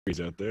He's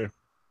out there.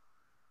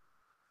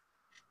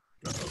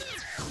 All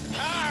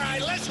right,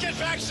 let's get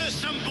back to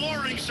some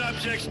boring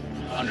subjects.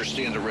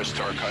 Understand the risk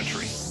to our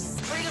country.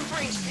 Freedom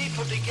brings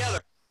people together.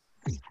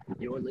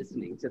 You're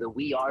listening to the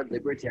We Are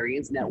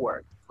Libertarians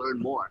Network. Learn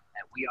more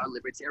at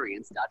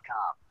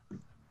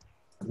wearelibertarians.com.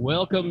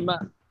 Welcome,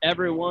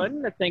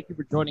 everyone. Thank you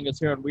for joining us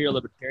here on We Are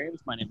Libertarians.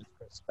 My name is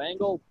Chris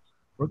Spangle.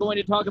 We're going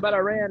to talk about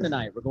Iran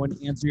tonight. We're going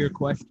to answer your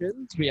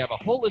questions. We have a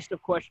whole list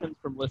of questions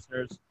from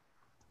listeners.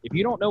 If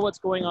you don't know what's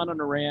going on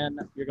in Iran,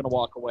 you're going to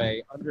walk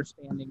away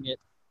understanding it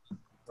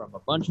from a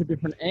bunch of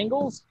different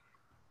angles,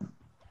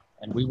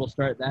 and we will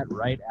start that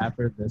right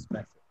after this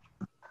message.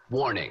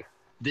 Warning,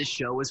 this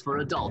show is for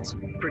adults,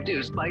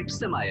 produced by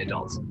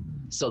semi-adults,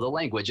 so the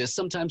language is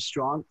sometimes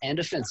strong and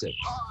offensive.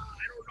 I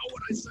don't know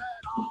what I said.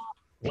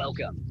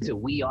 Welcome to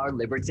We Are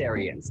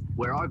Libertarians,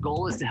 where our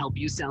goal is to help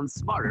you sound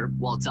smarter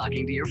while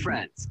talking to your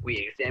friends.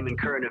 We examine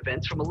current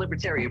events from a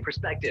libertarian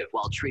perspective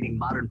while treating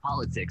modern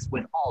politics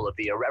with all of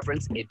the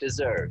irreverence it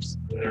deserves.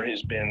 There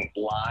has been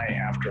lie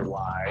after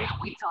lie.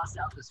 We toss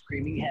out the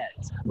screaming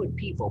heads, put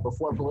people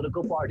before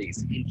political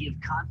parties, and give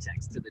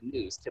context to the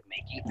news to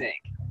make you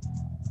think.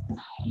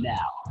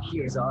 Now,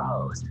 here's our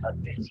host, a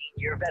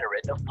 15-year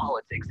veteran of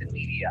politics and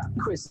media,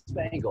 Chris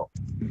Spangle.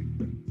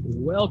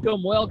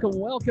 Welcome, welcome,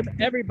 welcome,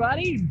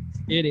 everybody.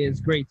 It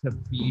is great to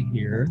be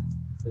here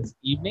this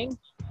evening.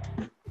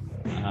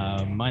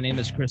 My name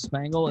is Chris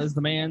Spangle, as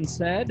the man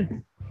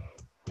said.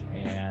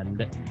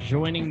 And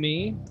joining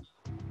me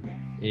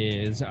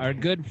is our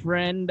good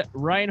friend,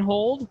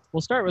 Rhinehold.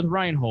 We'll start with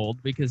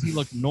Rhinehold because he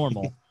looked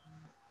normal.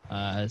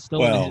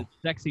 Still in his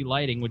sexy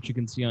lighting, which you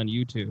can see on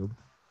YouTube.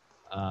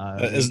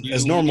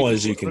 As normal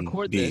as you can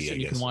record be, this,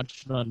 and you can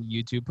watch it on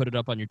YouTube, put it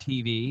up on your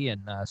TV,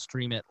 and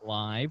stream it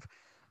live.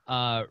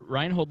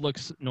 Rhinehold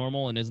looks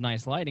normal in his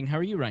nice lighting. How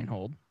are you,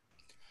 Rhinehold?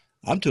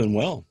 I'm doing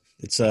well.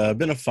 It's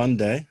been a fun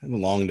day, a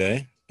long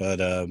day, but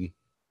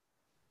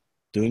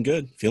doing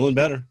good, feeling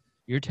better.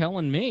 You're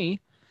telling me.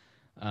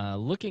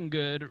 Looking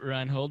good,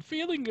 Rhinehold.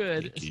 Feeling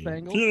good,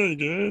 Spangle. Feeling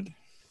good.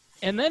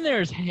 And then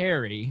there's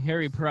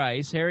Harry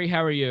Price. Harry,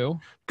 how are you?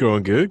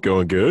 Going good.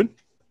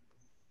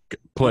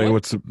 Playing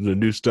with the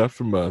new stuff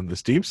from the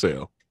Steam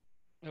sale.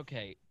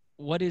 Okay,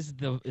 what is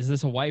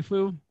this a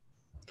waifu?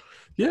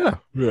 Yeah.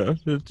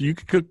 You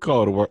could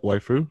call it a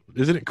waifu.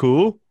 Isn't it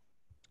cool?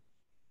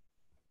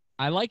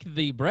 I like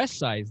the breast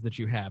size that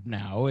you have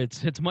now.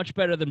 It's much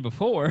better than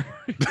before.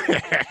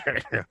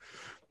 I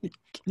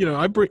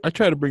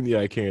try to bring the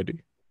eye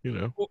candy.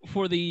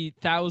 For the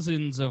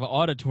thousands of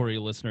auditory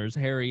listeners,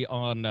 Harry,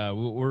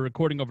 we're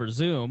recording over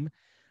Zoom.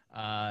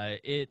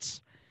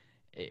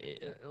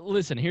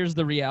 Listen, here's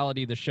the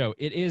reality of the show.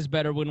 It is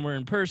better when we're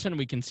in person.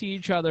 We can see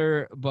each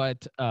other,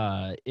 but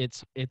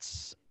it's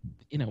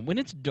when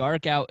it's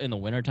dark out in the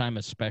wintertime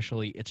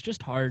especially, it's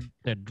just hard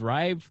to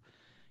drive,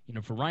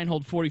 for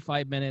Rhinehold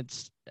 45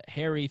 minutes,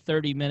 Harry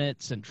 30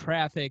 minutes, and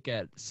traffic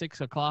at 6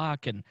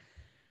 o'clock, and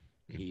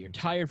you're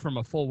tired from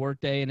a full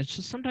workday, and it's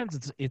just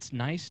sometimes it's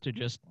nice to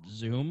just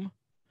Zoom.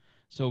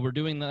 So we're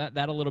doing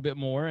that a little bit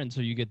more, and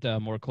so you get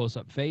more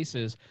close-up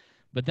faces.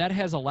 But that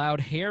has allowed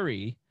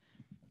Harry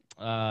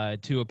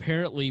to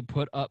apparently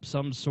put up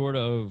some sort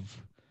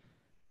of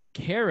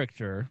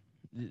character,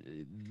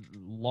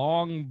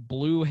 long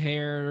blue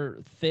hair,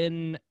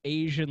 thin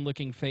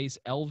Asian-looking face,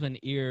 elven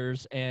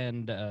ears,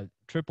 and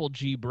triple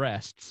G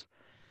breasts.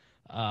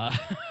 Yeah,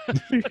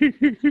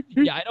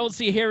 I don't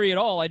see Harry at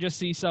all. I just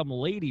see some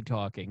lady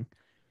talking.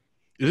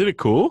 Isn't it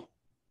cool?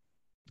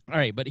 All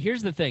right, but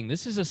here's the thing.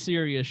 This is a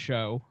serious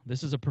show.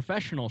 This is a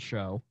professional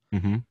show.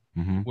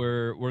 Mm-hmm.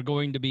 We're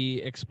going to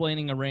be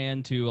explaining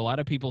Iran to a lot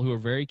of people who are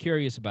very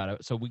curious about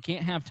it, so we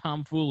can't have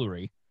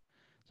tomfoolery.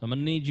 So I'm going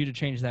to need you to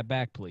change that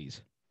back,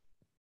 please.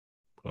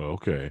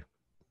 Okay.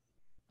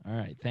 All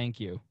right, thank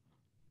you.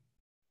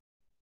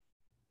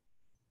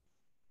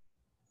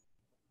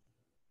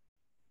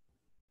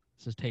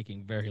 This is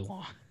taking very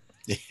long.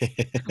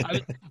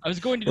 I was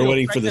going to do We're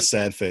waiting for the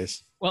sad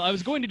face. Well, I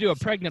was going to do a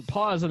pregnant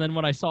pause, and then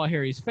when I saw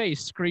Harry's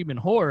face, scream in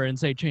horror and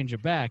say change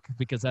it back,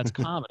 because that's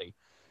comedy.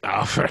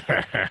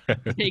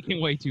 It's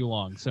taking way too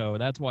long, so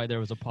that's why there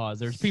was a pause.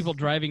 There's people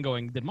driving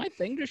going, did my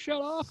thing just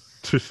shut off?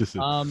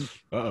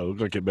 Look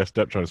like it messed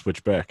up trying to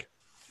switch back.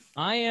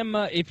 I am,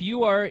 if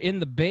you are in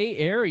the Bay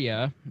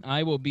Area,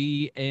 I will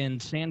be in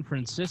San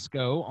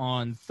Francisco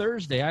on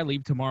Thursday. I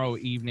leave tomorrow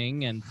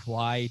evening and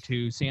fly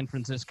to San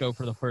Francisco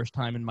for the first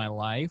time in my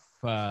life,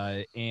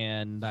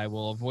 and I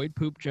will avoid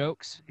poop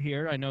jokes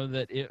here. I know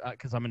that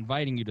because I'm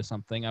inviting you to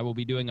something. I will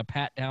be doing a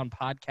Pat Down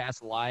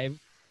podcast live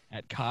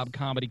at Cobb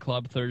Comedy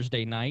Club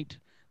Thursday night,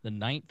 the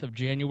 9th of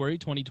January,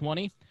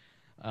 2020.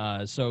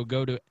 So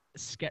go to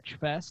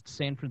Sketchfest,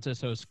 San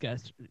Francisco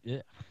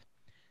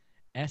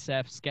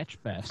SF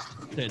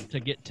Sketchfest to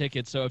get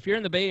tickets. So if you're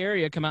in the Bay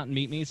Area, come out and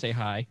meet me, say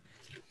hi.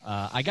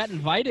 I got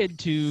invited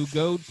to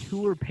go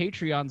tour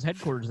Patreon's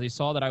headquarters. They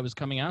saw that I was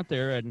coming out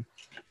there and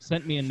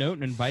sent me a note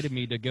and invited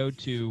me to go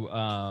to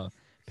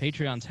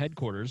Patreon's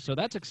headquarters. So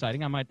that's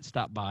exciting. I might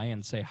stop by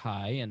and say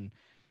hi and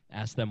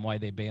ask them why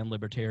they banned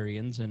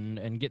libertarians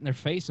and get in their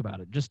face about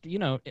it. Just,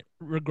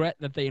 regret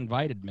that they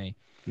invited me.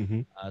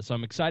 Mm-hmm. So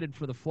I'm excited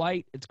for the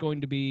flight. It's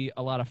going to be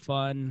a lot of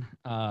fun.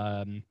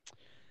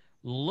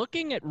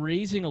 Looking at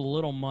raising a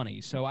little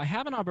money. So I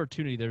have an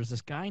opportunity. There's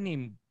this guy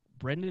named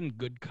Brendan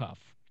Goodcuff.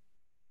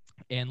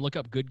 And look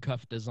up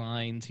Goodcuff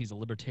Designs. He's a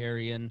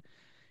libertarian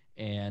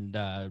and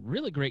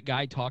really great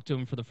guy. Talked to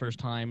him for the first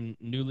time,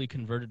 newly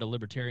converted to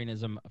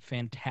libertarianism. A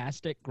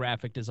fantastic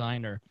graphic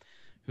designer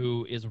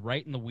who is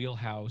right in the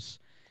wheelhouse.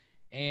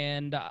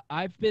 And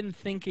I've been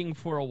thinking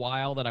for a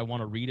while that I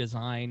want to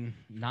redesign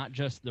not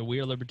just the We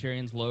Are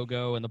Libertarians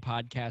logo and the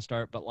podcast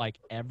art, but like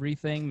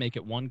everything, make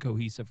it one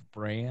cohesive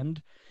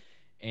brand.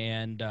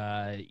 And,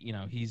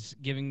 he's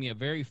giving me a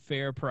very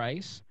fair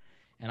price.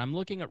 And I'm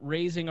looking at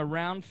raising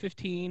around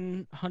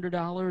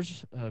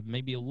 $1,500,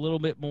 maybe a little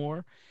bit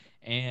more.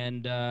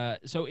 And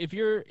so if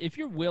you're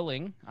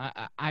willing,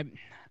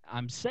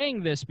 I'm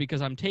saying this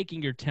because I'm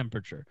taking your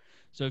temperature.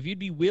 So if you'd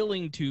be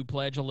willing to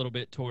pledge a little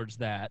bit towards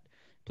that,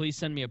 please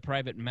send me a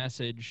private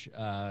message.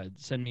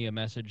 Send me a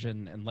message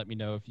and let me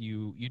know if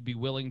you'd be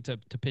willing to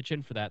pitch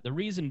in for that. The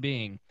reason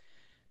being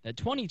that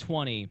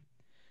 2020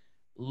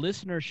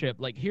 listenership,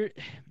 like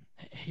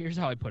here's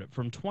how I put it.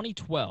 From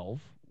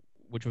 2012,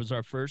 which was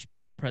our first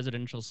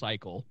presidential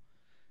cycle,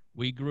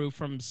 we grew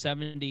from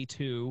 0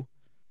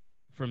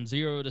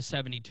 to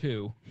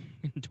 72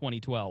 in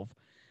 2012.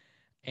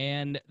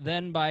 And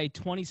then by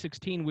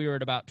 2016, we were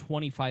at about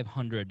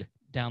 2,500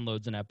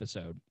 downloads an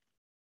episode.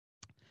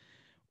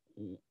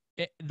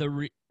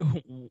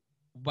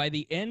 By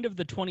the end of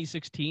the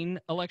 2016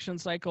 election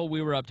cycle,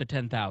 we were up to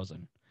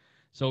 10,000.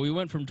 So we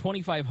went from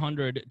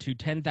 2,500 to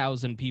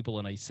 10,000 people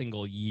in a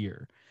single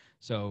year.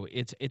 So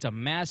it's a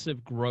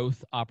massive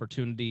growth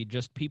opportunity.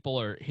 Just people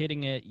are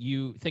hitting it.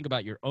 You think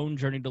about your own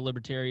journey to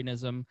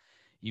libertarianism.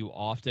 You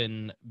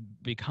often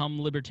become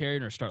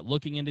libertarian or start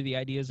looking into the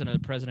ideas in a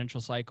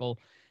presidential cycle.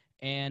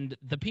 And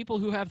the people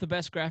who have the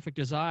best graphic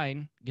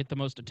design get the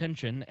most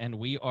attention, and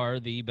we are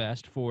the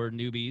best for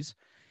newbies.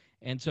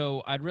 And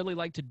so I'd really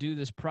like to do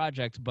this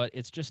project, but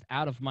it's just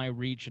out of my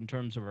reach in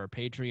terms of our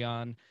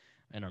Patreon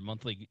and our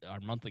monthly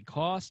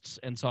costs.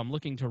 And so I'm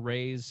looking to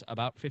raise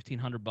about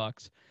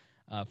 $1,500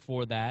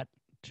 for that,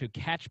 to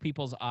catch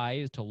people's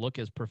eyes, to look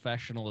as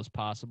professional as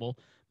possible,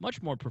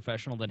 much more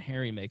professional than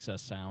Harry makes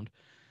us sound.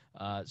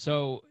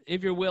 So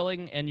if you're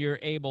willing and you're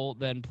able,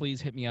 then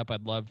please hit me up.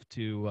 I'd love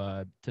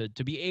to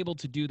be able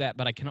to do that,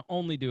 but I can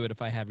only do it if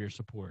I have your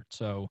support.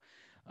 So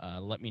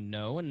let me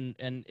know. And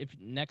if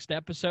next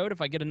episode,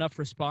 if I get enough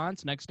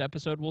response, next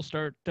episode we'll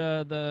start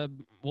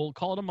we'll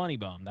call it a money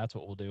bomb. That's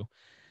what we'll do.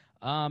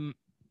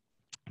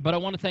 But I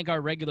want to thank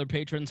our regular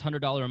patrons,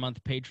 $100 a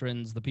month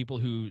patrons, the people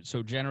who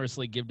so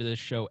generously give to this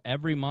show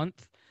every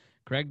month.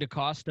 Greg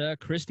DaCosta,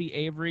 Christy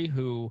Avery,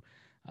 who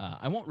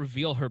I won't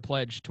reveal her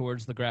pledge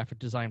towards the graphic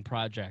design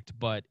project,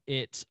 but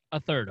it's a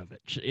third of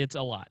it. It's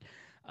a lot.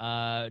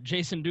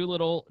 Jason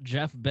Doolittle,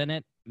 Jeff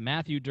Bennett,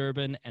 Matthew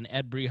Durbin, and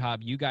Ed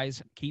Brehab, you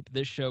guys keep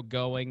this show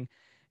going,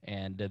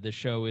 and this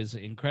show is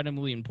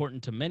incredibly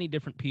important to many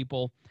different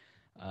people.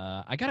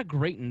 I got a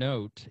great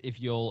note, if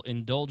you'll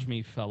indulge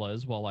me,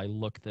 fellas, while I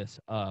look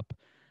this up.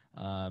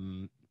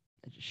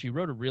 She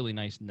wrote a really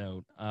nice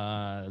note.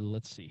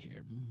 Let's see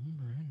here.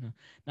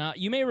 Now,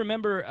 you may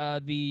remember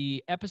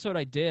the episode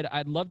I did.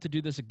 I'd love to do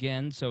this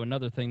again, so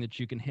another thing that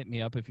you can hit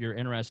me up if you're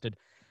interested.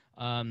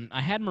 I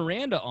had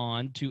Miranda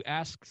on to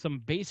ask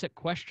some basic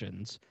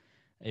questions.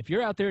 If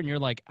you're out there and you're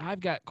like, I've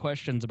got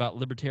questions about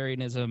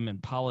libertarianism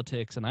and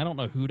politics, and I don't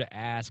know who to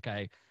ask.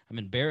 I'm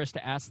embarrassed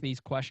to ask these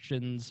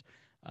questions.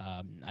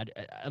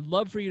 I'd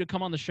love for you to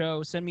come on the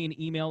show. Send me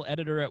an email,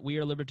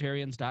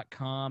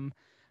 editor@wearelibertarians.com.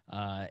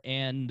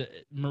 And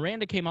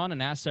Miranda came on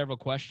and asked several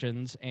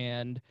questions,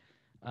 and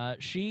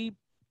she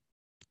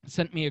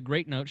sent me a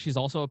great note. She's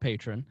also a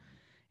patron,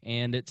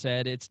 and it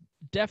said, it's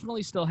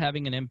definitely still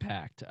having an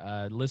impact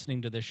listening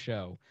to this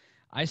show.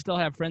 I still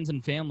have friends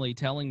and family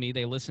telling me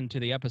they listened to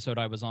the episode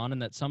I was on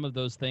and that some of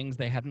those things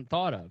they hadn't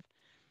thought of.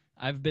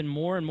 I've had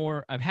more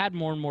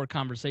and more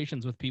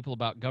conversations with people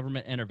about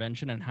government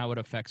intervention and how it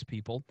affects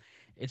people.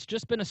 It's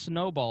just been a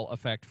snowball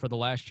effect for the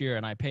last year,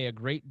 and I pay a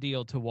great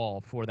deal to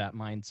WAL for that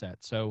mindset.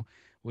 So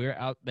we're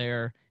out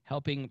there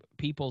helping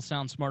people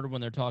sound smarter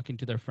when they're talking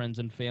to their friends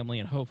and family,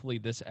 and hopefully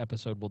this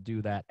episode will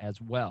do that as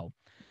well.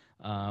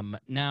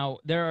 Now,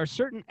 there are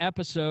certain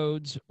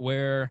episodes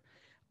where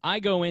I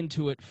go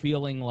into it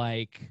feeling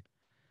like,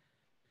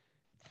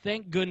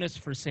 thank goodness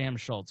for Sam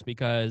Schultz,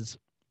 because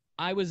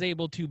I was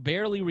able to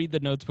barely read the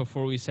notes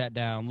before we sat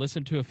down,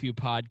 listen to a few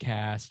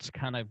podcasts,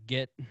 kind of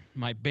get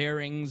my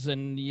bearings,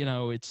 and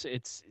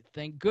it's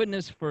thank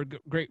goodness for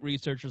great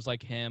researchers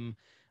like him.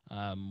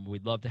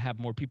 We'd love to have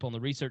more people on the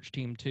research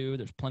team too.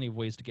 There's plenty of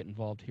ways to get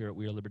involved here at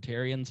We Are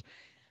Libertarians.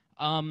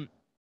 And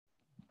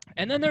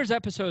then there's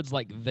episodes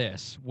like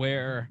this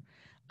where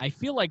I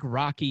feel like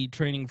Rocky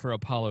training for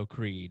Apollo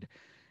Creed.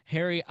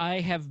 Harry,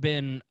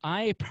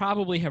 I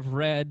probably have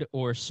read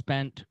or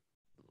spent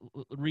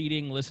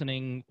reading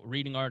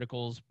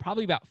articles,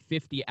 probably about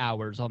 50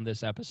 hours on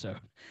this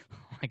episode.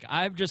 Like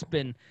I've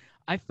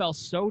I fell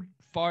so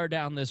far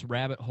down this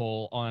rabbit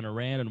hole on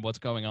Iran and what's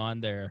going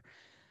on there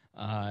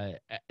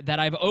that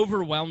I've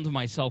overwhelmed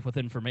myself with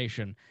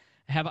information.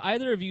 Have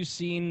either of you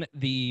seen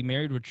the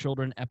Married with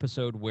Children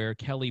episode where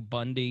Kelly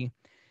Bundy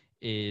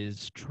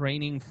is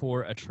training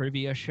for a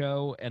trivia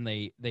show and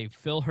they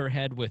fill her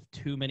head with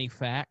too many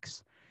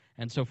facts,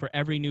 and so for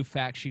every new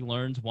fact she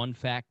learns, one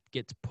fact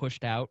gets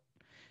pushed out,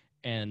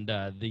 and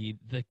the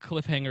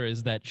cliffhanger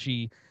is that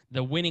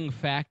the winning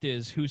fact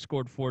is who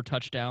scored 4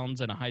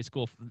 touchdowns in a high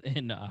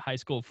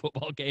school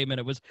football game, and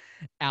it was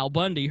Al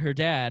Bundy, her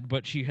dad,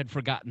 but she had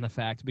forgotten the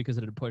fact because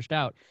it had pushed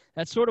out.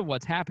 That's sort of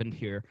what's happened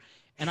here,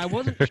 and I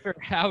wasn't sure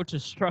how to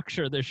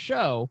structure this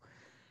show.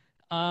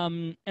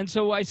 And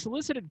so I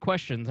solicited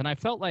questions, and I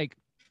felt like,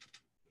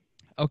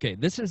 okay,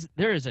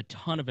 there is a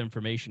ton of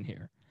information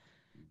here.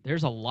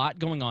 There's a lot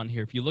going on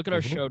here. If you look at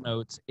our show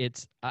notes,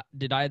 it's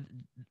Dennis,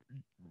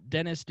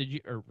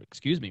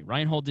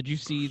 Rhinehold, did you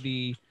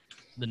see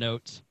the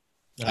notes?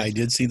 I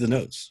did see the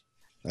notes.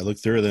 I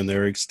looked through them.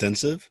 They're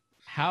extensive.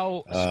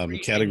 How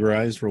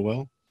categorized real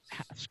well.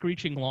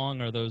 Screeching long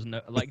are those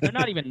notes? Like, they're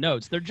not even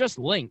notes. They're just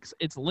links.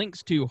 It's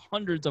links to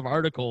hundreds of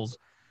articles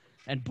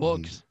and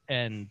books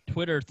and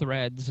Twitter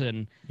threads.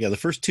 And yeah, the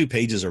first 2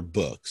 pages are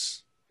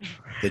books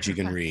that you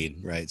can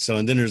read, right? So,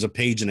 and then there's a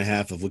page and a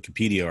half of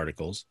Wikipedia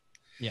articles.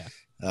 Yeah.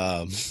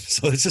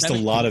 So it's just a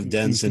lot of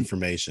dense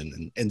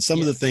information, and some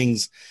of the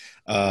things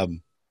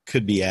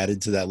could be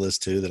added to that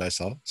list too that I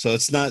saw. So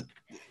it's not,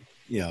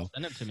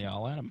 send it to me.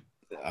 I'll add them.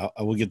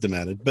 I will get them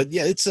added. But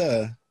yeah, it's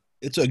a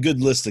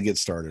good list to get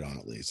started on,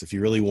 at least if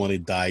you really want to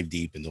dive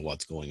deep into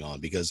what's going on,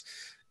 because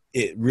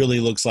it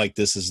really looks like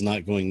this is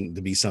not going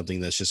to be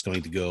something that's just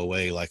going to go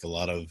away like a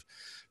lot of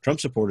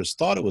Trump supporters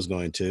thought it was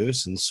going to,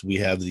 since we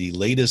have the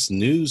latest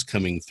news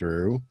coming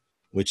through,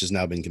 which has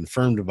now been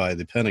confirmed by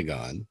the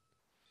Pentagon,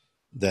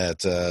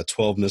 that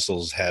 12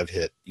 missiles have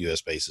hit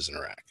U.S. bases in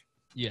Iraq.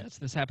 Yes,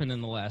 this happened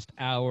in the last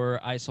hour.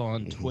 I saw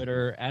on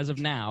Twitter, as of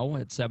now,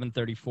 at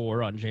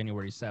 7:34 on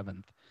January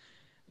 7th,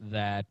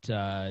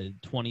 that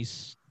 20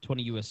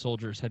 U.S.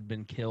 soldiers had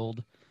been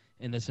killed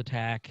in this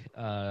attack.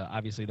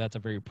 Obviously, that's a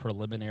very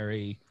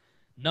preliminary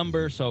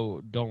number,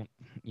 so don't,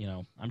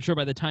 I'm sure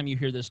by the time you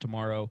hear this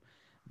tomorrow,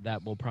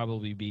 that will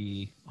probably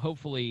be,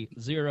 hopefully,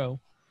 0.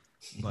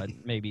 But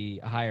maybe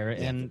higher.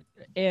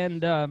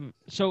 And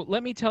so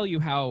let me tell you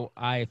how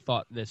I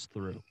thought this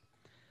through.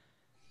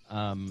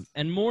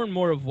 And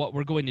more of what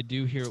we're going to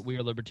do here at We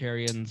Are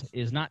Libertarians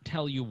is not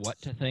tell you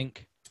what to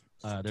think.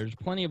 There's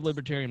plenty of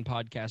libertarian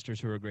podcasters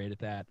who are great at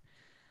that.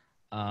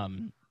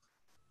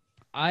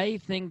 I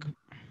think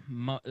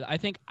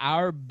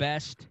our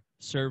best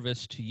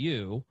service to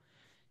you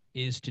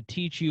is to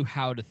teach you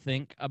how to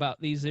think about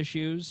these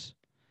issues.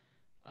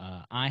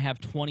 I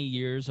have 20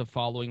 years of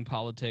following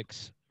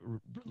politics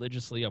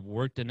religiously. I've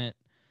worked in it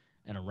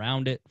and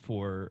around it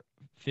for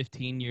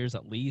 15 years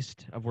at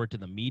least. I've worked in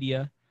the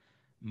media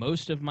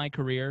most of my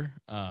career,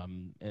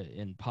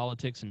 in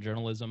politics and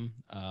journalism,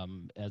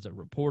 as a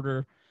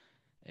reporter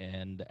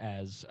and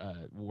as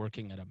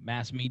working at a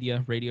mass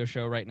media radio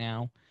show right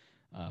now,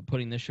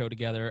 putting this show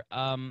together.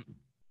 And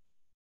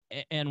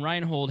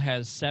Rhinehold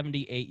has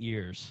 78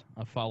 years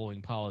of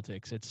following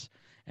politics.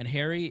 And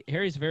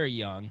Harry's very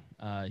young.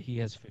 He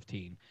has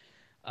 15.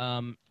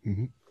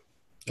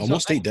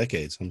 Almost 8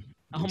 decades.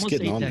 It's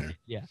getting on there.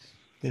 Yeah.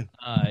 Yeah.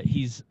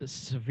 He's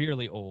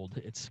severely old.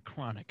 It's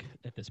chronic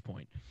at this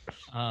point.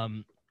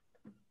 I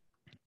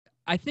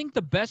think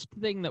the best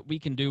thing that we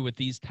can do with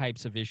these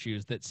types of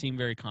issues that seem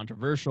very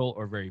controversial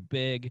or very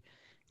big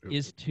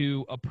is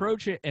to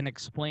approach it and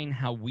explain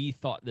how we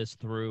thought this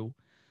through,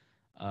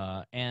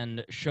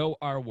 and show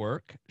our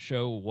work,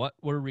 show what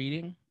we're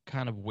reading,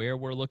 kind of where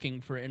we're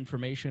looking for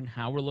information,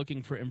 how we're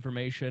looking for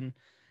information,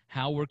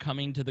 how we're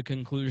coming to the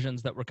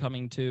conclusions that we're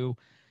coming to.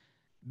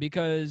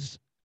 Because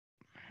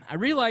I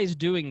realized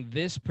doing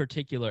this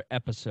particular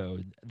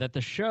episode that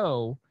the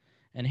show,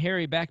 and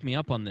Harry backed me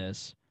up on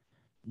this,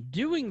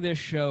 doing this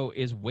show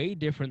is way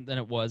different than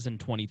it was in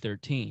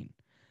 2013.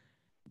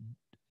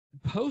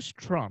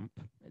 Post-Trump,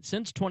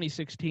 since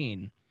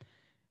 2016,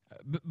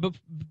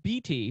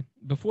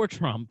 before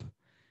Trump,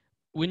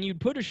 when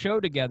you'd put a show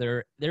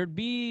together, there'd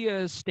be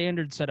a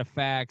standard set of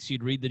facts.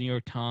 You'd read the New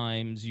York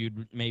Times.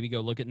 You'd maybe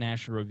go look at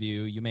National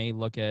Review. You may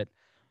look at,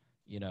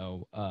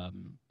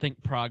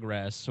 Think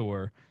Progress,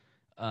 or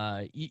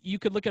you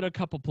could look at a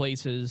couple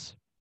places,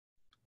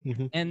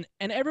 and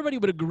everybody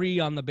would agree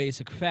on the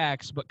basic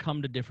facts, but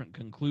come to different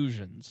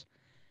conclusions.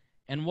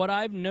 And what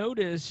I've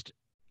noticed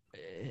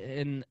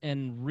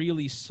and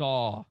really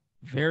saw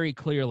very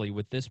clearly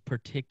with this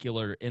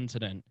particular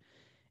incident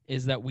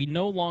is that we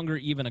no longer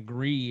even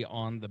agree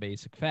on the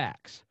basic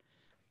facts.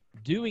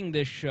 Doing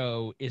this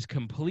show is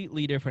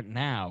completely different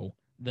now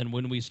than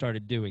when we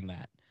started doing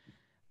that.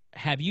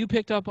 Have you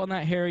picked up on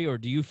that, Harry, or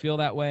do you feel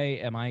that way?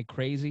 Am I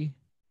crazy?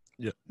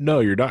 Yeah. No,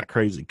 you're not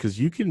crazy, because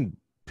you can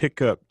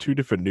pick up 2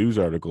 different news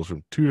articles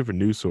from 2 different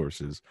news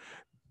sources,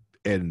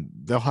 and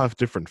they'll have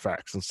different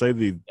facts and say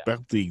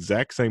about the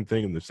exact same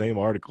thing in the same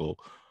article,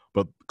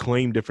 but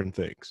claim different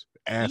things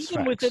as Even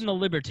facts. within the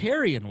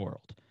libertarian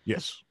world.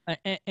 Yes.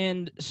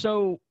 And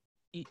so,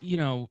 you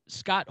know,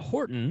 Scott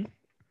Horton,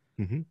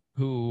 Mm-hmm.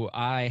 who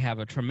I have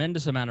a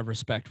tremendous amount of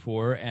respect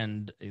for,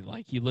 and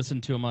like you listen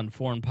to him on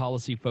Foreign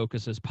Policy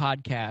Focus's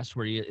podcast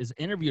where he is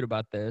interviewed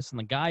about this, and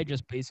the guy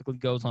just basically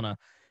goes on a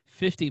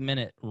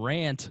 50-minute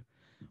rant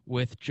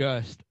with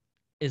just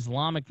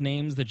Islamic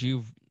names that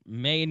you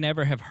may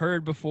never have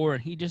heard before,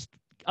 and he just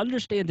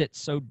understands it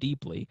so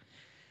deeply.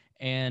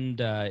 And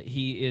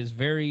he is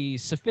very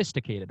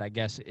sophisticated, I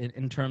guess,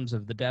 in terms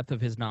of the depth of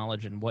his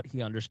knowledge and what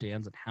he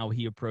understands and how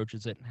he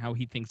approaches it and how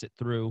he thinks it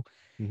through.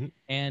 Mm-hmm.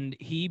 And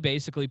he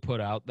basically put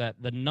out that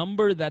the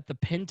number that the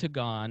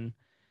Pentagon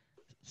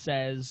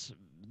says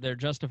their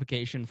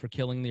justification for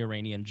killing the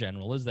Iranian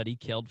general is that he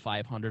killed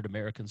 500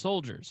 American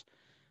soldiers.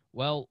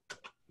 Well,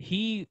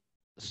 he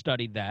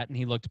studied that and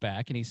he looked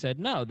back and he said,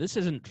 no, this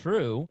isn't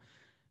true.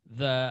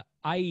 The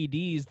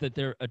IEDs that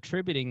they're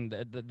attributing,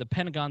 the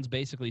Pentagon's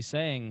basically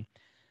saying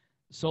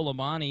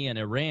Soleimani and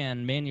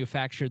Iran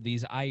manufactured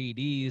these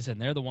IEDs and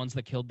they're the ones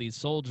that killed these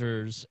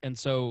soldiers. And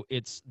so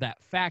it's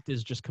that fact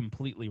is just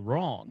completely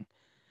wrong.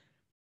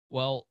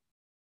 Well,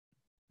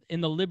 in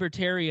the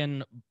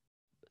libertarian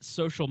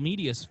social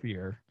media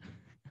sphere,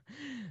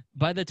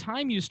 by the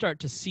time you start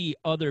to see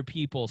other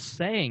people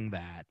saying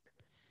that,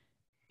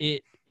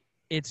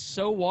 it's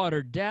so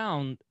watered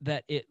down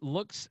that it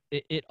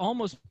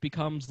almost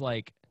becomes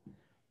like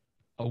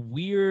a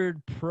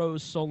weird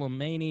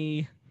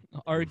pro-Soleimani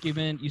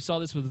argument. You saw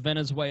this with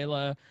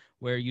Venezuela,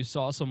 where you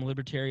saw some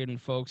libertarian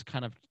folks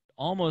kind of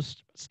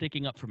almost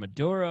sticking up for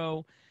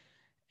Maduro.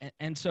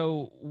 And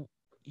so,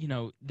 you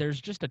know,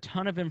 there's just a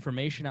ton of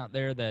information out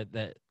there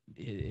that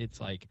it's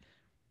like,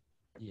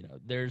 you know,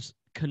 there's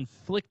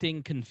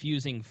conflicting,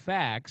 confusing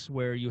facts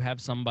where you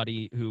have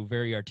somebody who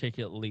very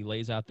articulately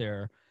lays out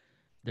their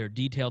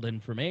detailed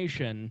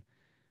information.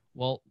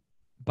 Well,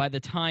 by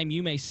the time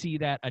you may see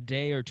that a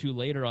day or two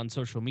later on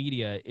social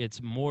media,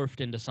 it's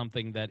morphed into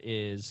something that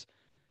is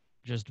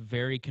just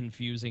very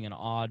confusing and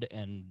odd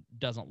and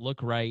doesn't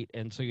look right.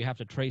 And so you have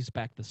to trace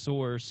back the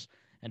source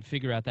and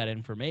figure out that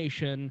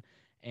information.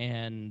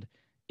 And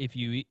if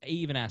you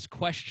even ask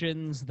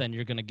questions, then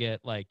you're going to get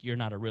like, you're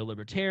not a real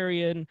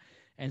libertarian.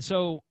 And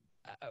so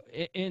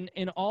in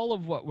all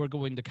of what we're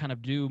going to kind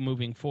of do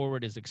moving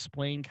forward is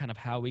explain kind of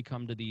how we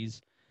come to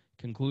these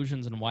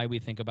conclusions and why we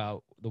think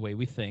about the way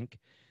we think.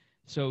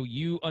 So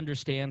you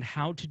understand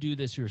how to do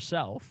this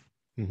yourself.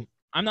 Mm-hmm.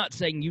 I'm not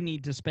saying you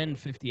need to spend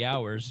 50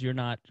 hours. You're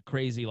not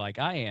crazy like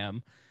I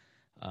am,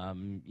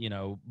 you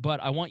know,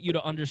 but I want you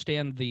to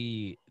understand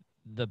the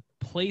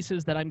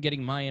places that I'm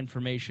getting my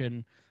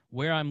information,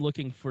 where I'm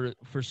looking for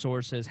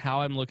sources,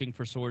 how I'm looking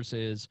for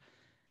sources,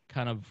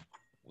 kind of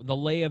the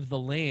lay of the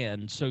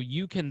land, so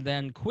you can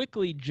then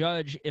quickly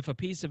judge if a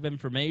piece of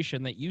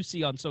information that you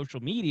see on social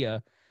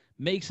media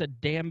makes a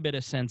damn bit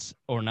of sense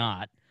or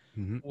not,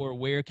 Mm-hmm. or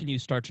where can you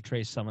start to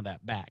trace some of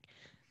that back.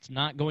 It's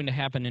not going to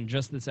happen in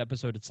just this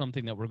episode. It's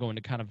something that we're going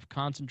to kind of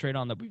concentrate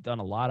on, that we've done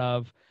a lot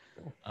of.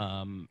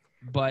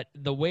 But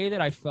the way that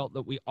I felt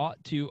that we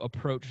ought to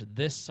approach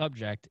this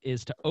subject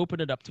is to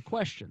open it up to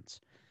questions.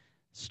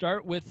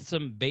 Start with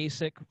some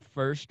basic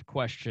first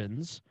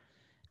questions,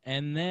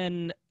 and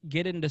then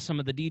get into some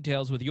of the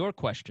details with your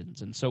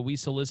questions. And so we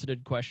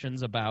solicited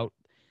questions about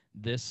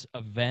this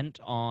event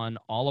on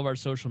all of our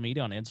social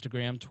media, on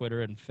Instagram,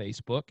 Twitter, and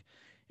Facebook,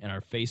 in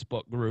our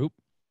Facebook group.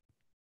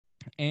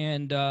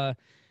 And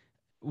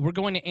we're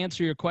going to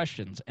answer your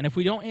questions. And if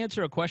we don't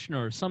answer a question,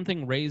 or if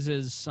something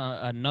raises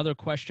another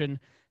question,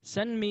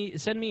 send me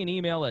an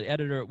email at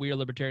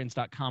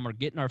editor@wearelibertarians.com, or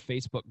get in our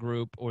Facebook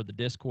group or the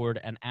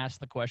Discord and ask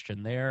the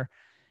question there.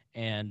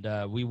 And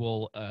we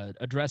will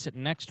address it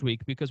next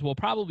week, because we'll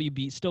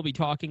probably still be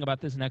talking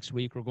about this next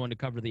week. We're going to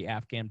cover the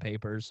Afghan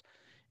papers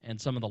and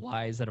some of the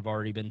lies that have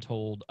already been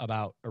told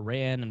about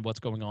Iran and what's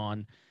going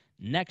on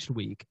next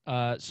week.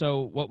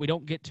 So what we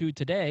don't get to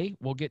today,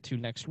 we'll get to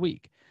next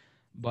week.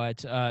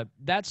 But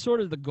that's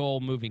sort of the goal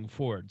moving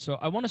forward. So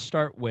I want to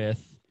start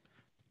with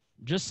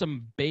just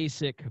some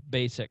basic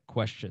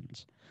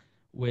questions,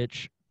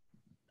 which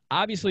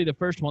obviously the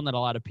first one that a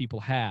lot of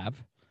people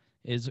have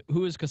is,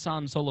 who is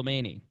Qassam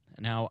Soleimani?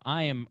 Now,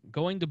 I am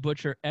going to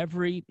butcher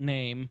every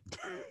name.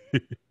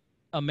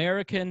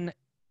 American,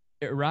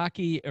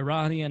 Iraqi,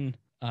 Iranian.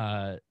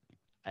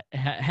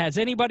 Has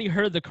anybody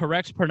heard the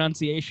correct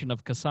pronunciation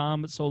of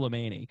Qassam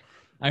Soleimani?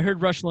 I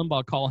heard Rush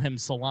Limbaugh call him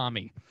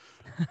Salami.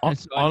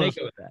 So I may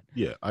go with that.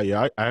 Yeah,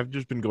 I've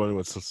just been going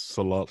with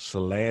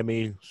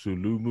Salami,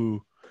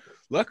 Sulumu.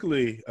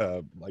 Luckily,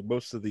 like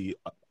most of the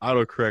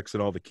autocorrects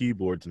and all the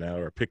keyboards now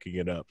are picking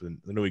it up, and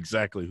they know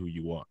exactly who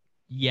you want.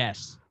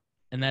 Yes,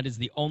 and that is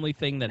the only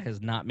thing that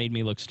has not made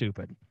me look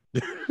stupid.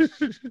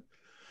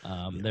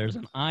 There's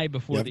an I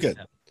before the F.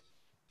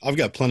 I've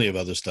got plenty of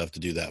other stuff to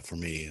do that for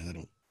me.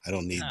 I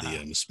don't need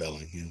the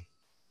misspelling.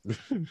 Yeah.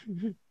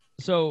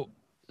 So,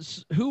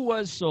 who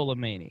was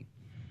Soleimani?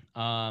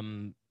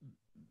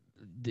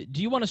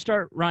 Do you want to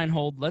start,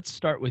 Rhinehold? Let's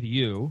start with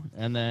you,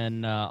 and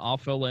then I'll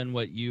fill in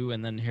what you,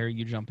 and then Harry,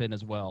 you jump in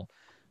as well.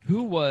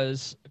 Who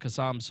was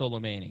Qassam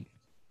Soleimani?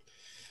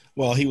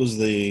 Well, he was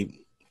the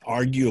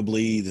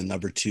arguably the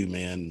number 2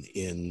 man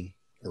in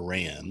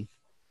Iran.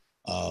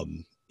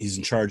 He's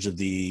in charge of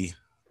the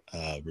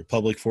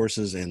Republic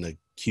forces and the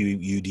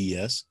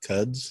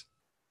Quds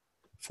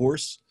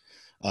force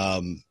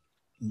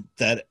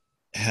that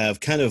have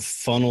kind of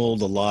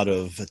funneled a lot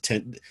of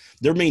attention.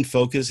 His main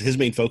focus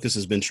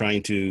has been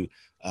trying to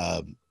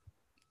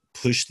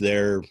push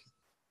their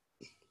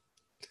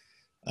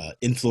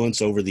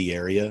influence over the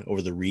area,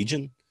 over the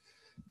region.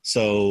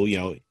 So,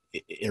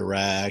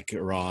 Iraq,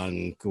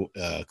 Iran,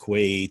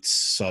 Kuwait,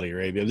 Saudi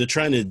Arabia, they're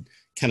trying to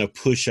kind of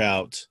push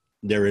out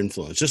their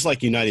influence, just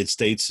like United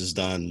States has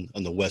done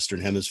on the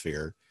Western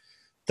Hemisphere.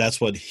 That's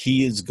what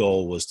his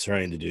goal was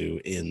trying to do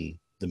in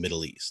the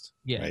Middle East.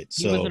 Yeah. Right.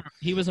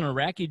 He was an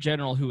Iraqi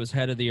general who was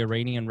head of the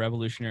Iranian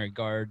Revolutionary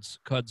Guards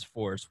Quds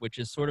Force, which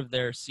is sort of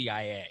their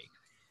CIA.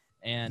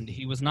 And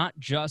he was not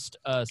just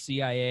a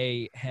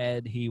CIA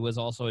head. He was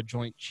also a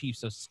Joint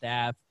Chiefs of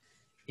Staff.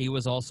 He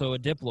was also a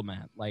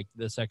diplomat, like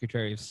the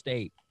Secretary of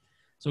State.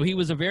 So he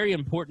was a very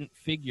important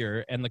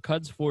figure, and the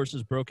Quds Force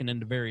is broken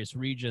into various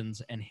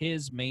regions, and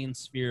his main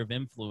sphere of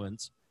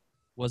influence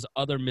was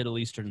other Middle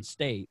Eastern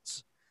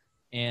states.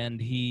 And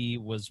he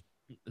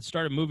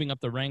started moving up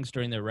the ranks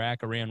during the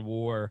Iraq-Iran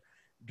War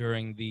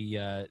during the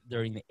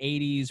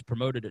 80s,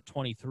 promoted at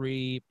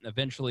 23,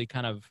 eventually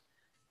kind of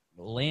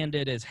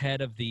landed as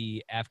head of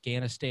the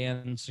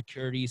Afghanistan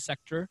security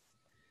sector.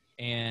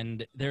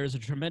 And there's a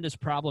tremendous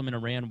problem in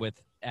Iran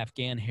with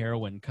Afghan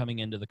heroin coming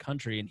into the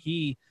country, and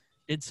he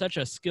did such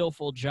a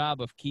skillful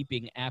job of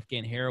keeping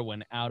Afghan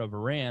heroin out of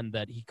Iran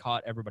that he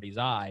caught everybody's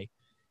eye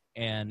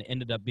and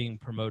ended up being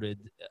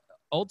promoted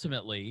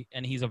ultimately,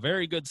 and he's a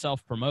very good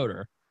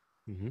self-promoter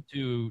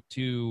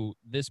to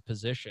this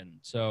position.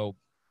 So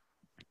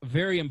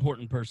very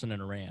important person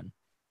in Iran.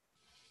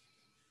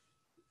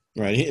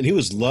 Right. And he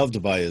was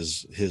loved by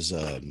his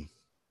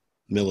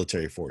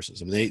military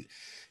forces. I mean,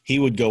 he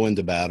would go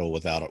into battle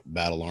without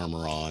battle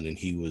armor on, and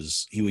he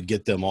would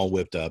get them all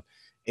whipped up.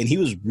 And he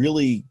was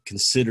really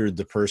considered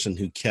the person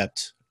who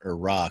kept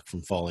Iraq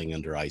from falling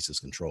under ISIS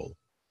control.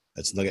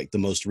 That's like the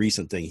most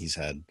recent thing he's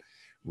had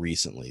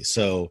recently.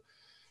 So,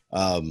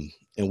 and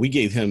we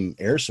gave him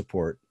air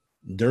support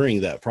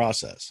during that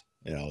process,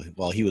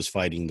 while he was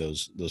fighting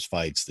those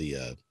fights,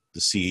 the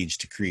siege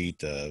to Crete,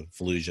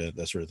 Fallujah,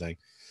 that sort of thing.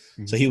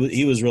 Mm-hmm. So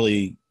he was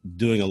really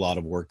doing a lot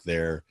of work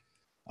there,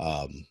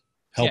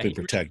 helping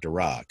protect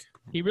Iraq.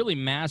 He really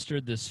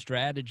mastered the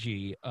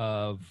strategy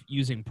of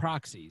using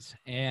proxies.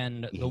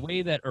 And the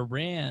way that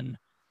Iran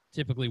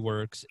typically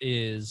works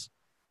is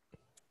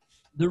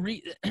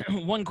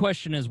one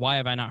question is, why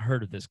have I not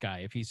heard of this guy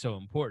if he's so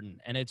important?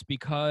 And it's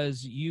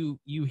because you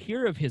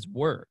hear of his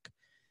work.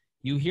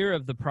 You hear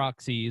of the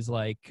proxies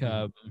like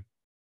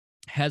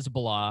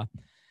Hezbollah.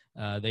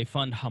 They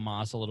fund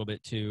Hamas a little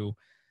bit too.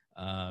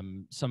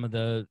 Some of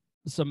the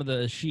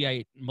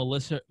Shiite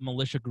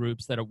militia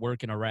groups that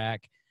work in Iraq.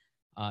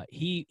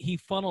 He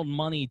funneled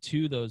money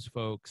to those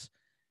folks,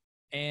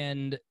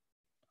 and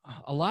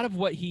a lot of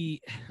what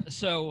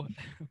so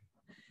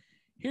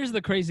here's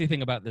the crazy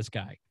thing about this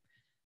guy.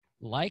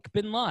 Like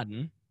bin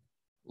Laden,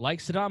 like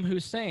Saddam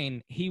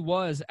Hussein, he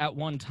was at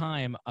one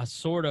time a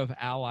sort of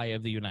ally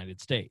of the United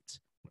States.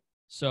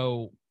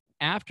 So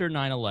after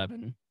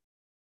 9/11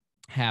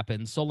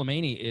 happened,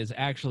 Soleimani is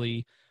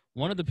actually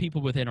one of the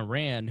people within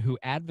Iran who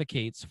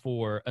advocates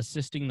for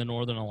assisting the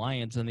Northern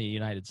Alliance and the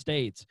United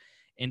States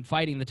in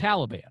fighting the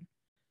Taliban.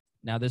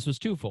 Now, this was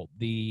twofold.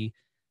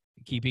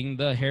 Keeping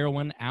the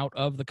heroin out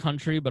of the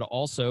country, but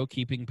also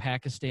keeping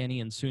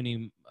Pakistani and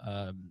Sunni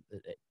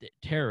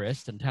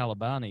terrorists and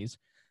Talibanis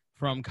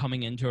from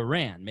coming into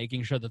Iran,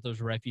 making sure that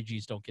those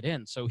refugees don't get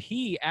in. So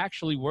he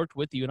actually worked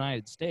with the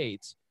United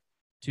States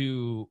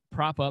to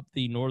prop up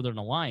the Northern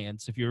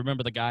Alliance. If you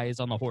remember the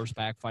guys on the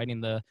horseback fighting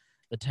the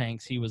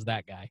tanks, he was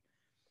that guy.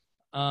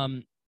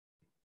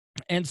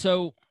 And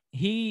so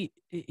he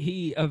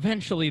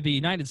eventually, the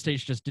United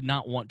States just did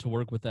not want to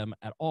work with them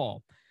at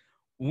all.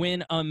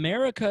 When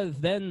America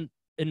then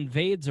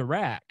invades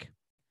Iraq,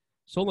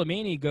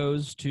 Soleimani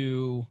goes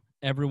to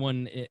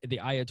everyone, the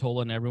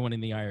Ayatollah and everyone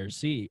in the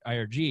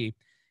IRG,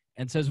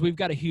 and says, we've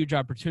got a huge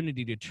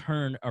opportunity to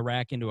turn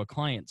Iraq into a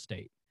client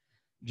state,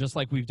 just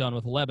like we've done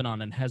with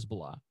Lebanon and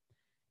Hezbollah.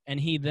 And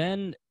he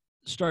then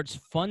starts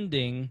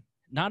funding,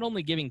 not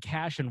only giving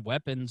cash and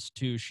weapons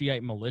to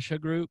Shiite militia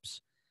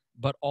groups,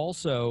 but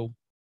also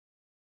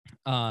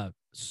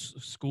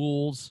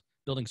schools,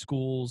 building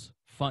schools,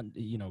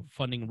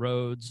 funding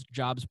roads,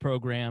 jobs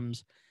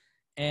programs,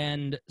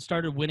 and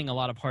started winning a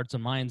lot of hearts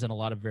and minds in a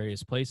lot of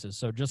various places.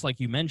 So just like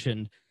you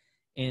mentioned,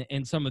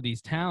 in some of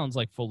these towns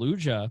like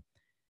Fallujah,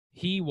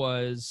 he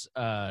was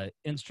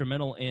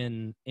instrumental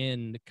in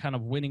kind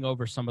of winning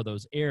over some of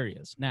those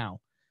areas. Now,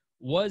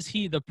 was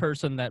he the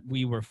person that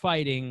we were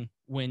fighting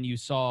when you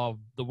saw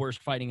the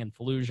worst fighting in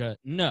Fallujah?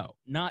 No,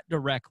 not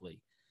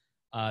directly.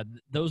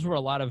 Those were a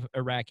lot of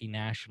Iraqi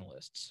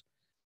nationalists.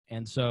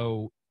 And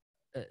so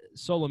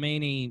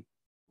Soleimani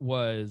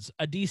was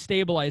a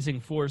destabilizing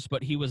force,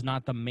 but he was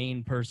not the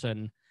main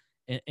person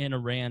in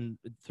Iran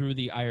through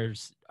the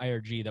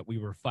IRG that we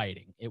were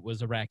fighting. It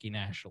was Iraqi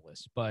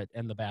nationalists,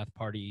 and the Ba'ath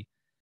Party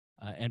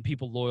and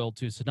people loyal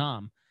to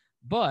Saddam.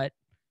 But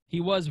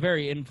he was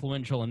very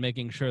influential in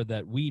making sure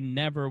that we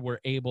never were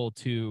able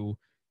to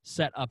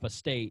set up a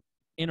state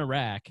in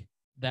Iraq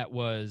that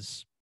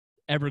was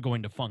ever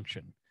going to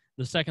function.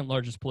 The second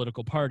largest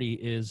political party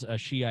is a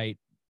Shiite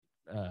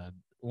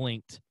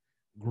linked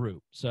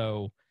group.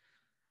 So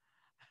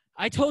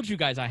I told you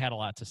guys I had a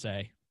lot to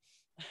say.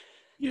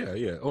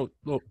 Yeah.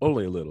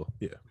 Only a little.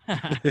 Yeah.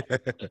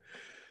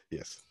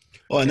 Yes.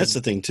 Well, and that's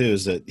the thing too,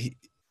 is that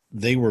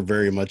he was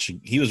very much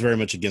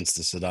against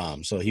the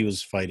Saddam. So he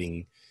was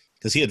fighting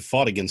because he had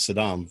fought against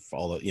Saddam for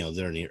all the,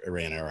 during the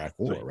Iran-Iraq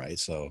war, right?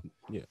 So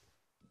yeah,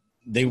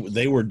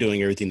 they were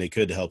doing everything they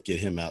could to help get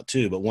him out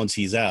too. But once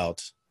he's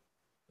out,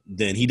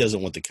 then he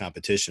doesn't want the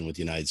competition with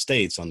the United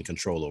States on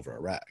control over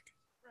Iraq.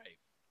 Right.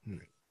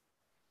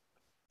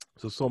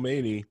 So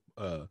Soleimani,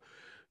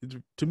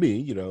 to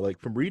me, like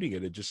from reading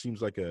it, it just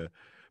seems like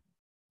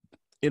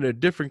in a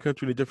different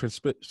country, in a different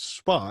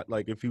spot.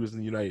 Like if he was in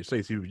the United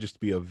States, he would just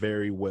be a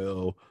very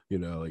well,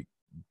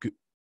 good,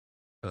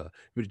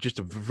 just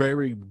a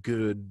very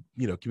good,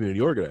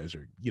 community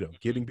organizer.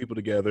 Getting people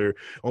together,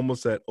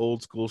 almost that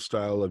old school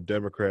style of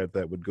Democrat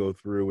that would go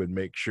through and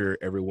make sure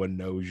everyone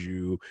knows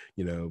you.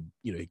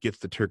 He gets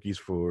the turkeys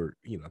for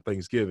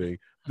Thanksgiving.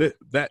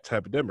 That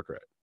type of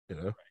Democrat.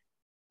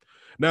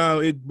 Now,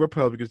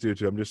 Republicans do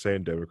too. I'm just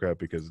saying Democrat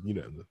because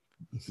the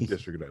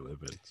district that I live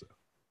in. So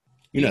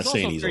you're not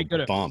saying he's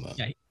Obama.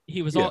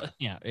 He was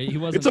he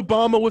wasn't. It's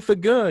Obama with a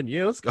gun.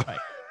 Yeah, let's go. Right.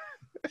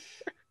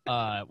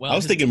 I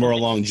was thinking more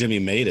along Jimmy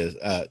Matus,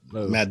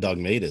 Mad Dog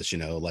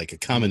Matus. Like a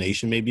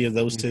combination maybe of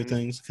those two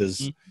things,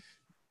 because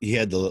he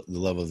had the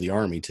love of the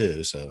army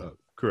too. So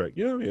correct.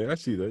 Yeah, I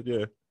see that.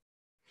 Yeah.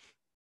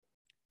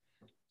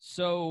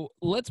 So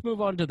let's move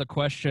on to the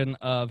question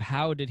of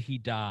how did he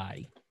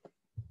die?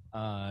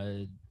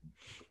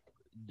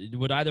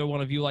 Would either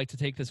one of you like to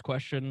take this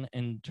question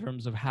in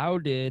terms of how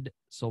did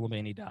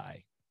Soleimani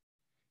die?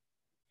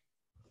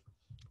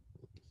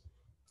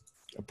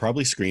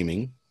 Probably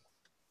screaming.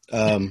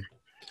 That's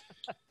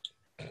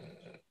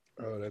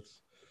cold.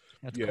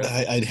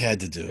 I'd had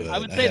to do it. I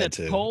would say that's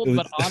cold,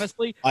 but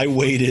honestly, I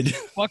waited.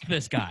 Fuck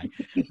this guy,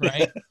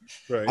 right?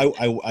 Right.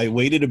 I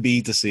waited a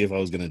beat to see if I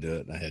was going to do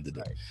it, and I had to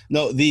do it.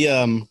 No,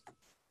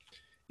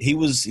 he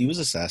was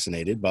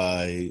assassinated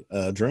by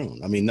a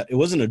drone. I mean, it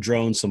wasn't a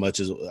drone so much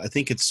as I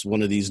think it's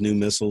one of these new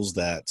missiles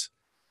that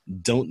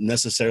don't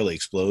necessarily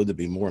explode, to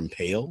be more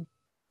impale.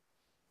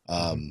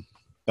 I'm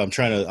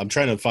trying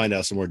to find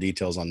out some more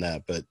details on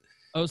that, but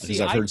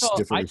see, I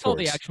saw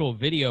the actual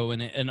video,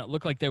 and it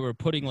looked like they were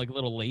putting like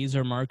little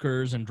laser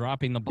markers and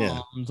dropping the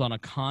bombs on a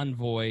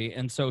convoy.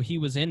 And so he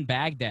was in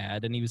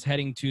Baghdad, and he was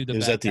heading to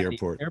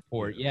the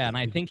airport. Yeah, and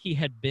I think he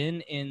had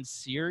been in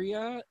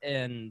Syria,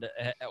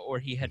 or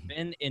he had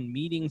been in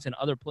meetings in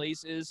other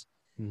places.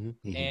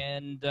 Mm-hmm.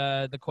 And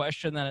the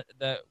question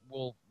that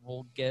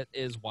we'll get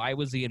is, why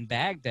was he in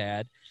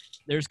Baghdad?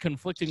 There's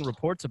conflicting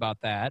reports about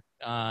that.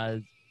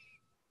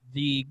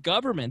 The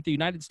government, the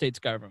United States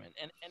government,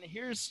 and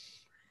here's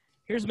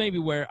maybe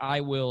where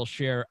I will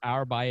share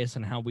our bias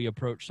and how we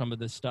approach some of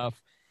this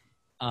stuff.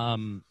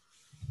 I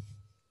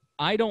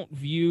don't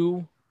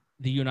view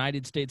the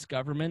United States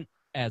government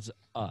as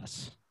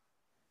us.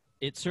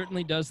 It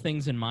certainly does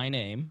things in my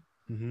name,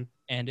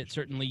 and it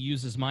certainly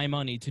uses my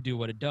money to do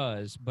what it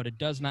does, but it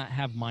does not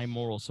have my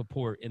moral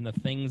support in the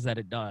things that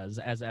it does,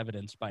 as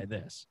evidenced by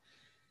this.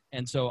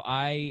 And so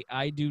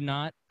I do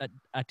not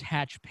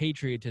attach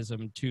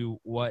patriotism to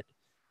what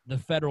the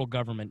federal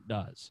government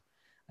does.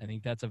 I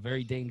think that's a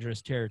very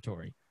dangerous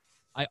territory.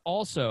 I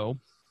also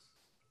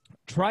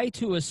try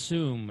to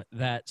assume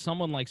that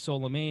someone like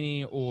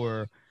Soleimani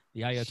or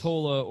the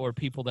Ayatollah or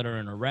people that are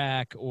in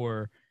Iraq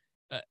or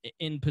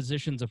in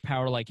positions of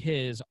power like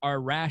his are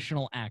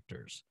rational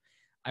actors.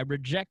 I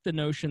reject the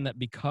notion that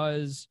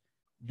because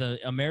the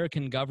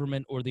American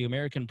government or the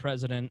American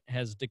president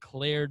has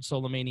declared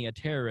Soleimani a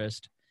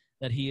terrorist,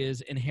 that he is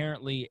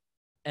inherently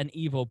an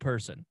evil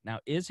person. Now,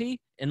 is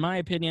he? In my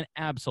opinion,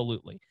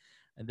 absolutely.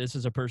 And this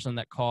is a person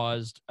that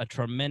caused a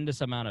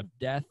tremendous amount of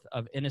death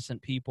of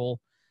innocent people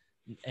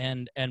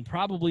and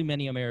probably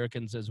many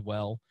Americans as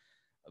well.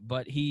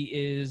 But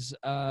he's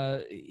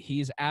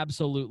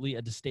absolutely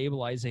a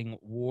destabilizing,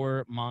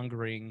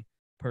 war-mongering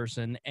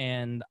person,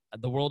 and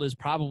the world is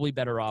probably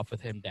better off with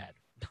him dead.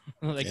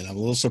 And I'm a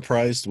little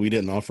surprised we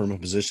didn't offer him a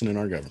position in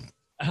our government.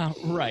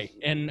 Right,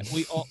 and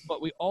we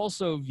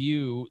also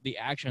view the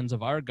actions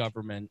of our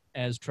government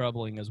as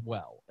troubling as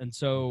well, and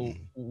so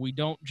we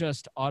don't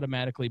just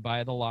automatically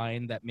buy the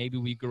line that maybe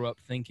we grew up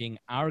thinking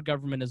our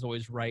government is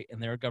always right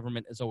and their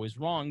government is always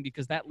wrong,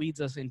 because that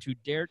leads us into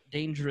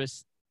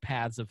dangerous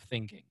paths of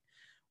thinking,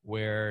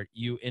 where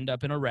you end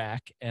up in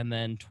Iraq, and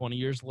then 20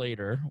 years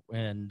later,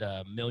 and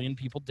a million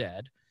people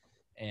dead,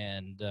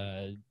 and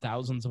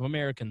thousands of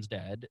Americans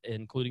dead,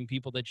 including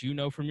people that you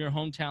know from your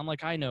hometown,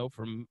 like I know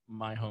from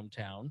my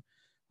hometown,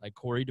 like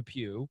Corey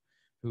DePew,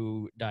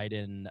 who died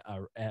in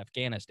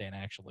Afghanistan,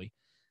 actually.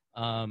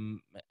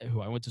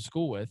 who I went to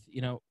school with,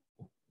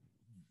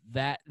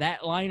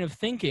 that line of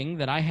thinking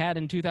that I had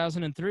in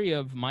 2003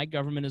 of my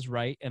government is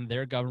right and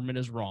their government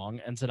is wrong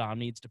and Saddam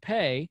needs to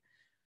pay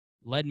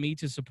led me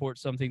to support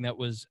something that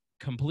was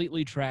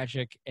completely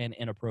tragic and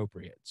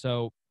inappropriate.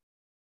 So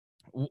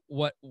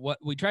what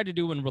we try to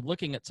do when we're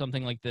looking at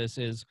something like this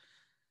is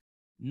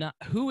not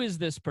who is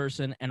this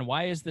person and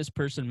why is this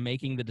person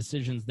making the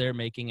decisions they're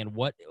making, and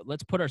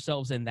let's put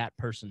ourselves in that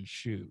person's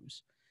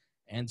shoes.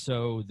 And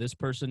so this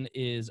person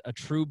is a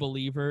true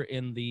believer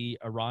in the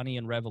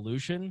Iranian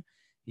Revolution.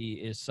 He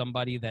is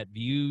somebody that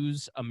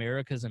views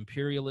America's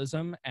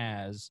imperialism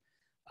as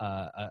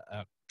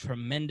a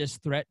tremendous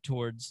threat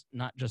towards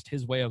not just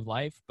his way of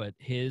life, but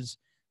his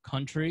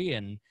country,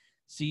 and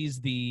sees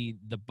the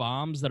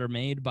bombs that are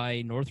made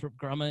by Northrop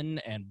Grumman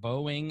and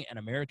Boeing and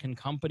American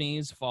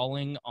companies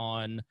falling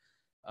on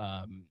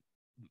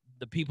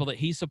the people that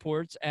he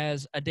supports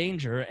as a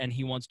danger, and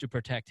he wants to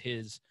protect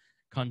his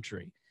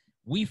country.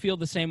 We feel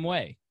the same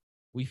way.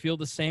 We feel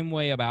the same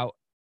way about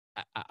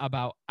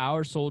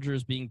our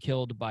soldiers being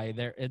killed by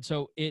their, and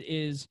so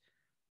it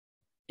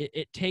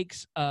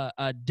takes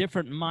a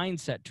different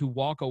mindset to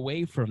walk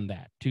away from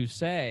that, to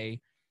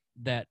say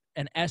that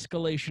an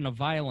escalation of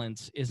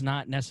violence is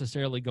not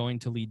necessarily going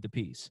to lead to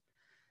peace.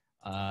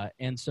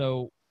 And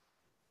so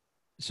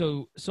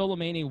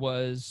Soleimani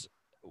was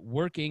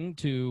working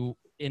to,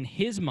 in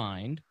his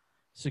mind,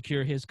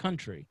 secure his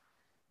country.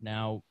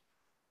 Now,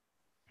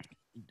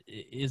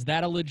 is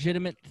that a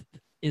legitimate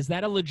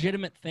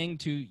thing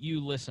to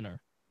you,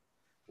 listener,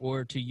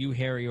 or to you,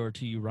 Harry, or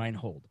to you,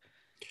 Rhinehold?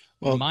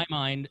 Well, in my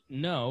mind,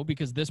 no,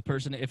 because this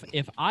person,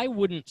 if I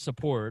wouldn't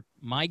support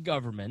my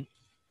government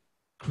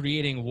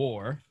creating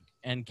war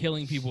and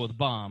killing people with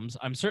bombs,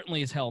 I'm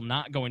certainly as hell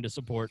not going to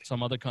support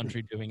some other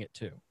country doing it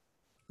too.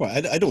 Well,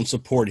 I don't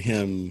support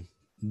him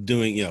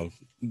doing,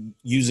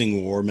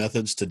 using war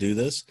methods to do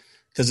this,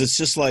 because it's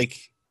just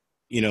like,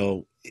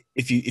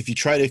 if you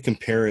try to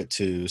compare it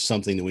to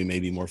something that we may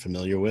be more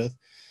familiar with,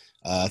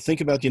 think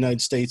about the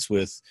United States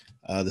with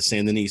the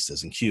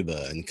Sandinistas and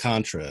Cuba and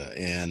Contra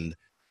and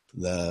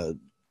the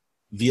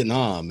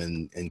Vietnam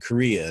and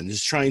Korea, and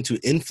just trying to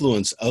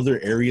influence other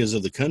areas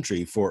of the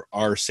country for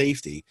our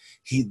safety.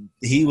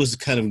 He was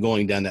kind of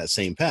going down that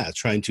same path,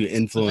 trying to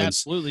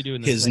influence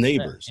his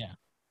neighbors. Yeah.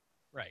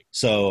 Right.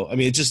 So, I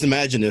mean, just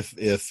imagine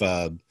if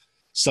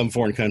some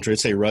foreign country,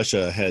 let's say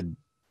Russia, had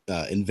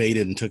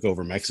invaded and took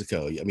over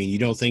Mexico. I mean, you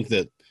don't think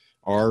that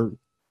our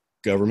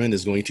government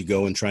is going to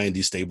go and try and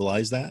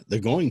destabilize that? They're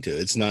going to.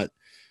 It's not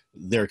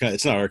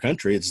our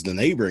country. It's the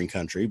neighboring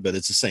country, but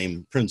it's the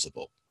same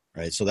principle.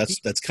 Right. So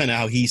that's kind of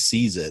how he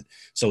sees it.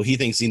 So he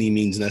thinks any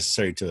means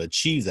necessary to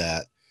achieve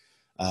that,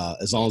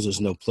 as long as there's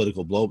no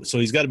political blowback. So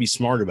he's got to be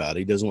smart about it.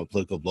 He doesn't want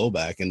political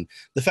blowback. And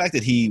the fact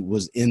that he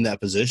was in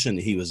that position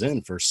he was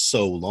in for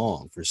so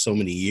long, for so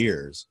many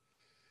years,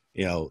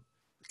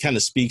 kind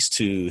of speaks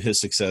to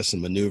his success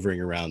in maneuvering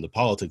around the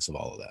politics of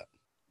all of that.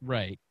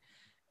 Right.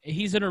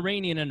 He's an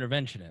Iranian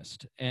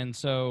interventionist. And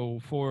so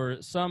for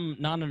some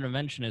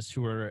non-interventionists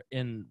who are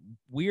in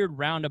weird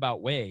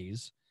roundabout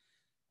ways,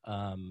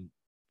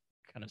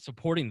 kind of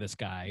supporting this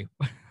guy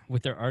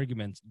with their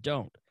arguments,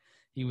 don't.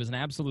 He was an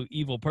absolute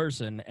evil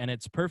person, and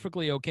it's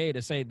perfectly okay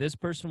to say this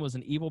person was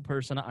an evil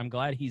person. I'm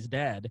glad he's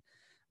dead,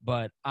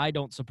 but I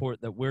don't support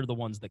that we're the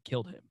ones that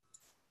killed him.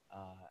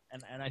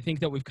 And I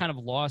think that we've kind of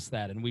lost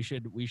that, and we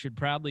should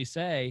proudly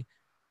say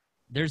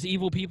there's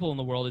evil people in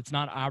the world. It's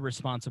not our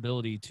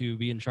responsibility to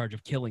be in charge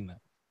of killing them.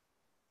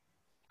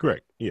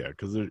 Correct. Yeah,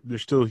 because they're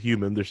still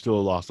human. There's still a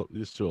loss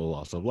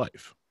of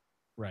life.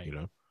 Right.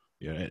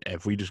 Yeah, and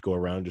if we just go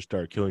around and just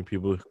start killing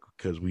people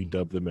because we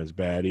dub them as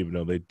bad, even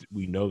though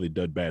we know they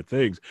did bad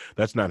things,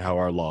 that's not how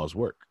our laws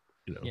work.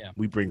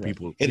 We bring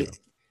people.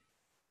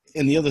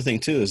 And the other thing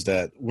too is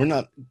that we're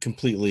not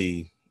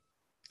completely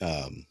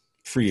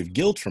free of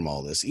guilt from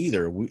all this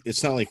either.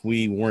 It's not like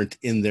we weren't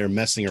in there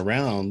messing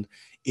around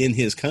in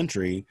his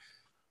country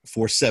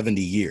for 70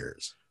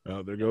 years.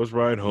 Oh, there goes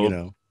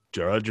Rhinehold,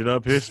 judging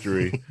up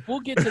history. We'll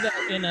get to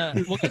that in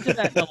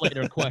a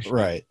later question.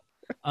 Right.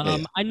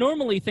 I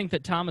normally think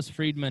that Thomas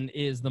Friedman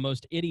is the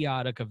most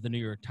idiotic of the New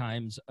York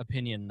Times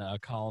opinion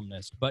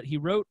columnists, but he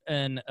wrote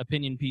an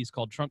opinion piece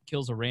called Trump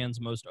Kills Iran's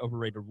Most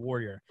Overrated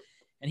Warrior,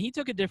 and he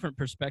took a different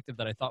perspective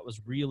that I thought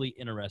was really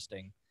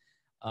interesting.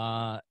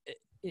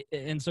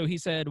 And so he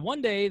said,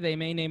 one day they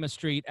may name a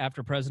street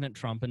after President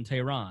Trump in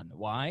Tehran.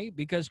 Why?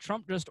 Because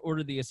Trump just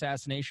ordered the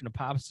assassination of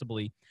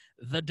possibly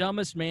the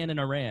dumbest man in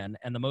Iran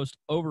and the most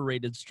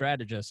overrated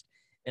strategist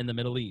in the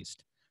Middle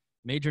East,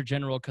 Major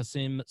General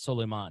Qassam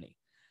Soleimani.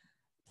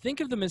 Think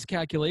of the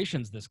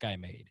miscalculations this guy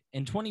made.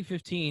 In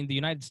 2015, the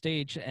United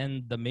States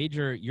and the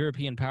major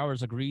European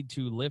powers agreed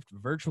to lift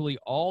virtually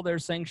all their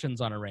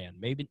sanctions on Iran,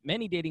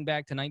 many dating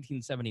back to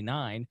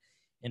 1979,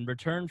 in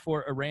return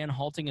for Iran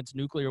halting its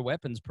nuclear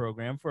weapons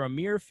program for a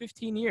mere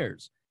 15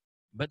 years,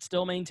 but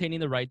still maintaining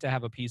the right to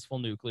have a peaceful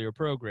nuclear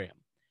program.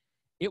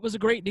 It was a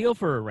great deal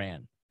for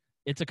Iran.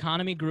 Its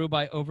economy grew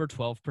by over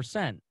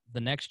 12%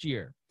 the next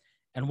year.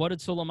 And what did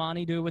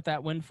Soleimani do with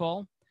that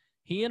windfall?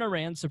 He and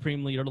Iran's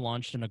supreme leader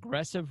launched an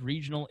aggressive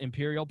regional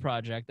imperial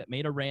project that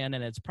made Iran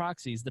and its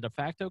proxies the de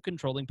facto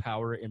controlling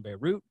power in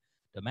Beirut,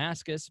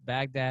 Damascus,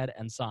 Baghdad,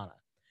 and Sana'a.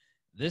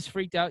 This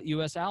freaked out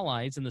U.S.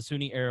 allies in the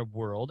Sunni Arab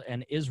world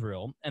and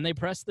Israel, and they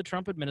pressed the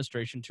Trump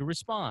administration to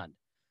respond.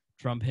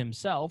 Trump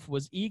himself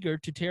was eager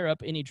to tear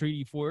up any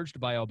treaty forged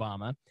by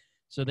Obama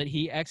so that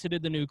he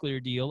exited the nuclear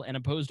deal and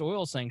imposed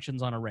oil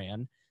sanctions on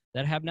Iran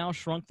that have now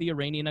shrunk the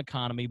Iranian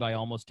economy by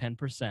almost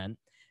 10%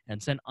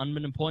 and sent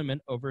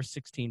unemployment over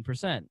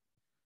 16%.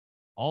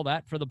 All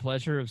that for the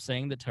pleasure of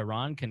saying that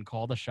Tehran can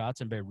call the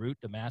shots in Beirut,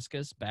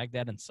 Damascus,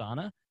 Baghdad, and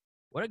Sana'a?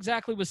 What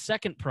exactly was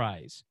second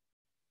prize?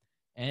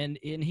 And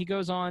he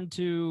goes on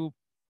to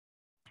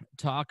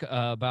talk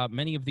about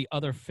many of the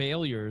other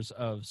failures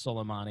of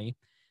Soleimani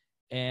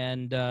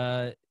and,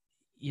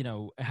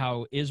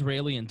 how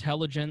Israeli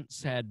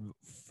intelligence had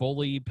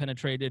fully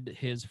penetrated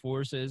his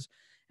forces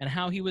and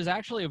how he was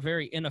actually a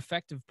very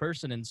ineffective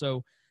person. And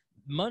so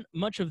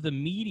much of the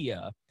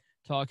media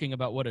talking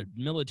about what a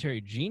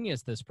military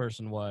genius this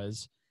person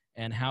was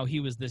and how he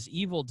was this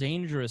evil,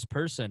 dangerous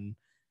person,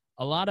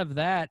 a lot of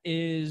that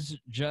is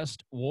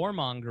just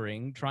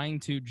warmongering, trying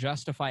to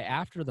justify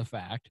after the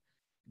fact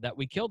that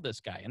we killed this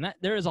guy. And that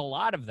there is a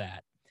lot of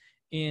that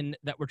in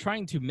that we're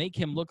trying to make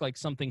him look like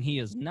something he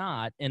is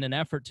not in an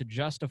effort to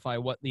justify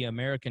what the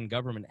American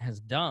government has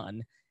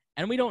done.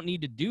 And we don't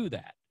need to do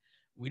that.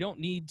 We don't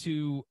need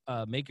to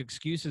make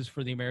excuses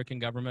for the American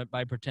government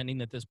by pretending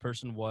that this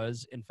person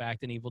was, in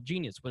fact, an evil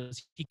genius.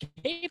 Was he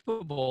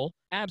capable?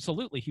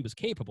 Absolutely, he was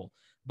capable.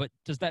 But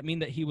does that mean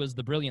that he was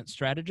the brilliant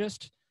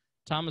strategist?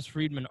 Thomas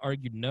Friedman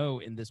argued no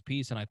in this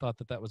piece, and I thought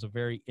that that was a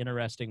very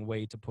interesting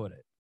way to put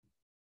it.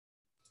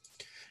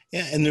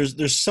 Yeah, and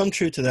there's some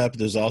truth to that, but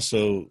there's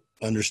also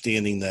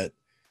understanding that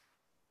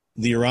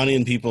the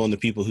Iranian people and the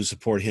people who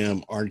support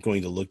him aren't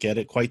going to look at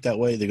it quite that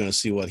way. They're going to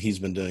see what he's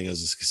been doing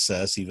as a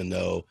success, even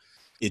though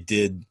it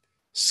did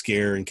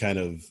scare and kind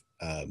of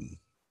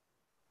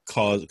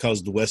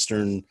cause the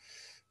Western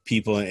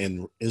people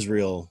and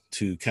Israel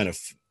to kind of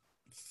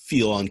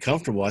feel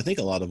uncomfortable. I think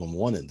a lot of them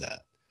wanted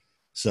that.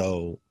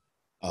 So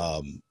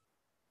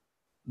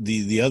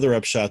the other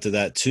upshot to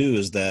that too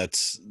is that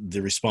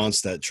the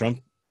response that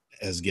Trump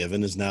has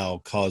given has now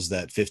caused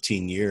that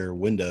 15-year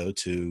window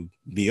to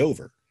be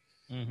over.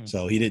 Mm-hmm.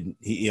 So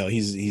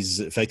he's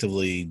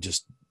effectively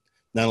just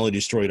not only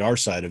destroyed our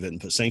side of it and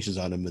put sanctions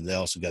on him, but they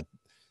also got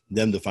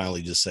them to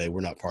finally just say,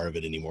 we're not part of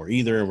it anymore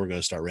either. And we're going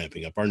to start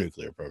ramping up our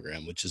nuclear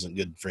program, which isn't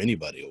good for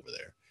anybody over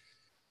there.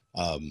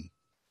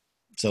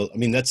 So, I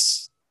mean,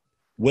 that's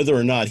whether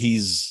or not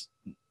he's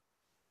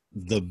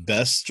the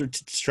best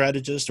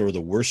strategist or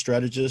the worst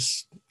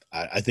strategist.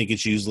 I think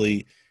it's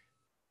usually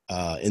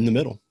in the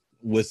middle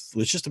with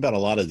just about a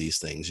lot of these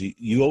things.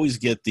 You always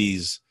get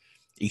these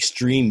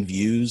extreme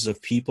views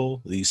of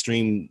people, the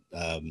extreme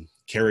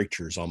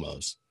characters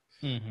almost.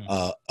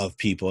 Mm-hmm. Of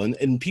people,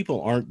 and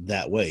people aren't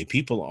that way.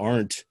 People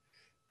aren't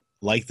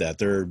like that.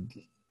 They're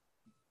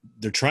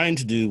trying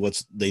to do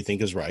what they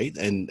think is right,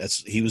 and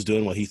he was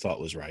doing what he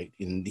thought was right,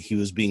 and he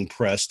was being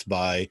pressed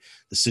by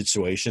the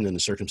situation and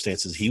the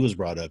circumstances he was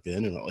brought up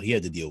in and all he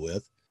had to deal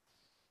with.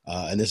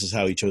 And this is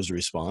how he chose to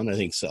respond. I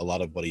think a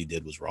lot of what he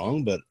did was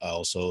wrong, but I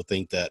also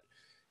think that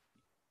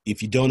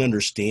if you don't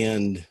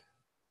understand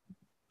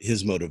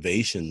his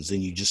motivations,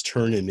 then you just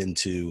turn him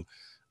into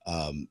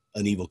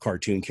an evil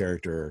cartoon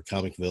character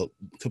or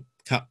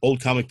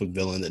old comic book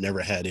villain that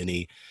never had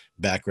any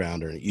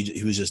background, or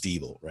he was just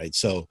evil, right?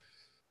 So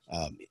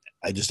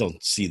I just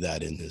don't see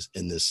that in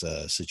this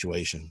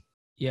situation.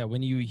 Yeah,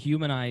 when you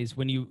humanize,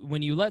 when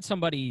you let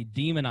somebody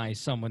demonize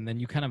someone, then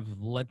you kind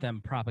of let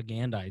them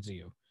propagandize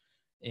you.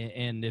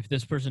 And if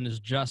this person is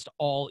just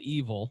all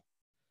evil,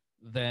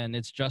 then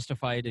it's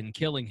justified in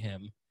killing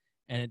him.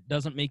 And it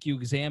doesn't make you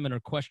examine or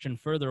question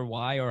further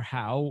why or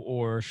how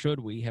or should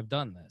we have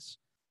done this.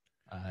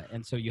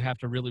 And so you have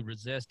to really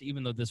resist,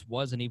 even though this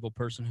was an evil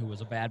person who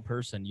was a bad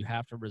person, you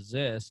have to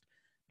resist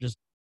just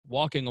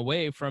walking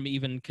away from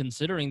even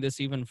considering this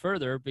even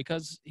further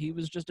because he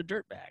was just a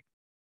dirtbag.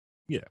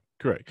 Yeah,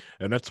 correct.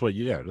 And that's why,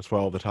 that's why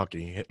a lot of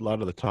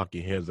the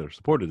talking heads that are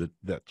supported it,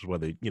 that's why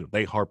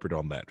they harped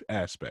on that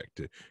aspect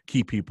to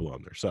keep people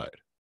on their side.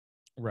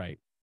 Right.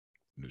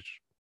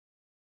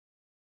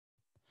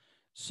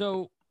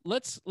 So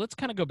let's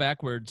kind of go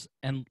backwards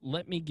and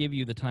let me give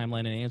you the timeline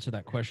and answer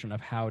that question of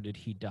how did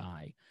he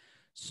die.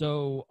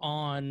 So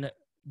on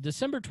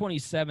December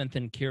 27th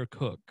in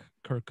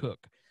Kirkuk,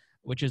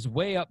 which is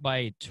way up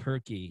by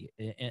Turkey,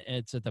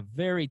 it's at the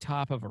very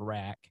top of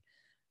Iraq.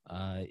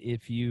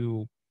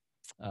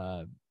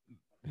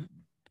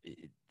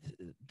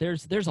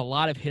 There's a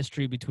lot of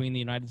history between the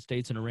United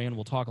States and Iran.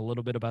 We'll talk a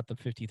little bit about the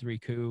 53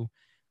 coup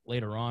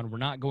later on. We're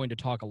not going to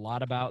talk a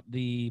lot about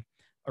the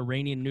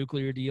Iranian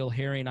nuclear deal.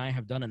 Harry and I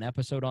have done an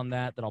episode on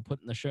that I'll put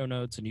in the show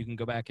notes, and you can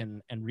go back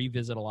and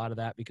revisit a lot of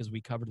that because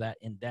we covered that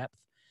in depth.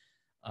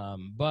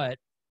 But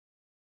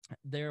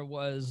there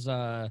was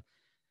let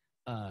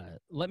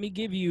me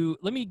give you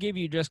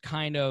just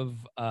kind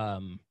of a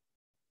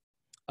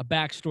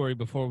backstory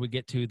before we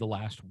get to the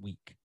last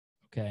week.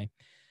 Okay.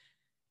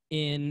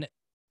 in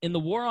the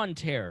War on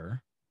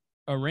Terror,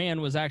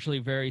 Iran was actually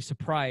very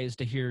surprised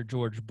to hear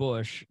George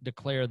Bush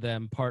declare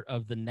them part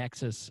of the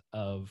nexus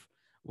of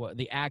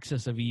the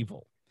axis of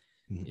evil.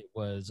 Mhm. It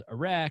was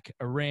Iraq,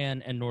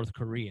 Iran, and North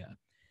Korea.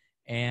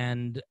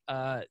 And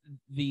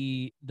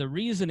the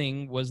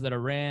reasoning was that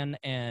Iran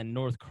and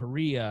North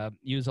Korea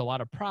use a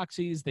lot of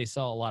proxies. They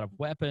sell a lot of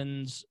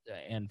weapons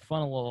and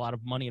funnel a lot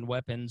of money and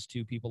weapons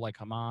to people like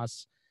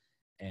Hamas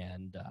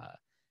and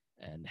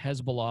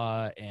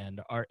Hezbollah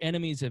and are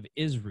enemies of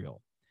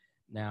Israel.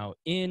 Now,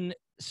 in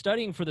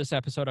studying for this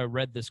episode, I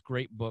read this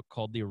great book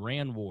called The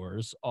Iran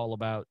Wars, all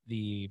about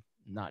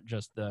not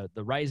just the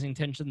rising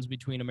tensions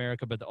between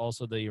America, but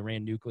also the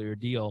Iran nuclear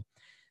deal.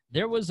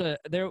 There was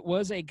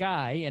a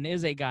guy and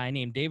is a guy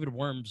named David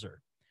Wurmser.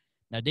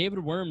 Now, David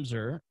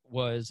Wurmser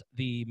was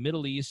the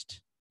Middle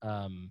East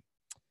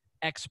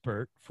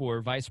expert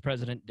for Vice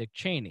President Dick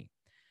Cheney.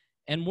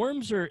 And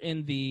Wurmser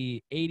in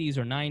the 80s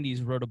or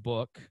 90s wrote a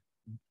book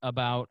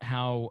about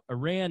how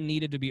Iran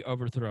needed to be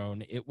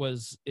overthrown. It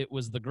was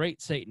the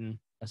great Satan,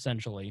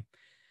 essentially.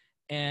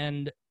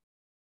 And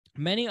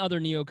many other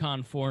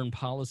neocon foreign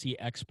policy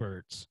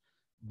experts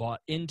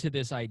bought into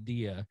this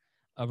idea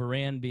of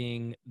Iran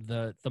being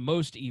the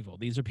most evil.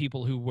 These are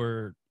people who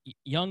were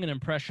young and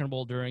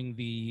impressionable during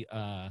the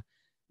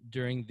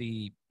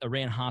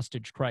Iran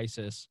hostage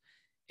crisis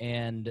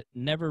and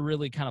never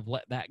really kind of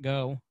let that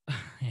go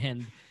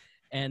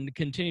and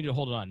continue to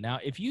hold it on. Now,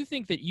 if you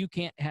think that you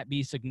can't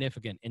be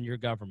significant in your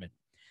government,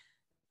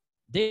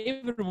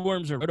 David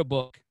Wurmser wrote a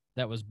book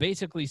that was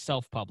basically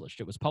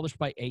self-published. It was published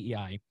by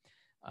AEI.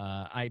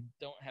 I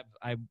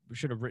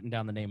should have written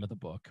down the name of the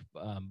book.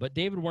 But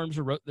David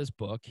Wurmser wrote this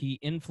book. He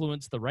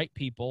influenced the right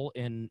people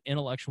in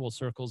intellectual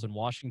circles in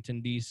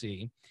Washington,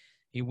 D.C.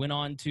 He went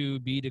on to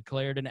be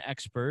declared an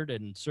expert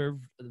and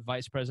served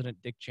Vice President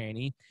Dick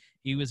Cheney.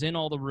 He was in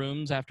all the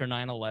rooms after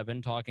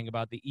 9/11 talking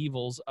about the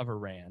evils of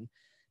Iran.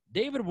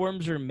 David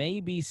Wurmser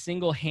may be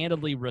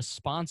single-handedly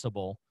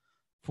responsible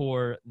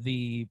for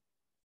the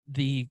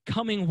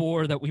coming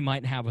war that we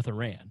might have with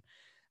Iran.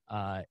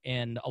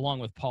 And along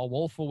with Paul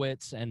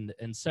Wolfowitz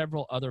and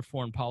several other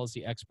foreign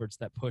policy experts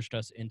that pushed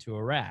us into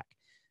Iraq,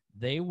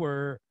 they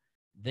were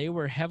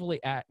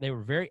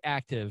very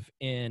active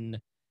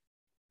in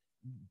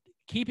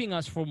keeping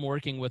us from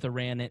working with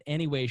Iran in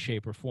any way,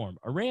 shape, or form.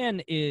 Iran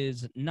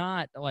is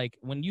not like,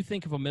 when you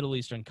think of a Middle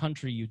Eastern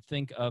country, you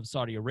think of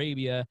Saudi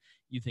Arabia,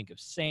 you think of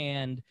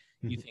sand,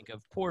 you think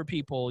of poor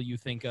people, you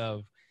think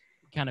of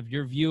kind of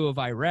your view of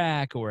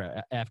Iraq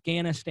or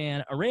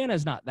Afghanistan. Iran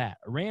is not that.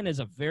 Iran is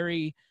a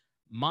very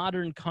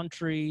modern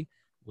country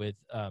with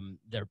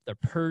they're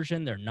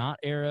Persian, they're not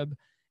Arab.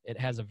 It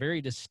has a very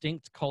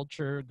distinct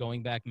culture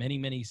going back many,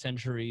 many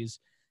centuries,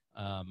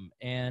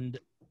 and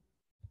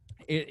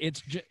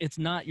it's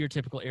not your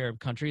typical Arab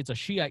country. It's a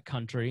Shiite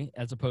country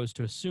as opposed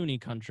to a Sunni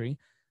country.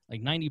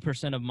 Like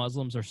 90% of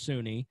Muslims are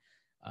Sunni,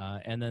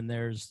 and then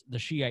there's the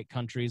Shiite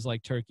countries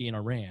like Turkey and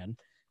Iran.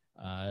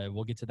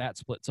 We'll get to that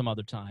split some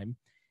other time.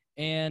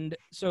 And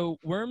so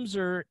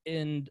Wurmser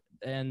and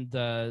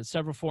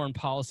several foreign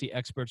policy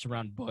experts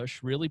around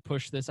Bush really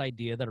pushed this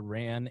idea that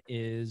Iran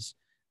is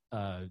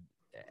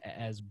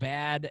as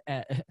bad.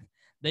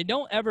 They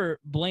don't ever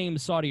blame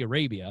Saudi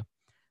Arabia,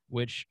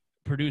 which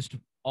produced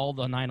all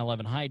the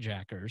 9/11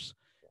 hijackers.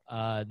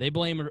 They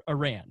blame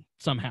Iran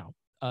somehow.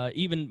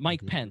 Even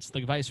Mike Pence,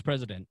 the vice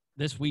president,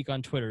 this week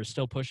on Twitter is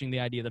still pushing the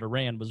idea that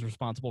Iran was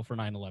responsible for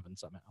 9/11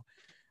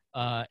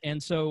 somehow.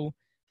 And so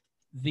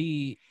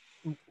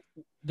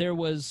there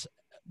was,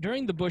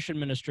 during the Bush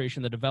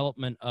administration, the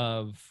development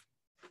of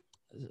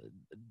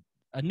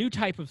a new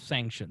type of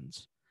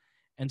sanctions.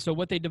 And so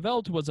what they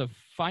developed was a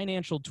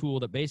financial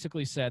tool that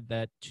basically said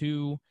that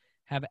to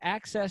have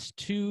access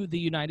to the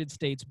United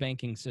States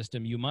banking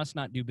system, you must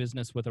not do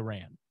business with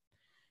Iran.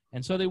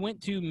 And so they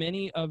went to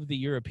many of the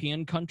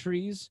European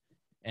countries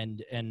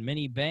and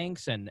many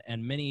banks and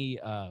many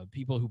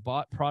people who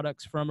bought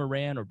products from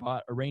Iran or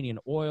bought Iranian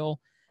oil.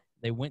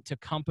 They went to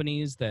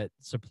companies that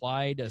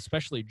supplied,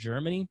 especially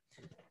Germany.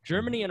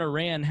 Germany and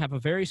Iran have a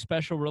very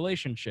special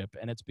relationship,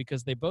 and it's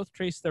because they both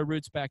trace their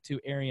roots back to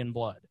Aryan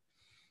blood.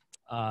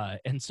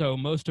 And so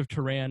most of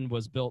Tehran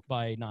was built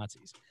by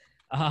Nazis.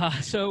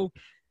 So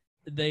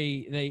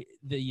the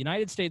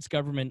United States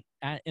government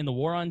in the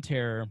War on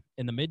Terror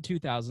in the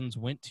mid-2000s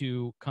went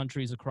to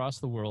countries across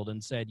the world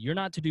and said, you're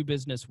not to do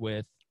business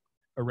with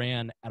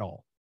Iran at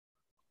all.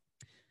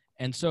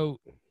 And so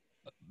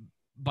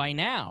by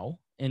now,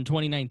 in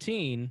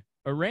 2019,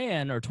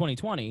 Iran, or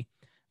 2020,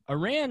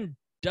 Iran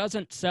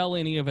doesn't sell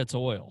any of its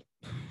oil,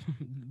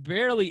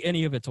 barely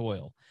any of its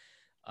oil.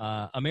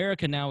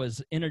 America now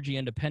is energy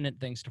independent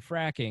thanks to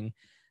fracking,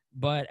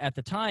 but at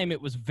the time it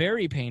was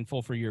very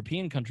painful for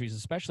European countries,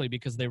 especially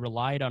because they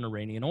relied on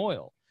Iranian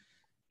oil.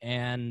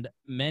 And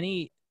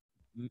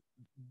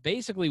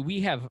basically we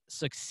have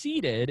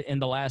succeeded in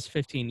the last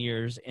 15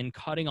 years in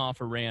cutting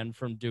off Iran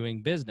from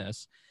doing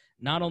business.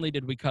 Not only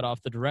did we cut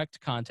off the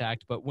direct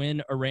contact, but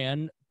when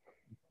Iran,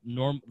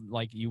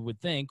 like you would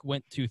think,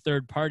 went to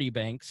third-party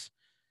banks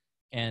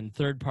and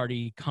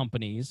third-party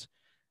companies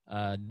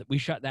We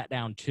shut that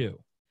down too.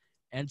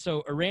 And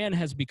so Iran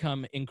has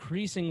become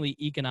increasingly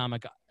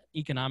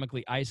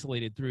economically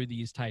isolated through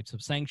these types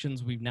of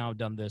sanctions. We've now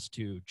done this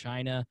to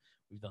China.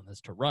 We've done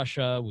this to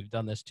Russia. We've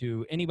done this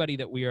to anybody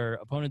that we are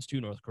opponents to,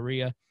 North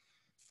Korea.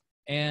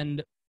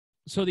 And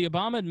so the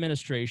Obama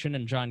administration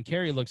and John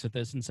Kerry looks at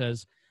this and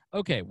says,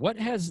 okay, what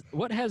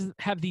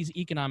have these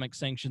economic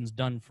sanctions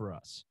done for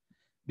us?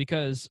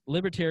 Because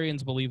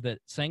libertarians believe that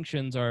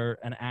sanctions are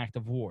an act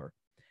of war.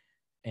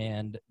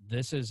 And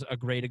this is a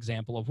great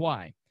example of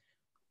why.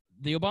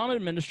 The Obama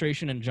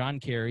administration and John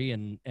Kerry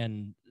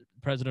and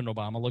President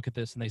Obama look at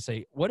this and they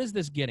say, what is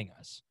this getting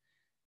us?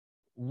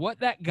 What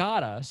that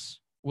got us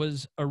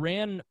was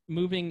Iran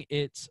moving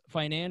its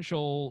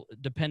financial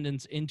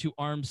dependence into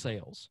arms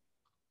sales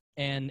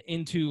and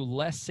into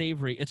less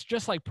savory. It's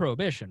just like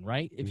prohibition,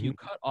 right? If you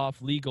cut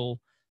off legal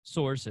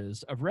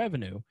sources of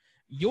revenue,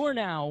 you're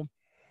now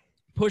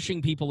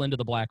pushing people into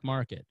the black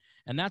market.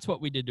 And that's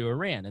what we did to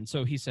Iran. And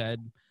so he said,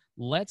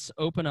 let's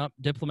open up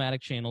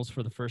diplomatic channels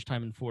for the first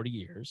time in 40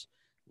 years.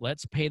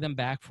 Let's pay them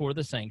back for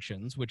the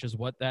sanctions, which is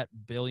what that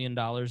 $1 billion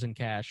in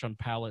cash on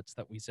pallets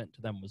that we sent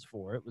to them was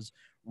for. It was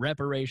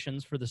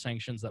reparations for the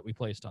sanctions that we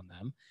placed on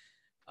them.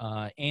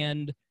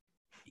 And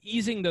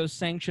easing those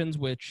sanctions,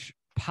 which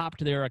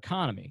popped their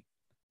economy,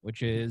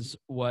 which is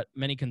what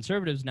many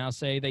conservatives now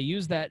say. They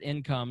use that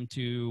income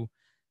to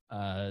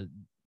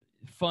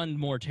fund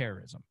more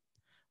terrorism,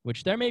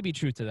 which there may be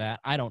truth to that.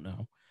 I don't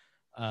know.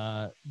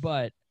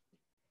 But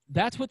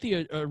that's what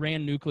the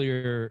Iran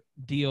nuclear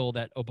deal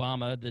that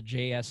Obama, the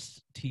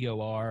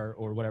JSTOR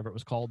or whatever it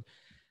was called,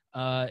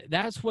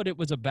 that's what it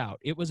was about.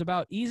 It was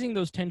about easing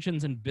those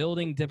tensions and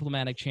building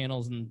diplomatic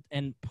channels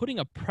and putting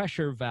a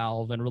pressure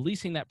valve and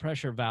releasing that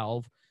pressure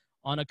valve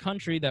on a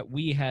country that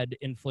we had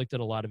inflicted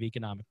a lot of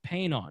economic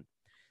pain on.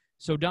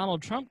 So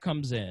Donald Trump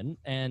comes in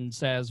and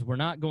says, we're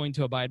not going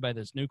to abide by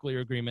this nuclear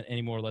agreement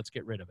anymore. Let's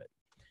get rid of it.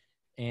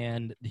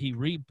 And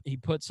he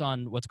puts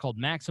on what's called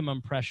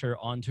maximum pressure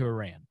onto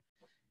Iran.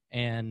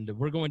 And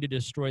we're going to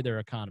destroy their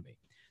economy.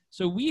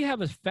 So we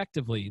have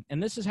effectively,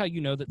 and this is how you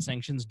know that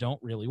sanctions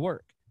don't really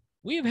work.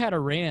 We have had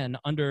Iran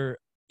under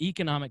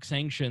economic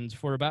sanctions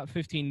for about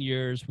 15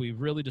 years.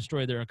 We've really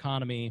destroyed their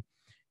economy,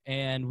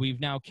 and we've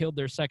now killed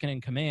their second in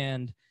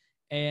command.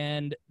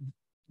 And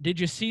did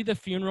you see the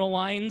funeral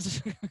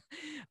lines?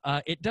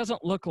 It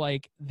doesn't look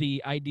like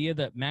the idea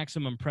that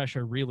maximum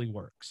pressure really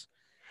works.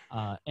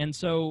 And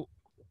so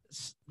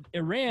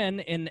Iran,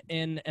 in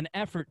an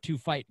effort to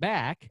fight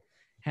back,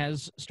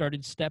 has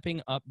started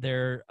stepping up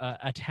their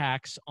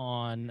attacks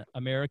on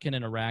American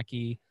and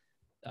Iraqi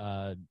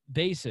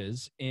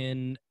bases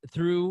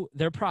through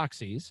their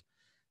proxies.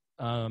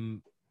 A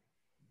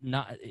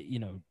wing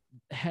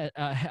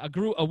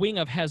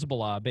of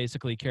Hezbollah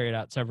basically carried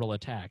out several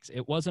attacks.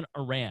 It wasn't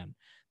Iran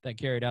that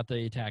carried out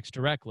the attacks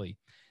directly,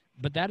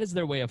 but that is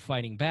their way of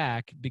fighting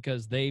back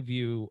because they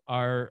view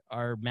our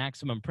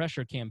maximum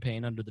pressure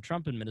campaign under the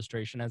Trump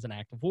administration as an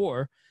act of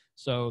war.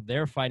 So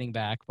they're fighting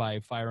back by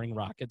firing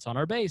rockets on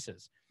our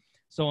bases.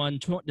 So on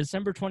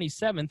December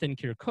 27th in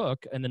Kirkuk,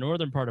 in the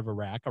northern part of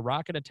Iraq, a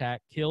rocket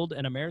attack killed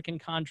an American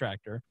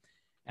contractor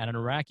at an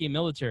Iraqi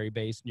military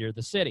base near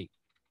the city.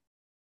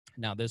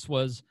 Now, this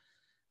was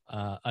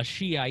a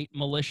Shiite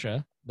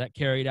militia that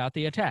carried out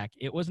the attack.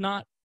 It was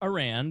not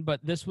Iran, but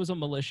this was a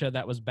militia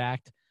that was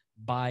backed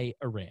by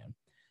Iran.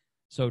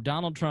 So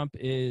Donald Trump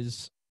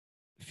is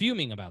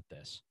fuming about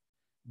this,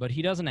 but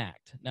he doesn't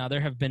act. Now, there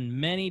have been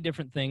many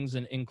different things,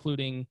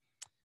 including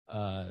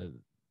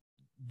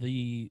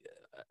the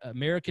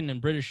American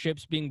and British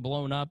ships being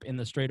blown up in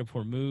the Strait of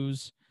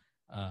Hormuz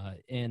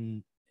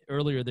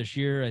earlier this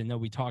year. I know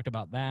we talked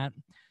about that.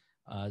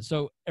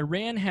 So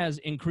Iran has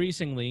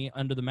increasingly,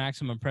 under the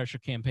maximum pressure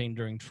campaign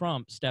during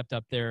Trump, stepped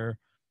up their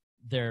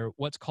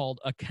what's called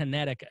a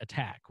kinetic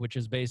attack, which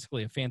is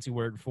basically a fancy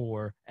word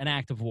for an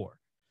act of war.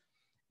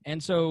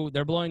 And so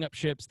they're blowing up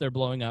ships, they're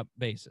blowing up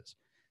bases.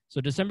 So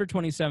December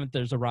 27th,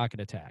 there's a rocket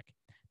attack.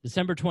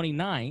 December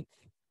 29th,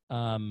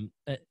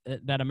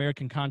 that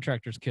American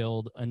contractor's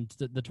killed on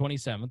the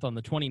 27th. On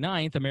the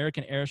 29th,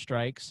 American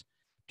airstrikes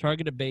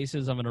targeted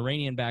bases of an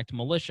Iranian-backed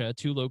militia,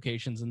 2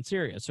 locations in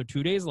Syria. So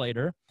 2 days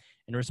later,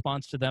 in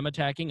response to them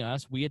attacking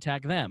us, we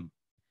attack them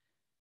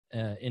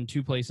in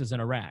 2 places in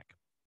Iraq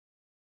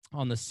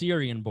on the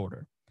Syrian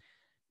border.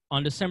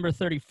 On December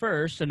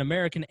 31st, an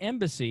American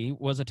embassy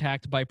was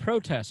attacked by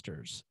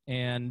protesters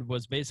and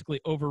was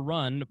basically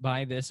overrun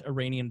by this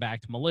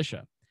Iranian-backed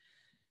militia.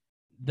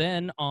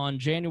 Then on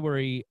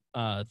January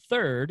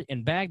 3rd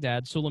in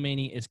Baghdad,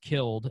 Soleimani is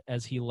killed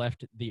as he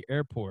left the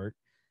airport.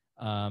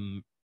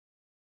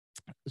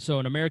 So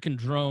an American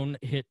drone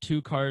hit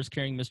 2 cars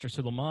carrying Mr.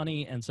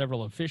 Soleimani and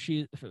several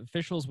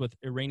officials with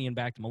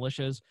Iranian-backed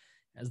militias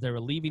as they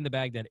were leaving the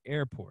Baghdad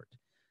airport.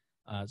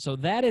 So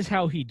that is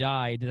how he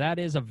died. That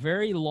is a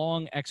very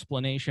long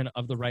explanation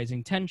of the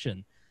rising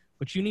tension.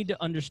 But you need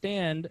to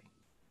understand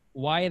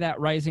why that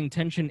rising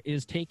tension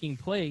is taking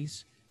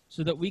place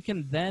so that we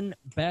can then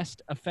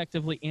best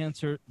effectively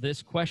answer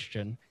this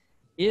question: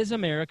 is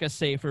America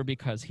safer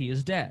because he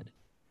is dead?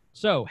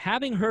 So,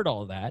 having heard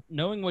all that,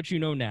 knowing what you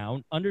know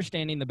now,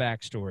 understanding the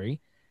backstory,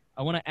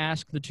 I want to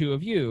ask the two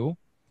of you.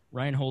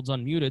 Rhinehold's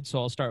unmuted, so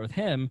I'll start with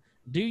him.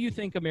 Do you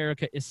think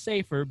America is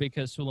safer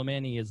because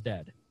Soleimani is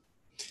dead?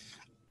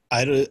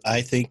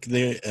 I think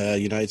the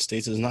United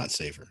States is not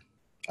safer.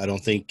 I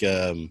don't think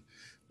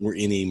we're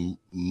any.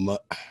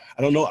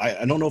 I don't know.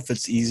 I don't know if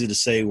it's easy to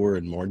say we're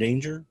in more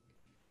danger,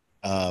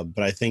 but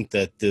I think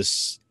that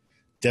this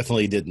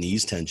definitely didn't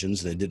ease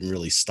tensions, and it didn't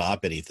really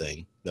stop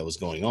anything that was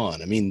going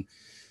on. I mean,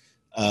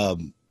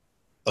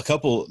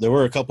 there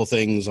were a couple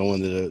things I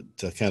wanted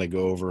to kind of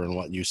go over in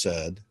what you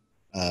said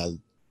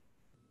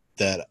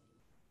that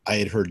I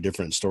had heard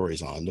different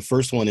stories on. The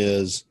first one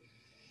is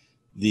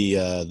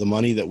the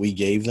money that we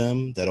gave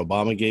them, that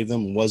Obama gave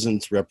them,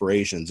 wasn't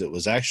reparations. It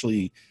was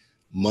actually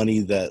money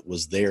that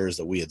was theirs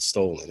that we had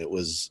stolen.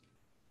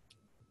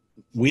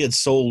 We had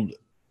sold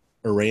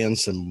Iran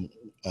some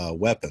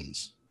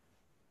weapons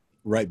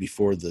right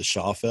before the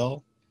Shah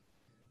fell,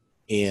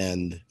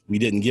 and we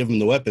didn't give them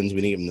the weapons. We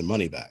didn't give them the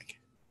money back,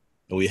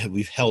 and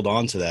we've held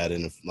on to that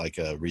in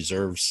a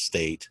reserve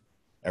state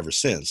ever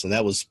since. And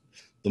that was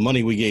the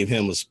money we gave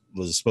him was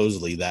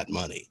supposedly that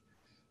money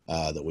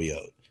that we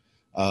owed.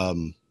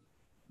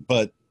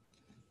 But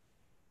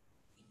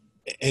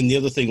the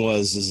other thing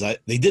is that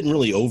they didn't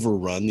really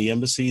overrun the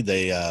embassy.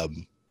 They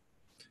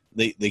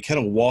kind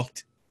of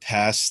walked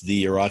past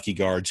the Iraqi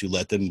guards who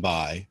let them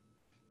by.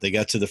 They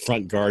got to the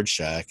front guard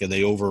shack and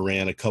they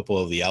overran a couple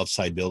of the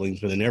outside buildings,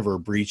 but they never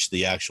breached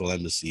the actual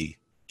embassy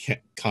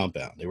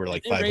compound. They were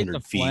like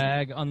 500 feet.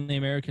 Flag on the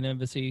American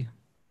embassy.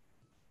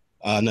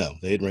 No,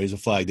 they didn't raise a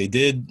flag. They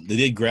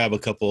did grab a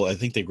couple. I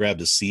think they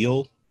grabbed a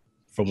seal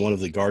from one of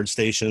the guard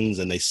stations,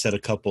 and they set a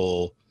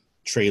couple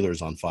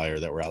trailers on fire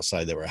that were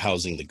outside that were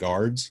housing the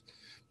guards,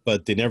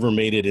 but they never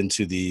made it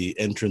into the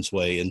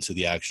entranceway into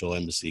the actual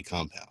embassy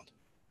compound.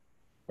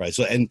 Right.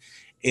 So, and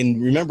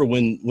remember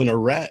when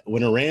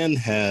Iran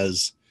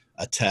has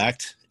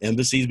attacked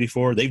embassies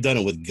before, they've done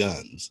it with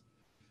guns.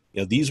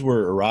 These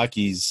were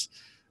Iraqis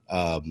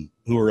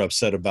who were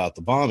upset about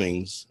the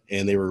bombings,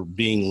 and they were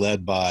being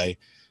led by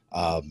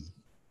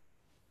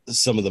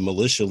some of the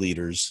militia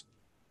leaders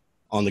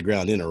on the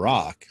ground in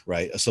Iraq,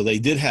 right? So they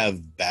did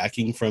have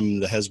backing from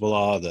the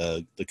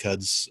Hezbollah, the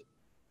Quds.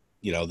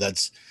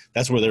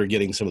 That's where they were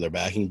getting some of their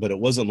backing, but it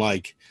wasn't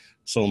like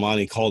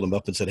Soleimani called them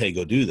up and said, "Hey,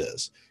 go do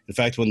this." In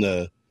fact, when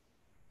the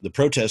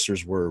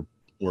protesters were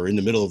in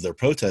the middle of their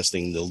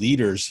protesting, the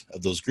leaders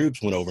of those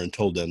groups went over and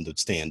told them to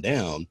stand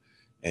down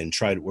and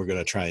we're going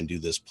to try and do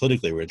this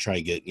politically. We're going to try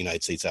and get the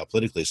United States out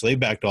politically. So they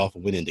backed off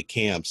and went into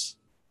camps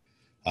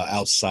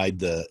outside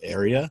the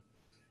area,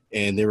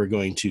 and they were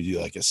going to do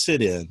like a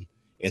sit-in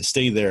and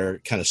stay there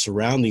kind of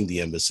surrounding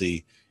the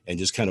embassy and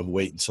just kind of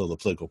wait until the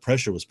political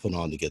pressure was put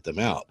on to get them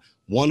out.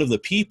 One of the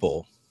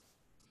people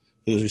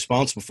who was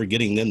responsible for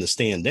getting them to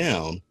stand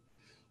down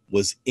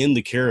was in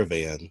the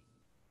caravan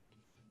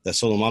that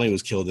Soleimani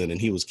was killed in,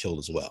 and he was killed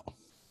as well.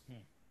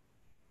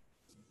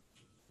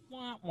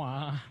 Wah,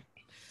 wah.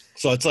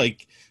 So it's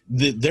like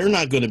they're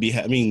not going to be.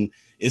 I mean,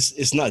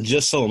 it's not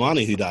just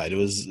Soleimani who died. It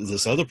was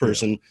this other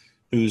person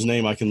whose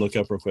name I can look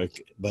up real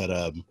quick,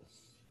 but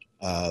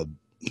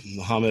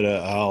Mohammed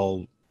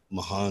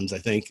al-Mahans, I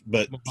think.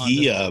 But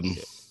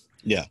Mohandas,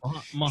 yeah,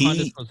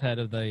 Mohandas was head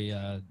of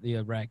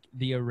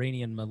the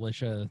Iranian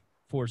militia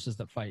forces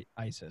that fight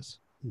ISIS.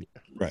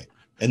 Right,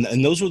 and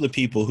those were the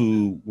people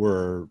who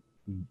were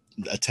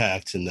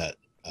attacked in that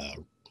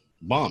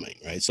bombing,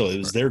 right? So it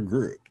was their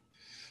group.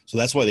 So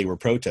that's why they were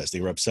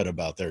protesting. They were upset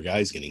about their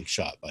guys getting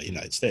shot by the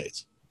United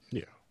States.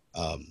 Yeah.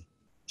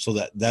 So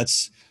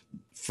that's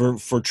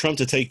for Trump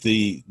to take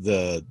the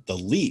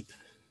leap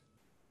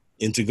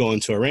into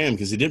going to Iran,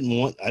 because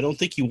I don't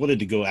think he wanted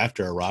to go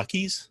after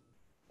Iraqis,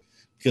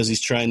 because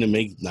he's trying to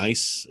make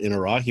nice in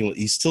Iraq.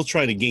 He's still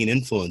trying to gain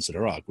influence in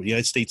Iraq. The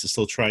United States is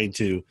still trying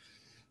to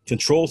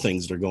control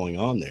things that are going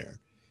on there.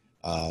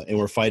 And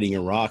we're fighting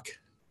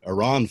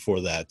Iran for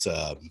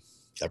that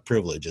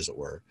privilege, as it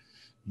were.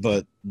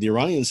 But the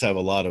Iranians have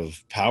a lot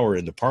of power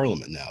in the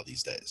parliament now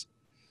these days.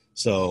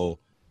 So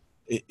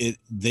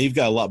they've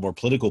got a lot more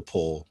political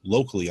pull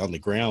locally on the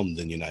ground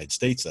than the United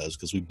States does,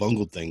 because we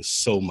bungled things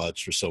so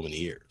much for so many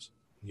years.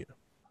 Yeah.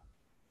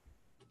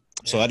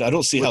 So I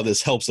don't see how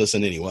this helps us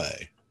in any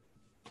way.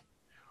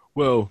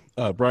 Well,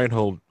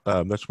 Rhinehold,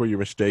 that's where you're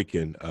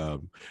mistaken.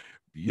 The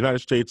United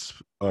States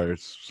are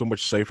so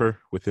much safer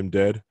with him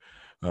dead.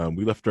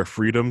 We left our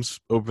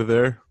freedoms over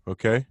there,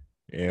 okay?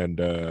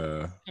 And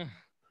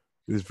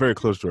it's very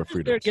close to our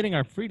freedoms. They're getting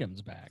our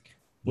freedoms back.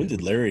 When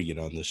did Larry get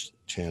on this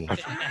channel?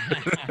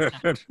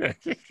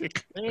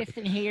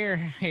 Listen here,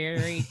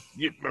 Harry.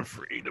 Get my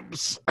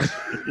freedoms.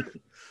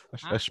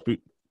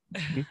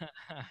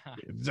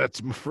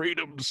 That's my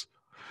freedoms.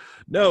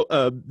 No,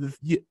 I'm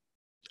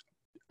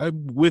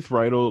with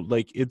Rhinehold.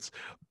 Like,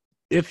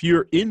 if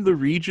you're in the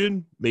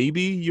region,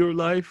 maybe your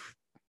life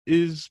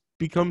is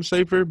become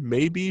safer,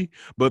 maybe.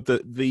 But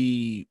but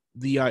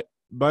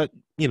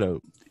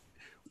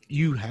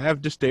you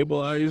have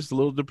destabilized a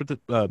little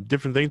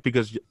different things,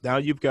 because now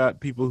you've got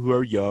people who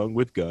are young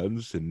with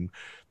guns, and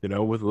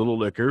with a little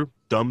liquor,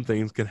 dumb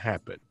things can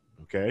happen.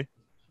 Okay.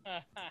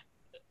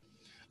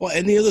 Well,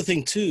 and the other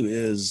thing too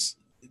is,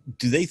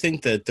 do they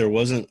think that there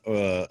wasn't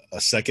a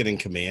second in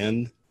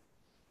command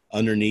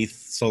underneath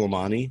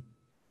Soleimani?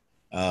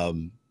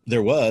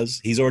 There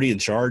was. He's already in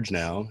charge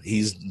now.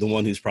 He's the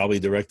one who's probably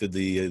directed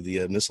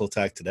the missile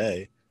attack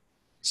today.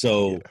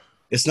 So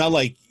it's not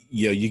like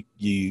the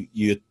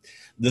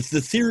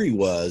theory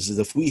was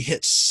that if we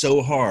hit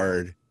so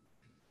hard,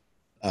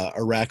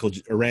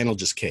 Iran will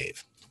just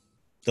cave.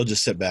 They'll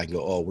just sit back and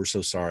go, "Oh, we're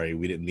so sorry.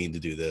 We didn't mean to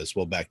do this.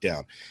 We'll back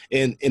down."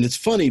 And it's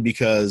funny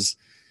because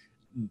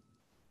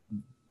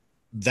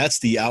that's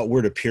the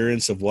outward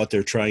appearance of what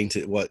they're trying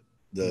to, what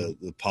the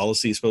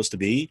policy is supposed to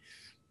be.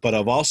 But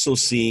I've also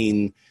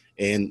seen,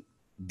 and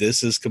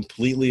this is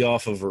completely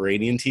off of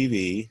Iranian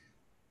TV,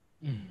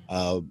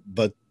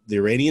 but the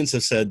Iranians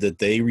have said that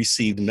they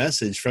received a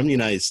message from the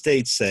United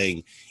States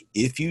saying,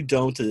 if you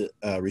don't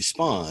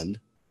respond,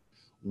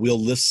 we'll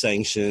lift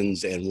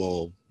sanctions and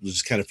we'll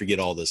just kind of forget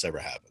all this ever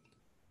happened.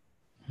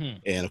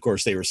 And of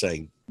course they were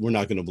saying, we're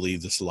not going to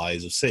believe the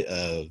lies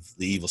of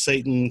the evil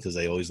Satan, because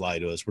they always lie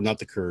to us. We're not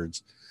the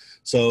Kurds.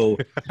 So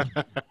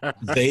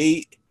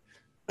they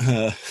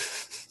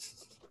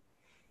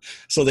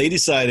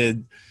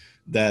decided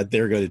that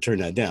they're going to turn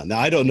that down. Now,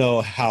 I don't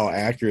know how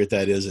accurate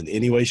that is in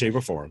any way, shape,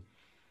 or form,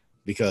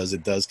 because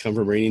it does come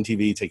from Iranian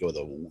TV, take it with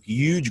a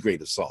huge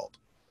grain of salt.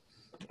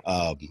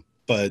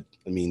 But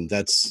I mean,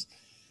 that's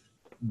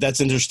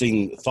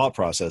interesting thought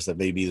process, that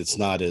maybe they're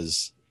not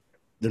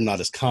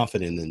as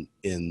confident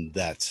in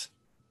that,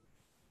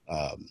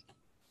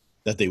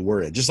 that they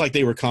were in. Just like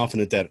they were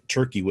confident that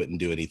Turkey wouldn't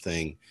do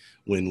anything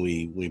when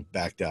we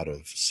backed out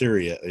of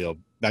Syria,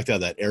 backed out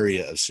of that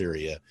area of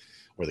Syria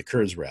where the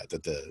Kurds were at,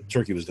 that the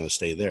Turkey was going to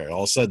stay there.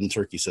 All of a sudden,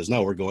 Turkey says,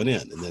 no, we're going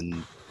in. And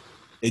then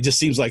it just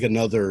seems like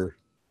another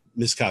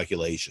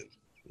miscalculation.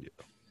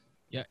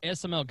 Yeah,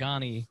 Ismail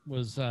Ghani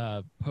was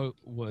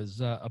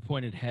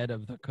appointed head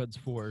of the Quds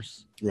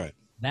Force Right.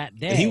 that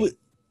day. And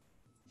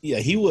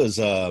he was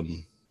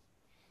the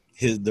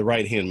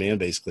right-hand man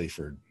basically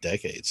for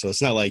decades. So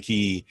it's not like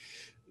he,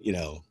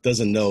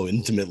 doesn't know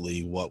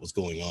intimately what was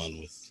going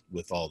on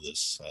with all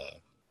this,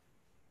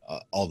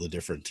 all the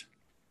different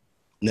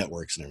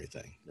networks and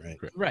everything, right?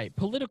 Right.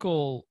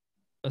 Political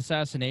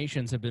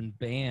assassinations have been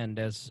banned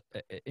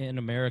in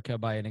America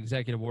by an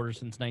executive order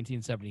since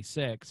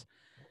 1976,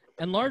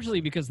 and largely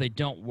because they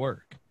don't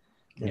work.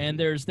 Right. And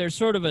there's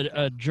sort of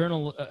a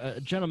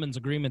gentleman's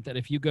agreement that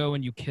if you go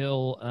and you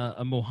kill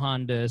a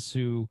Mohandas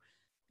who,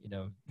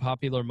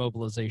 Popular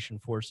Mobilization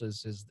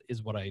Forces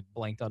is what I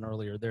blanked on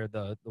earlier. They're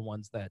the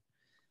ones that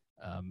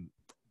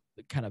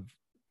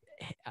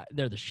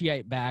they're the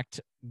Shiite-backed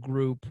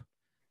group.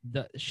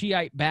 The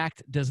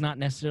Shiite-backed does not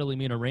necessarily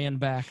mean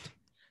Iran-backed,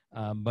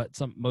 but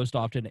most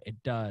often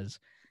it does.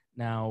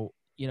 Now,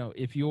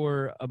 if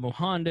you're a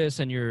Mohandas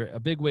and you're a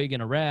bigwig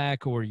in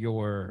Iraq, or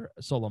you're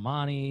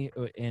Soleimani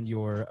and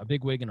you're a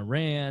bigwig in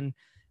Iran,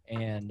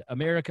 and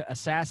America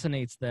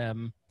assassinates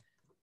them,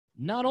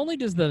 not only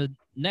does the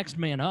next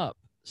man up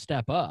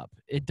step up,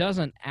 it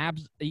doesn't.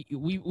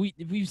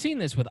 We've seen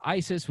this with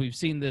ISIS. We've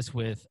seen this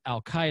with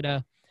Al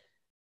Qaeda.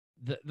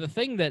 The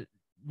thing that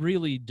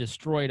really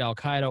destroyed Al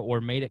Qaeda or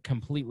made it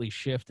completely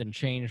shift and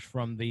change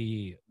from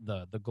the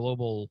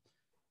global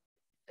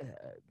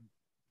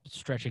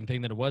stretching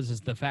thing that it was,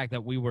 is the fact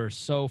that we were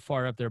so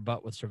far up their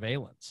butt with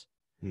surveillance.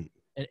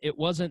 It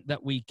wasn't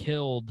that we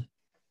killed,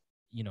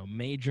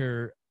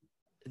 major.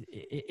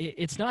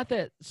 It's not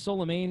that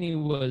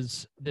Soleimani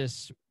was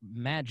this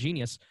mad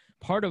genius.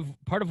 Part of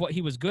what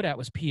he was good at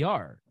was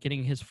PR,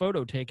 getting his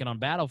photo taken on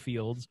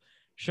battlefields,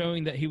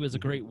 showing that he was a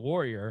great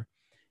warrior,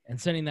 and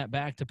sending that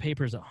back to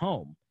papers at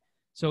home.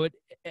 So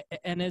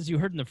and as you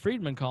heard in the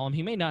Friedman column,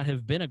 he may not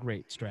have been a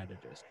great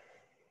strategist.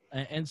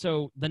 And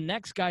so the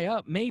next guy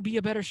up may be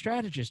a better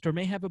strategist, or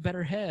may have a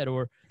better head,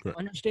 or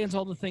understands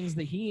all the things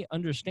that he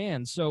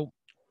understands. So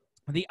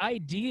the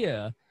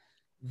idea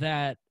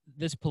that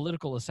this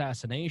political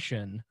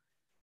assassination,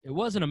 it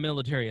wasn't a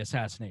military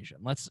assassination.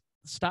 Let's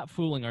stop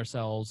fooling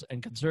ourselves.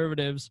 And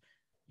conservatives,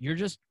 you're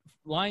just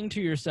lying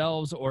to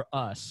yourselves or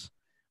us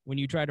when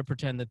you try to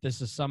pretend that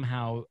this is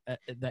somehow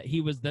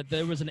that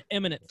there was an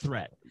imminent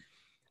threat.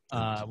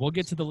 We'll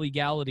get to the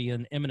legality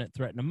and imminent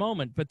threat in a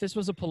moment, but this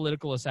was a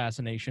political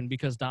assassination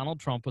because Donald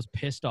Trump was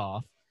pissed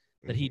off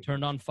that he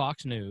turned on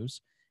Fox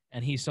News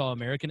and he saw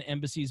American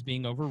embassies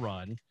being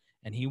overrun,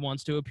 and he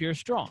wants to appear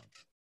strong.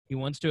 He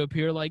wants to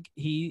appear like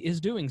he is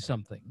doing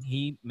something.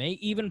 He may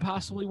even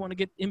possibly want to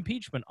get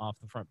impeachment off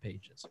the front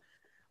pages.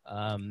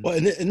 Well,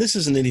 and this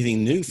isn't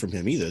anything new from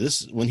him either.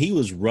 This, when he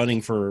was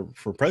running for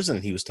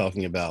president, he was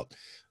talking about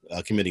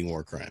committing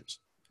war crimes.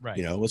 Right.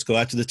 Let's go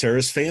after the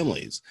terrorist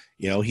families.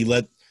 He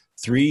let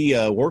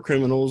 3 war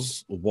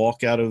criminals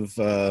walk out of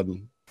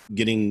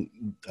getting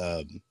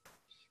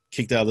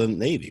kicked out of the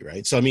Navy.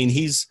 Right. So, I mean,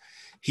 he's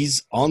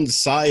on the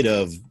side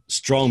of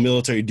strong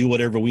military, do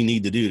whatever we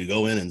need to do to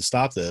go in and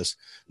stop this,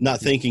 not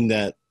thinking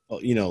that,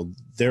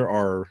 there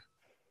are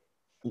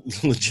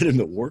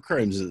legitimate war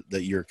crimes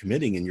that you're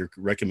committing and you're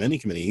recommending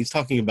committing. He's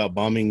talking about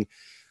bombing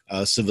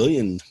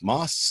civilian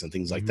mosques and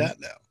things like that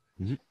now.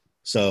 Mm-hmm.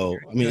 So,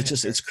 I mean,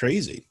 it's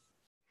crazy.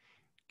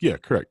 Yeah,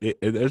 correct.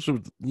 There's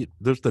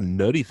the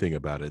nutty thing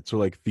about it. So,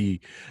 like, the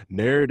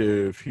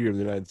narrative here in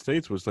the United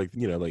States was like,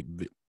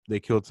 they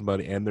killed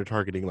somebody and they're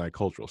targeting like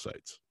cultural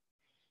sites,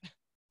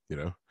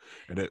 and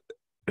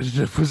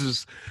it was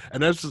just,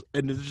 and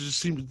it just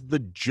seemed the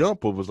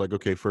jump was like,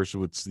 okay, first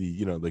it's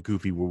the the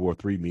goofy World War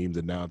III memes,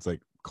 and now it's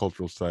like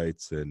cultural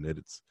sites, and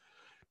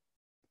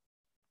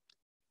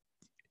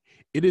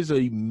it is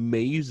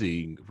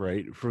amazing,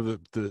 right, for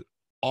the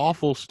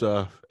awful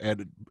stuff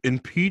and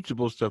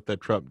impeachable stuff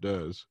that Trump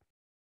does.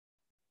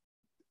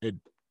 They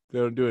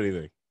don't do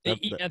anything.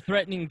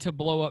 Threatening to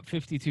blow up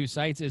 52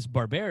 sites is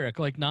barbaric.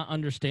 Like, not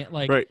understand.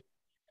 Like, right.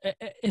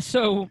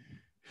 So,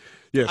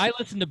 yes. I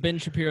listened to Ben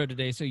Shapiro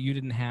today, so you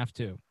didn't have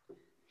to.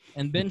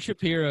 And Ben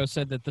Shapiro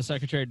said that the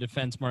Secretary of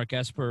Defense, Mark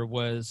Esper,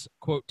 was,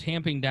 quote,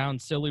 tamping down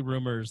silly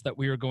rumors that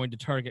we were going to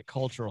target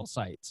cultural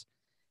sites.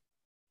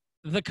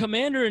 The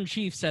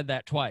commander-in-chief said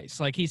that twice.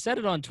 Like, he said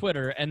it on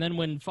Twitter, and then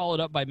when followed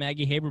up by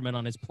Maggie Haberman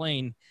on his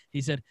plane,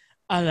 he said,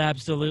 I'll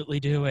absolutely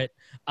do it.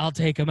 I'll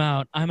take him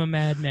out. I'm a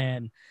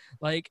madman.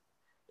 Like,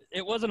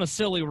 it wasn't a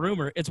silly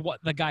rumor. It's what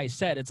the guy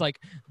said. It's like,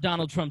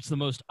 Donald Trump's the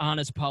most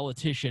honest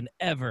politician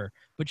ever,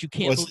 but you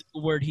can't believe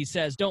the word he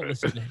says. Don't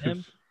listen to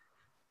him.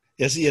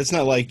 Yes, it's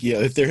not like,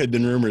 if there had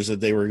been rumors that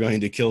they were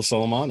going to kill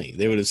Soleimani,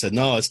 they would have said,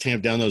 no, let's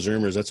tamp down those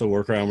rumors. That's a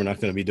war crime. We're not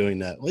going to be doing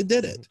that. Well, they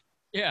did it.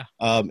 Yeah.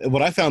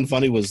 What I found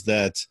funny was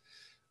that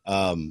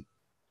Iran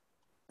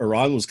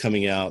was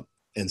coming out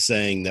and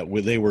saying that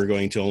they were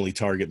going to only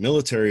target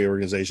military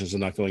organizations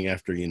and not going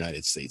after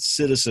United States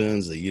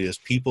citizens. The U.S.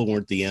 people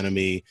weren't the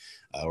enemy.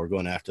 We're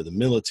going after the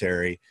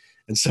military.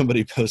 And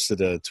somebody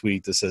posted a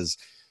tweet that says,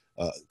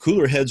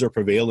 cooler heads are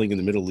prevailing in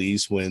the Middle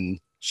East when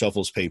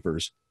shuffles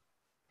papers.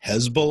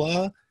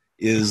 Hezbollah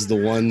is the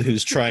one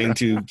who's trying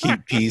to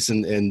keep peace.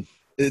 And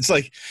it's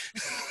like,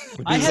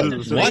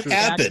 what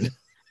happened?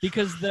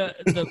 Because the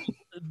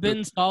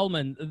bin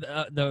Salman,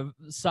 the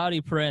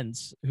Saudi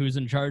prince who's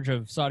in charge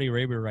of Saudi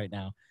Arabia right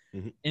now,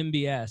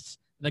 MBS,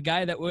 the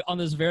guy that on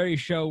this very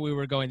show we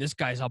were going, this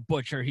guy's a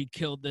butcher. He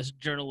killed this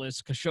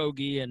journalist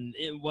Khashoggi, and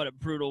what a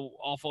brutal,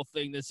 awful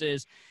thing this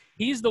is.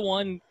 He's the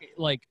one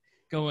like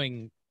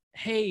going,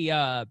 hey,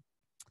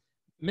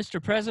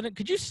 Mr. President,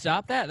 could you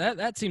stop that?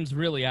 That seems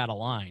really out of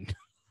line.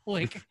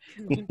 Like,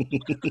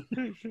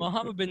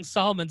 Mohammed bin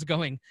Salman's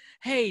going,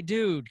 hey,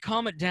 dude,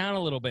 calm it down a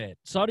little bit.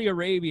 Saudi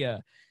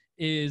Arabia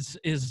is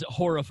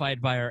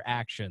horrified by our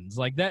actions.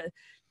 Like that.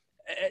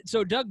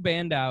 So Doug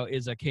Bandow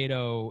is a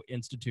Cato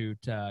Institute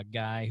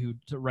guy who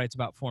writes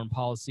about foreign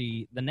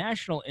policy. The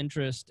National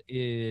Interest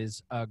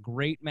is a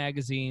great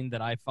magazine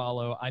that I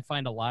follow. I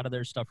find a lot of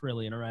their stuff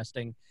really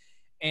interesting.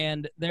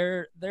 And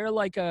they're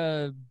like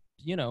a,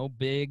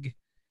 big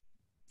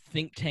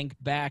think tank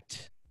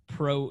backed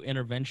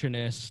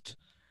pro-interventionist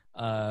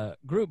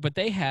group, but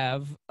they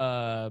have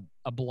a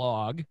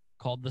blog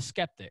called The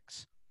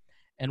Skeptics.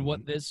 And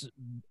what this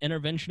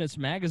interventionist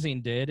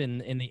magazine did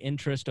in the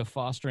interest of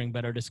fostering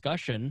better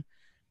discussion,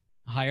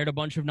 hired a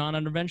bunch of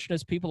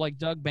non-interventionist people like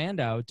Doug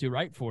Bandow to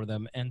write for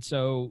them. And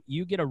so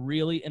you get a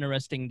really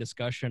interesting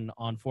discussion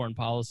on foreign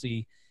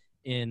policy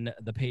in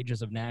the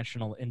pages of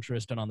National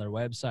Interest and on their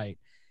website.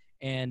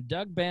 And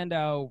Doug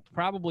Bandow,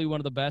 probably one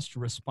of the best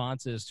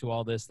responses to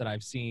all this that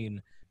I've seen,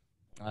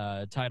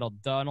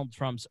 titled Donald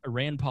Trump's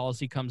Iran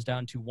policy comes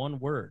down to one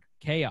word,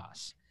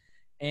 chaos.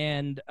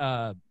 And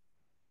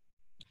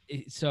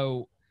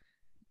so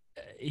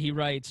he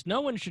writes,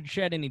 no one should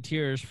shed any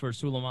tears for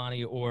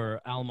Soleimani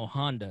or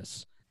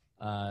al-Mohandas.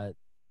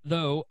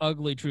 Though,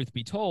 ugly truth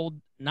be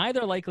told,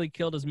 neither likely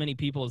killed as many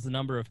people as the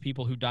number of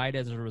people who died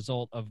as a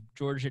result of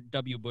George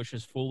W.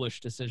 Bush's foolish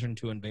decision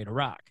to invade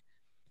Iraq.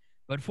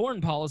 But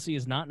foreign policy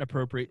is not an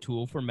appropriate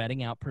tool for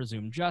meting out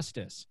presumed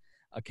justice,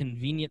 a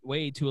convenient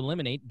way to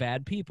eliminate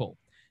bad people.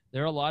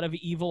 There are a lot of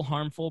evil,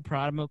 harmful,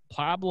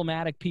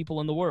 problematic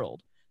people in the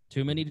world,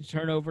 too many to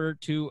turn over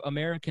to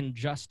American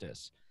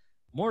justice.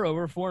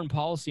 Moreover, foreign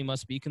policy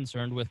must be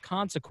concerned with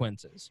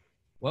consequences.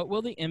 What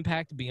will the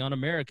impact be on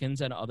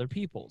Americans and other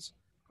peoples?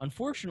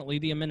 Unfortunately,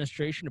 the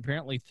administration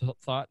apparently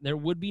thought there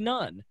would be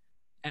none,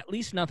 at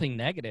least nothing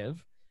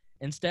negative.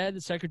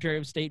 Instead, Secretary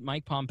of State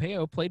Mike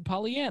Pompeo played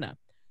Pollyanna.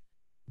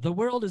 The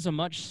world is a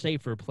much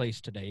safer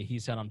place today, he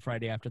said on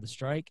Friday after the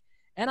strike,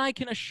 and I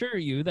can assure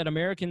you that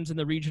Americans in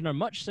the region are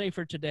much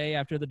safer today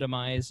after the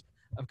demise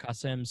of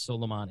Qassam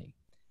Soleimani.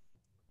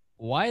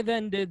 Why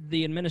then did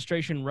the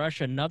administration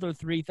rush another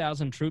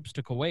 3,000 troops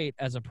to Kuwait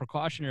as a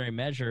precautionary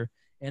measure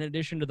in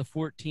addition to the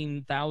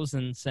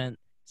 14,000 sent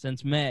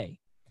since May?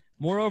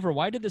 Moreover,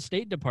 why did the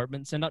State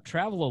Department send out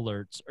travel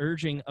alerts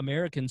urging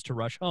Americans to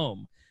rush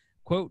home?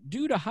 Quote,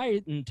 due to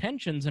heightened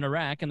tensions in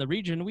Iraq and the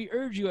region, we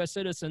urge U.S.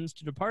 citizens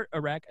to depart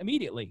Iraq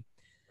immediately.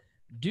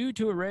 Due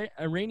to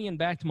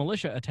Iranian-backed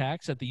militia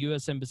attacks at the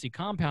U.S. Embassy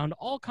compound,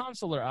 all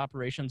consular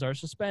operations are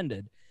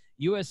suspended.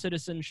 U.S.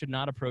 citizens should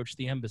not approach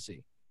the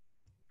embassy.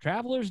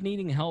 Travelers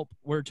needing help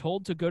were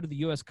told to go to the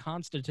U.S.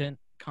 consulate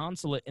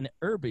in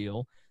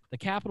Erbil, the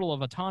capital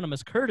of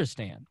autonomous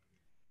Kurdistan.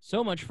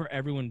 So much for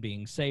everyone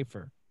being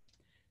safer.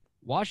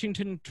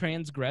 Washington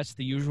transgressed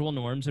the usual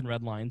norms and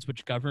red lines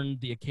which govern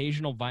the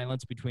occasional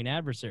violence between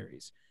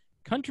adversaries.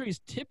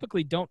 Countries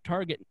typically don't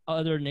target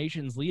other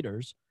nations'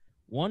 leaders.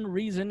 One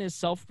reason is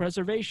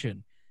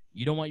self-preservation.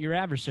 You don't want your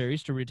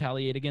adversaries to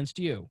retaliate against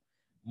you.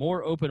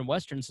 More open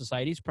Western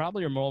societies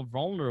probably are more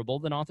vulnerable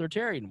than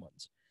authoritarian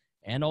ones.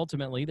 And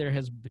ultimately, there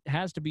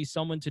has to be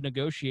someone to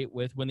negotiate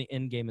with when the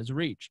end game is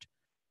reached.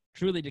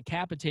 Truly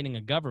decapitating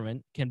a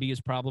government can be as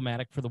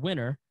problematic for the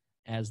winner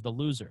as the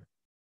loser.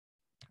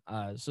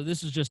 So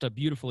this is just a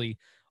beautifully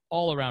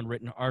all-around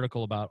written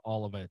article about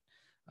all of it.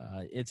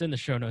 It's in the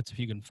show notes if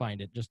you can find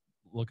it. Just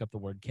look up the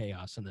word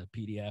chaos in the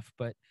PDF.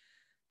 But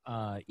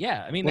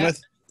yeah, I mean,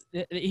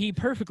 he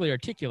perfectly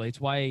articulates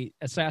why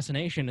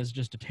assassination is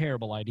just a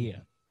terrible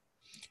idea.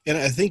 And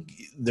I think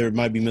there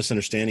might be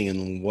misunderstanding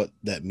in what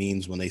that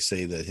means when they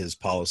say that his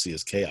policy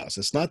is chaos.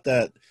 It's not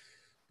that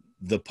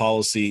the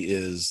policy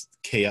is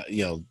chaos,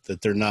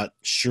 that they're not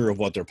sure of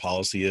what their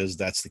policy is.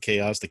 That's the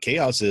chaos. The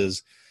chaos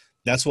is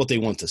that's what they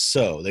want to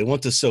sow. They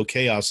want to sow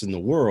chaos in the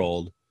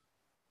world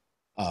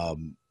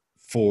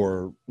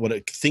for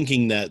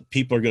thinking that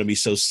people are going to be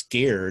so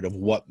scared of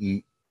what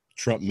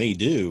Trump may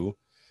do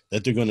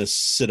that they're going to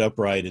sit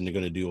upright and they're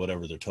going to do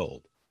whatever they're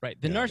told. Right.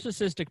 The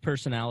narcissistic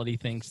personality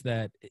thinks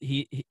that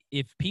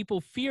if people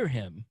fear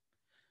him,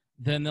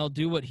 then they'll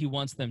do what he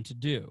wants them to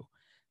do.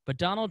 But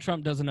Donald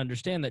Trump doesn't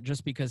understand that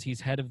just because he's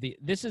head of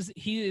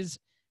he is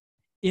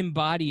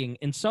embodying,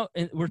 and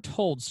we're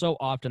told so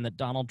often that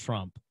Donald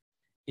Trump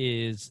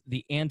is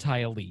the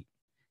anti-elite.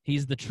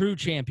 He's the true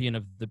champion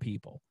of the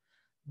people.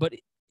 But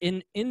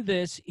in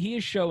this, he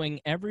is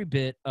showing every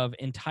bit of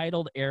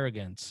entitled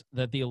arrogance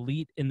that the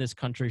elite in this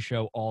country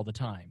show all the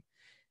time.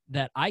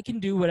 That I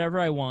can do whatever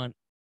I want.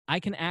 I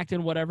can act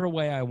in whatever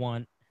way I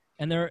want,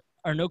 and there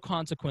are no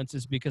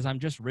consequences because I'm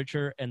just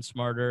richer and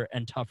smarter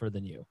and tougher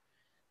than you.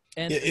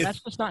 And that's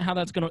just not how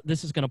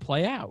this is gonna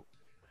play out.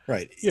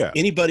 Right. Yeah.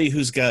 Anybody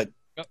who's got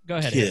go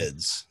ahead,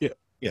 kids. Harry.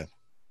 Yeah.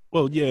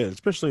 Well, yeah,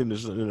 especially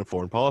in a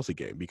foreign policy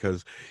game,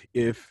 because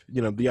if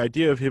the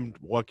idea of him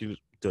walking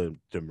to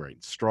remain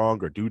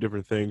strong or do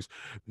different things,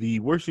 the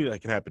worst thing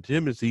that can happen to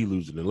him is he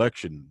loses an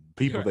election.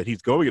 People that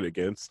he's going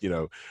against,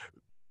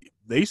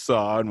 they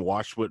saw and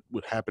watched what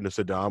happened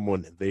to Saddam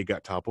when they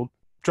got toppled.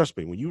 Trust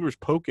me, when you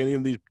poke any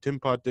of these tin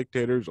pot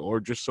dictators or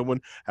just someone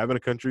having a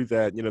country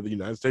that, the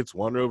United States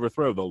want to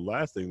overthrow, the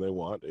last thing they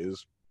want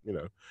is,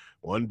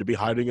 one to be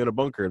hiding in a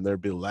bunker and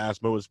there'd be the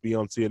last moments be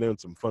on CNN,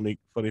 some funny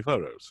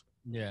photos.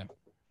 Yeah.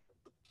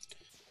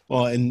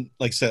 Well, and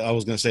like I said, I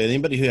was going to say,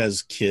 anybody who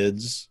has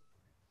kids,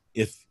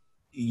 if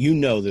you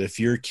know that if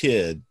your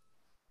kid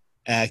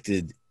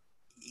acted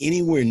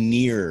anywhere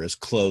near as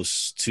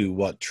close to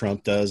what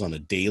Trump does on a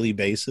daily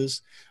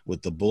basis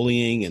with the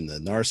bullying and the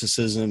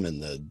narcissism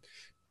and the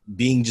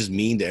being just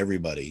mean to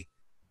everybody,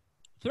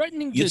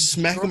 you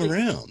smack them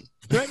around.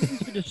 Threatening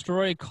to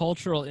destroy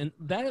cultural, and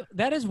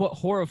that is what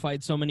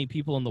horrified so many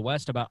people in the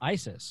West about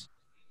ISIS,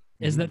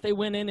 is that they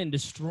went in and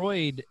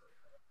destroyed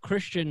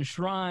Christian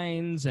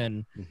shrines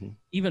and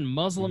even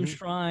Muslim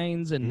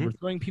shrines and were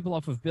throwing people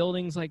off of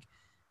buildings. Like,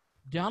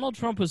 Donald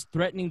Trump was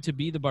threatening to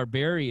be the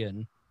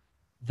barbarian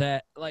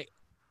that,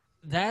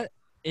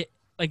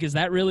 is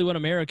that really what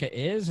America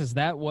is? Is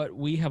that what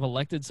we have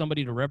elected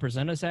somebody to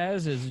represent us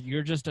as? At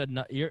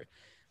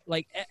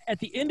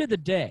the end of the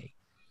day,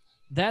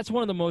 that's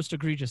one of the most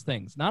egregious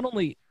things. Not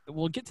only,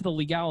 we'll get to the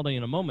legality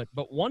in a moment,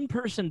 but one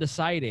person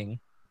deciding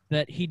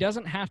that he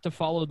doesn't have to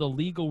follow the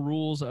legal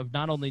rules of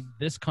not only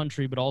this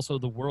country, but also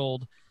the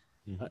world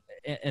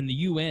and the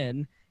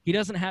UN. He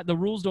doesn't have, the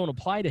rules don't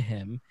apply to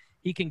him.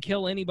 He can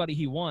kill anybody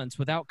he wants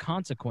without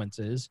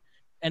consequences.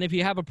 And if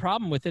you have a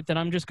problem with it, then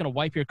I'm just going to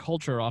wipe your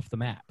culture off the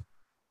map.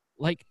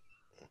 Like,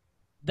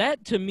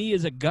 that to me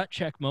is a gut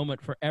check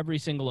moment for every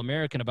single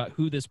American about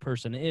who this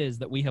person is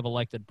that we have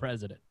elected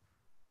president.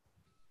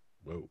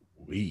 Well,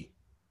 you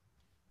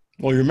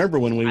remember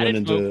when we went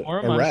into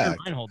Iraq?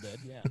 Rhinehold did,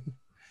 yeah.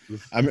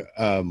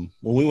 When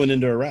we went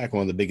into Iraq,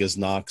 one of the biggest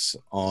knocks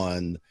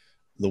on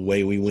the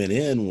way we went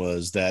in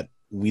was that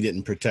we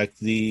didn't protect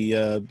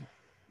the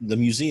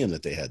museum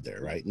that they had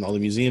there, right? And all the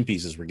museum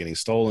pieces were getting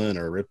stolen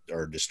or ripped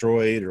or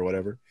destroyed or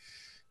whatever.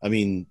 I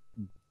mean,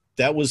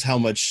 that was how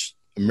much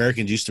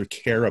Americans used to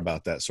care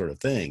about that sort of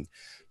thing.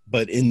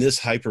 But in this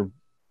hyper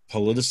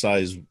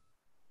politicized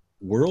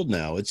world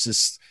now, it's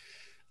just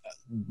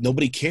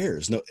nobody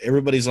cares. No,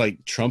 everybody's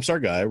like, Trump's our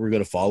guy. We're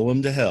going to follow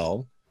him to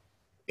hell.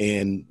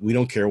 And we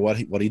don't care what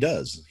he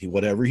does.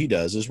 Whatever he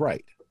does is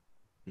right.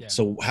 Yeah.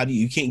 So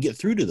you can't get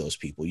through to those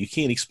people. You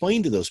can't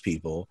explain to those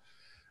people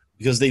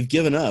because they've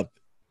given up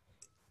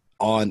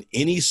on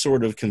any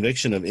sort of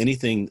conviction of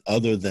anything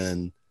other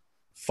than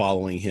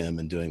following him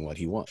and doing what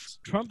he wants.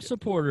 Trump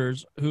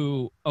supporters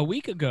who a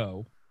week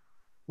ago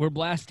were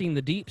blasting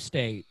the deep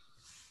state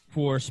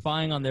for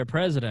spying on their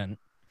president,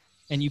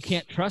 and you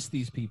can't trust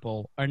these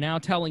people, are now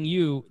telling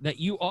you that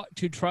you ought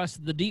to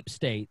trust the deep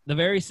state, the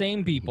very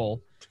same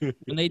people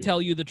when they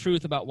tell you the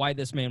truth about why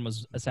this man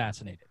was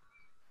assassinated.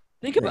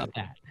 Think about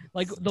that.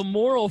 Like the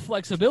moral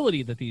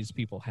flexibility that these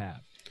people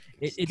have.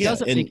 It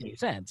doesn't make any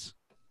sense.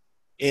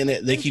 And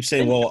they keep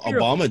saying, well,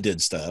 Obama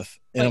did stuff.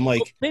 And I'm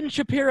like, Ben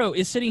Shapiro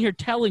is sitting here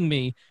telling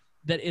me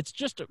that it's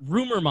just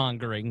rumor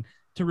mongering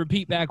to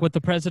repeat back what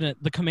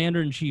the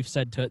commander-in-chief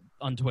said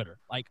on Twitter.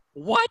 Like,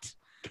 what?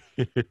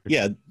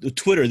 Yeah,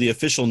 Twitter, the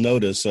official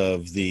notice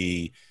of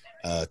the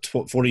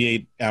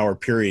 48-hour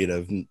period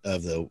of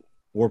the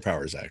War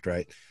Powers Act,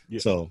 right? Yeah.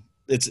 So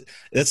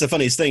that's the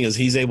funniest thing is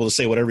he's able to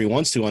say whatever he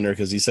wants to on there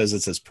because he says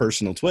it's his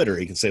personal Twitter.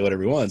 He can say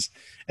whatever he wants.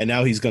 And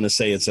now he's going to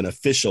say it's an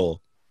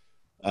official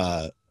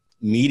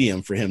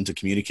medium for him to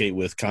communicate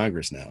with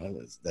Congress now.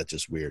 That's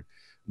just weird.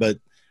 But,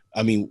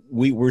 I mean,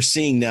 we're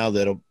seeing now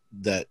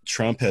that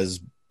Trump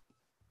has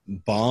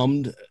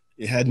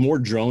had more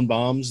drone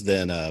bombs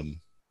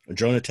than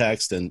drone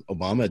attacks than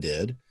Obama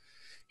did.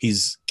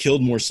 He's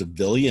killed more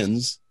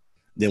civilians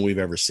than we've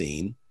ever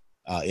seen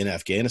in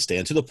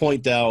Afghanistan, to the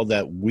point now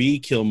that we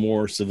kill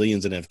more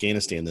civilians in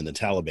Afghanistan than the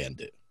Taliban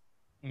do.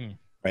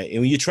 Right? And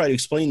when you try to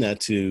explain that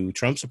to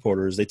Trump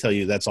supporters, they tell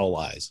you that's all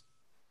lies.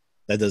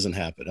 That doesn't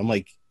happen. I'm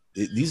like,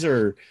 these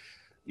are,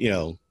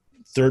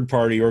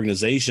 third-party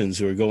organizations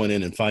who are going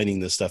in and finding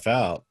this stuff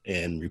out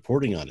and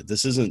reporting on it.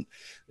 This isn't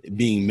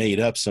being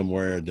made up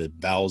somewhere in the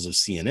bowels of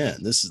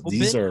CNN.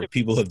 These are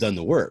people who have done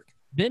the work.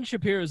 Ben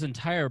Shapiro's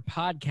entire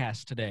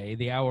podcast today,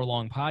 the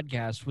hour-long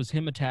podcast, was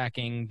him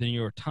attacking the New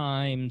York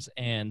Times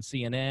and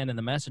CNN and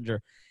the Messenger.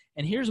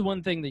 And here's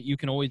one thing that you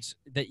can always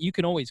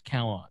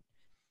count on.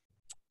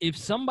 If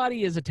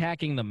somebody is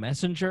attacking the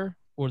Messenger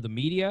or the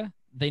media,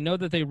 they know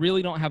that they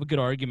really don't have a good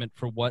argument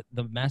for what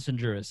the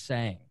Messenger is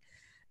saying.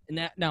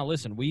 Now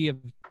listen,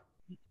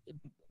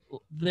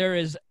 there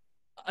is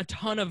a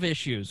ton of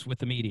issues with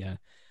the media,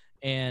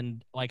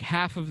 and like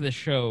half of the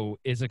show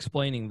is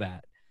explaining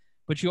that.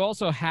 But you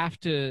also have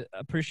to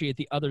appreciate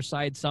the other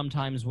side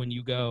sometimes when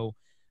you go,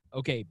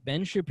 okay,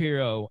 Ben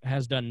Shapiro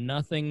has done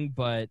nothing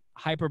but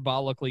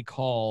hyperbolically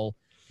call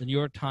the New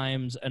York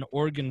Times an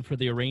organ for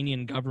the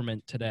Iranian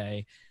government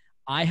today.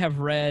 I have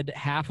read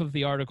half of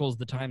the articles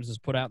the Times has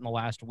put out in the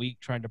last week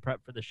trying to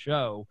prep for the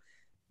show.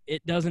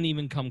 It doesn't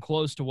even come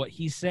close to what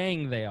he's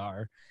saying they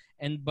are.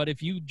 But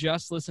if you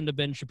just listen to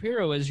Ben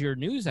Shapiro as your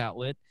news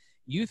outlet,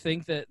 you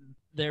think that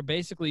they're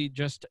basically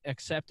just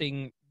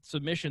accepting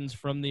submissions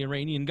from the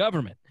Iranian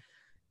government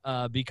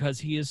because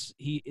he's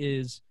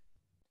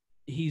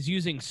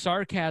using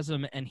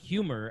sarcasm and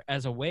humor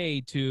as a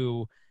way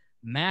to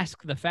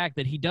mask the fact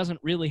that he doesn't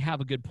really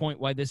have a good point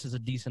why this is a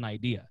decent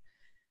idea.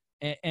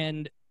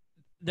 And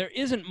there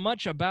isn't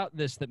much about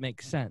this that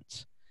makes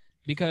sense,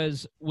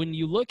 because when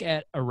you look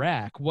at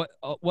Iraq, what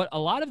a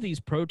lot of these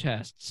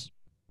protests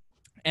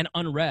and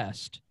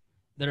unrest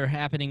that are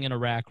happening in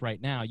Iraq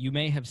right now, you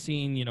may have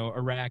seen,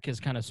 Iraq is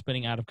kind of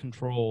spinning out of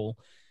control.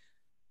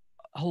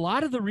 A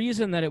lot of the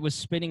reason that it was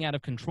spinning out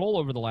of control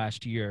over the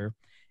last year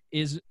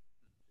is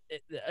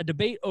a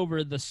debate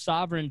over the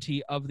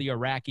sovereignty of the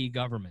Iraqi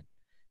government.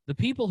 The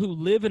people who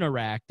live in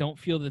Iraq don't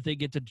feel that they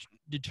get to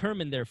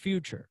determine their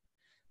future,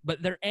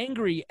 but they're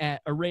angry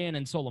at Iran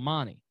and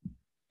Soleimani.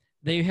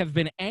 They have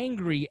been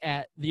angry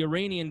at the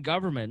Iranian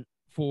government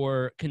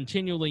for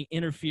continually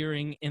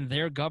interfering in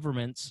their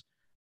government's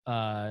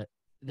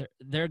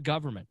their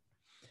government.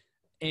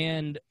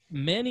 And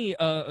many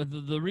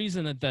the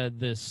reason that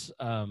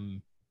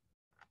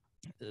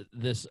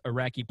this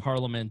Iraqi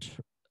parliament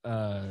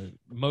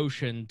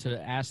motion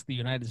to ask the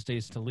United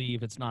States to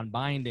leave, it's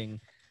non-binding,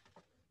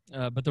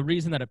 but the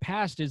reason that it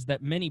passed is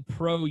that many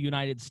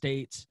pro-United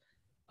States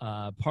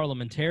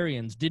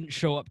parliamentarians didn't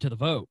show up to the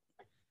vote.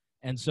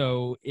 And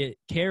so it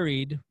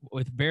carried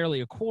with barely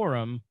a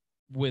quorum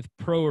with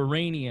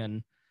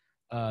pro-Iranian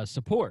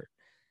support.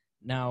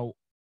 Now,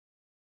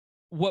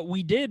 what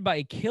we did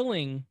by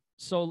killing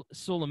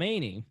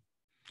Soleimani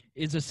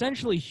is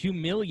essentially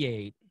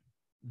humiliate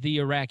the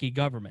Iraqi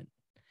government.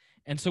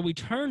 And so we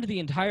turned the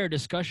entire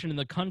discussion in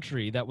the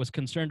country that was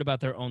concerned about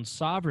their own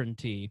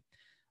sovereignty,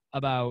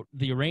 about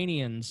the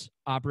Iranians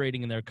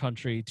operating in their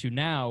country, to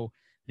now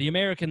the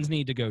Americans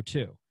need to go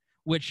too,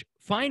 which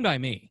fine by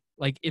me.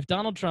 Like, if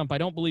Donald Trump, I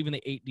don't believe in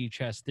the 8D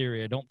chess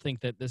theory. I don't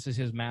think that this is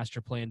his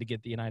master plan to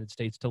get the United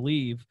States to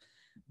leave.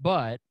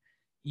 But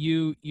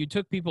you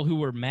took people who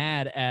were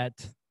mad at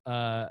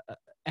our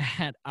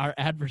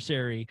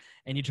adversary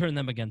and you turned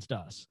them against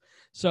us.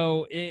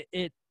 So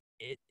it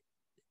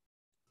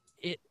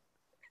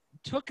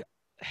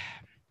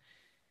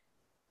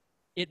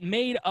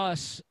made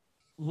us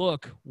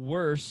look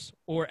worse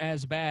or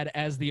as bad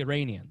as the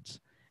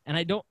Iranians. And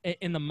I don't,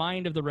 in the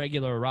mind of the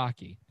regular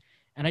Iraqi.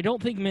 And I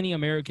don't think many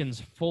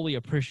Americans fully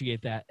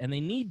appreciate that, and they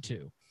need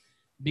to.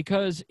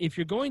 Because if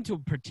you're going to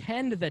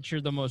pretend that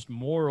you're the most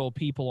moral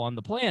people on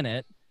the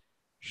planet,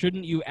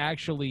 shouldn't you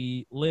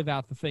actually live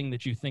out the thing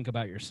that you think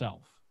about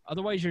yourself?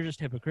 Otherwise, you're just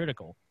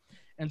hypocritical.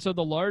 And so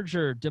the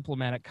larger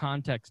diplomatic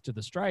context to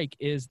the strike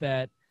is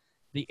that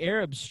the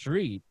Arab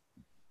street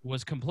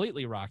was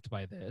completely rocked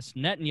by this.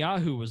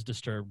 Netanyahu was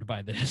disturbed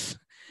by this.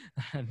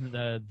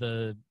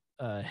 The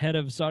head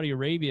of Saudi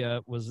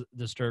Arabia was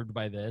disturbed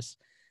by this.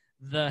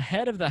 The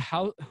head of the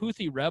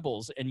Houthi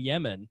rebels in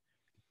Yemen,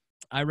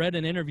 I read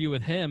an interview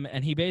with him,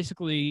 and he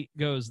basically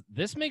goes,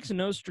 "This makes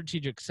no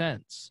strategic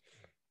sense.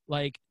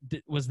 Like,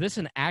 was this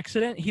an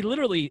accident?" He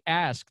literally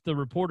asked the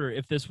reporter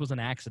if this was an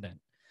accident,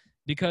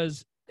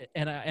 because,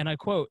 and I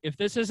quote, "If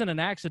this isn't an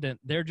accident,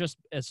 they're just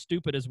as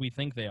stupid as we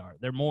think they are.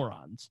 They're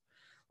morons."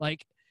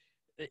 Like,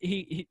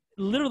 he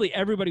literally,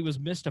 everybody was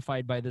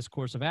mystified by this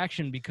course of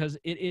action because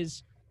it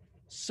is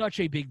such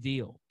a big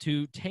deal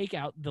to take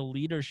out the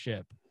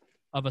leadership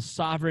of a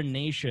sovereign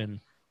nation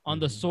on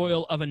the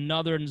soil of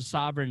another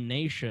sovereign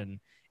nation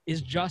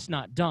is just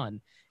not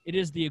done. It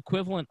is the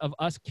equivalent of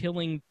us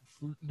killing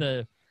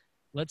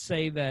let's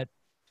say that,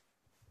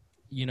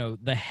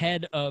 the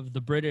head of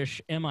the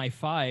British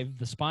MI5,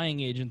 the spying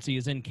agency,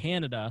 is in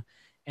Canada,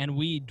 and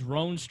we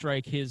drone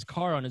strike his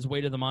car on his way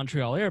to the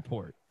Montreal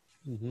airport.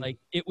 Like,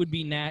 it would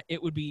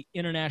be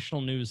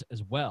international news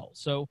as well.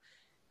 So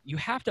you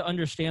have to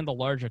understand the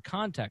larger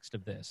context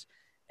of this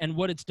and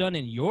what it's done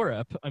in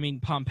Europe. I mean,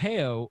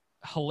 Pompeo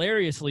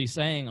hilariously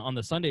saying on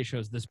the Sunday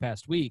shows this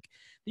past week,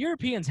 the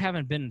Europeans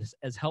haven't been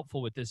as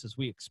helpful with this as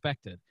we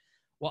expected.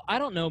 Well, I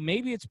don't know.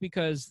 Maybe it's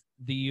because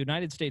the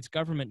United States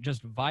government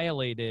just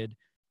violated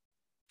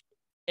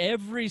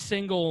every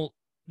single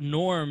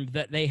norm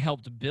that they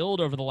helped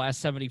build over the last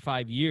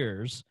 75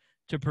 years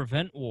to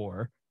prevent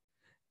war.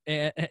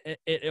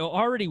 It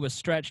already was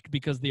stretched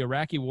because the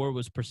Iraqi war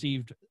was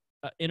perceived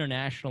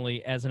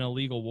internationally as an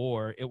illegal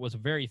war. It was a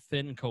very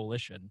thin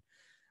coalition.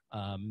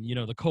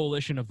 The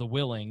coalition of the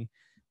willing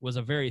was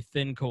a very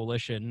thin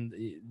coalition.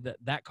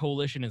 That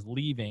coalition is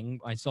leaving.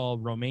 I saw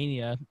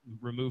Romania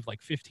remove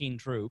like 15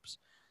 troops.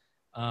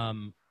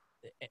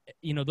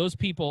 Those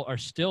people are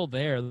still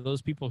there.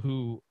 Those people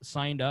who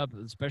signed up,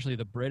 especially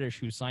the British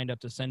who signed up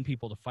to send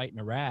people to fight in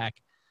Iraq,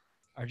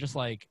 are just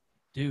like,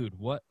 dude,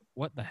 what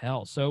the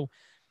hell? So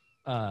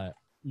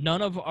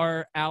none of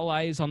our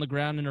allies on the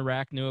ground in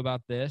Iraq knew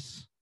about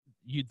this.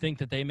 You'd think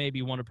that they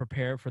maybe want to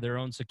prepare for their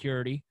own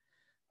security.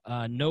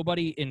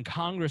 Nobody in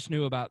Congress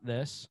knew about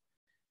this.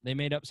 They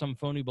made up some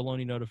phony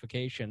baloney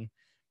notification.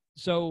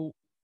 So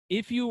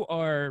if you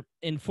are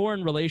in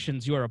foreign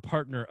relations, you are a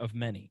partner of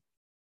many.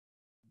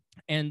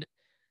 And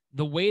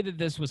the way that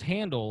this was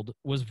handled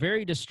was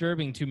very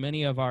disturbing to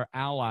many of our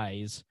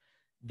allies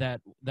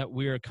that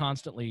we are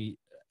constantly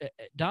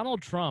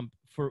Donald Trump,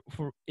 for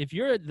if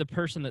you're the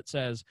person that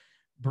says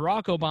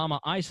Barack Obama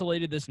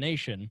isolated this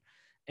nation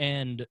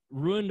and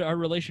ruined our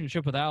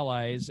relationship with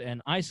allies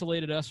and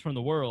isolated us from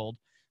the world,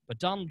 but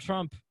Donald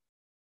Trump,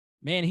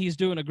 man, he's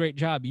doing a great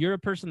job. You're a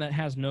person that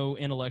has no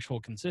intellectual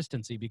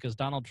consistency, because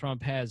Donald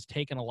Trump has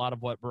taken a lot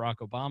of what Barack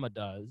Obama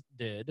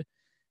did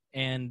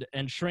and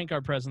shrink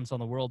our presence on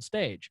the world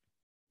stage.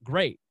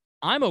 Great.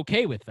 I'm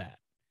okay with that.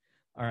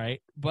 All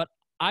right. But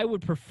I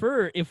would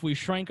prefer if we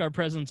shrank our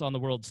presence on the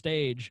world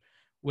stage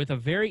with a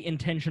very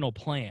intentional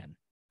plan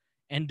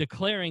and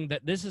declaring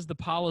that this is the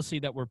policy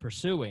that we're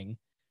pursuing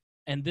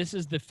and this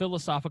is the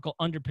philosophical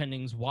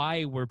underpinnings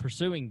why we're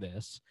pursuing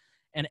this.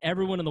 And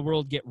everyone in the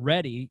world, get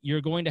ready.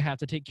 You're going to have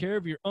to take care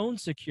of your own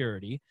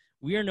security.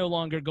 We are no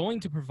longer going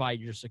to provide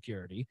your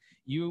security.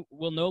 You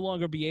will no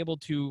longer be able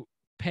to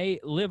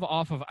live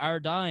off of our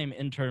dime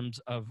in terms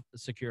of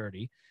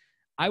security.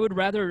 I would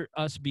rather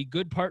us be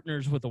good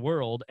partners with the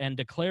world and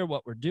declare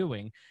what we're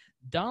doing.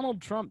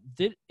 Donald Trump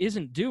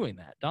isn't doing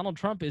that. Donald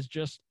Trump is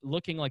just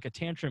looking like a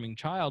tantruming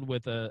child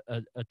with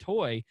a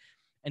toy.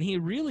 And he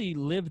really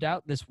lived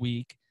out this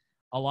week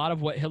a lot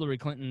of what Hillary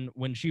Clinton,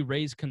 when she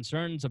raised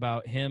concerns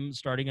about him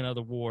starting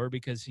another war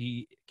because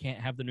he can't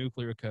have the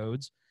nuclear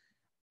codes.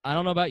 I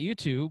don't know about you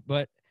two,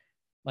 but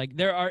like,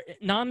 there are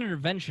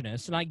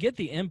non-interventionists, and I get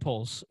the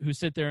impulse, who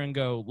sit there and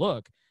go,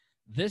 look,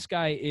 this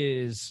guy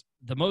is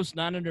the most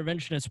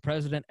non-interventionist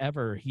president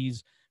ever.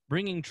 He's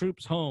bringing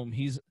troops home.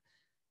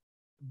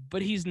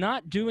 But he's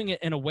not doing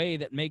it in a way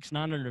that makes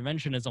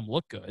non-interventionism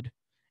look good.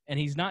 And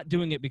he's not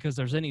doing it because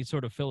there's any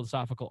sort of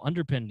philosophical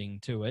underpinning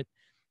to it.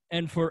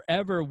 And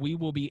forever we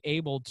will be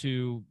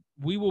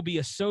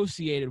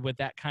associated with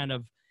that kind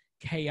of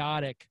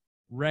chaotic,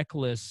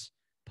 reckless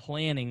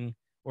planning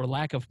or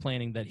lack of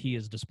planning that he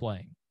is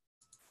displaying.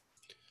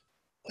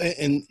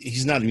 And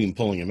he's not even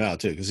pulling him out,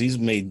 too, because he's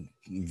made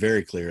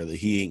very clear that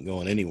he ain't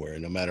going anywhere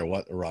no matter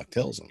what Iraq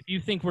tells him. If you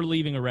think we're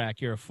leaving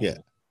Iraq, you're a fool. Yeah.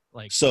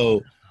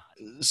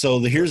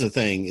 Here's the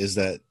thing is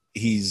that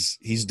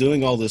he's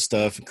doing all this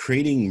stuff,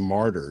 creating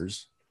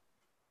martyrs,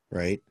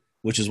 right?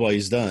 Which is what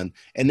he's done.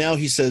 And now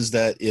he says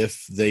that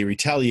if they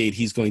retaliate,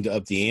 he's going to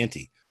up the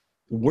ante.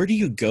 Where do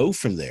you go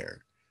from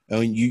there? I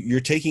mean,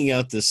 you're taking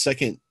out the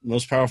second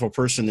most powerful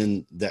person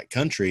in that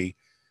country.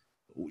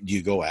 Do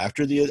you go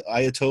after the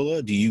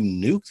Ayatollah? Do you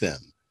nuke them?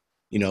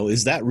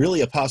 Is that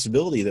really a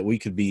possibility that we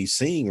could be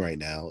seeing right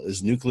now,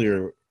 is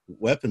nuclear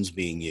weapons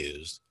being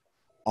used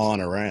on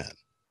Iran,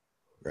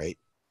 right?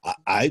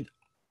 I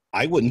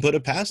wouldn't put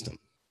it past them.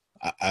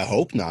 I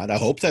hope not. I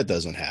hope that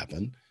doesn't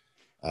happen.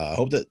 I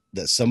hope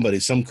that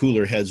some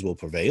cooler heads will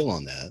prevail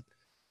on that.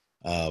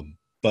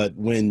 But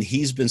when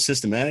he's been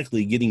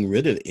systematically getting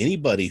rid of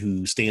anybody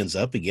who stands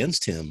up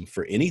against him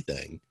for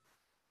anything,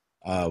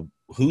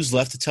 who's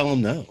left to tell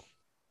him no?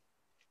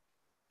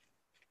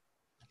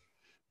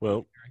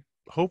 Well,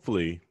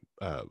 hopefully,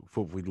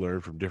 what we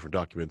learn from different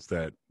documents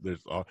that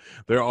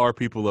there are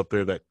people up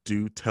there that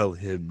do tell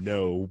him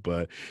no,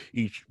 but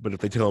if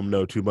they tell him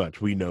no too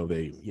much, we know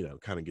they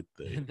kind of get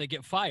they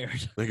get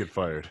fired. They get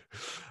fired.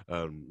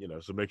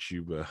 So makes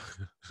you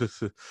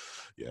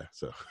yeah.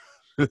 So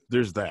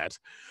there's that.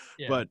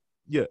 Yeah. But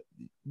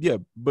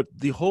but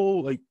the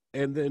whole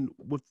and then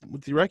with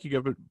the Iraqi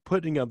government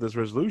putting out this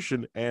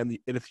resolution, and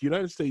if the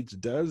United States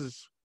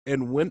does,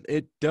 and when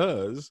it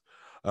does,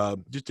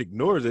 just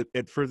ignores it,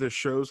 it further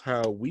shows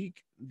how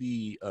weak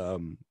the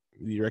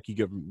Iraqi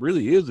government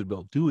really is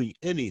about doing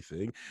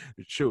anything.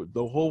 It showed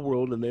the whole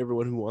world and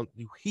everyone who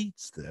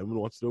hates them and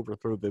wants to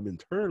overthrow them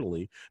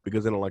internally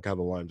because they don't like how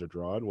the lines are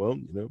drawn. Well,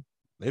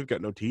 they've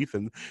got no teeth,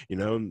 and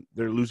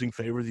they're losing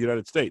favor of the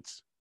United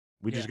States.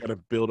 We just got to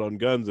build on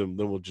guns, and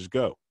then we'll just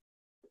go.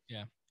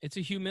 Yeah, it's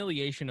a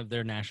humiliation of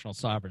their national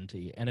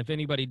sovereignty, and if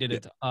anybody did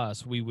it to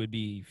us, we would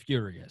be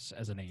furious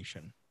as a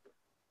nation.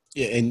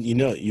 Yeah, and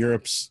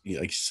Europe's,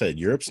 like you said,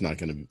 Europe's not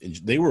going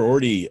to. They were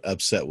already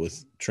upset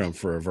with Trump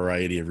for a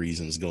variety of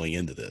reasons going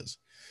into this,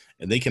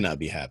 and they cannot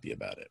be happy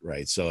about it,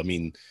 right? So, I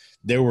mean,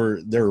 there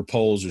were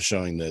polls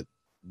showing that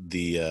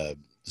the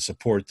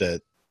support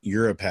that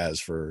Europe has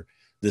for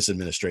this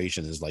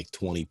administration is like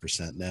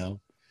 20% now,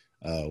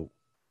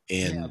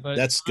 and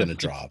that's going to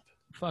drop.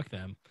 Fuck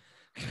them.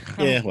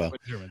 Yeah, well,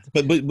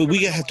 but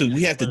we have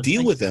to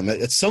deal with them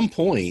at some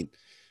point.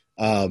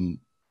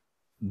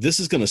 This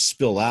is going to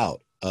spill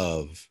out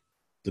of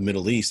the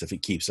Middle East if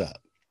it keeps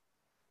up,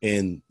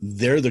 and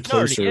they're the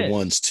closer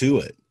ones to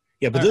it.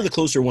 Yeah, but they're the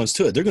closer ones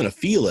to it. They're going to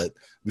feel it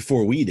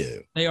before we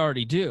do. They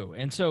already do.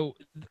 And so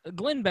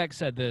Glenn Beck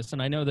said this,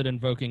 and I know that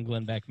invoking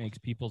Glenn Beck makes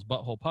people's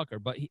butthole pucker,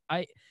 but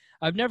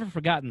I've never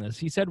forgotten this.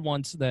 He said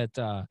once that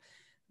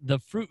the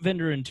fruit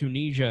vendor in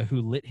Tunisia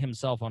who lit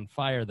himself on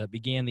fire that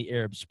began the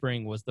Arab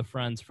Spring was the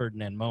Franz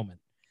Ferdinand moment,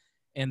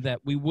 and that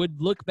we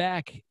would look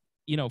back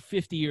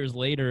 50 years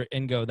later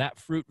and go, that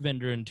fruit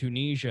vendor in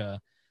Tunisia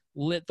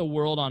lit the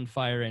world on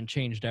fire and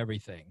changed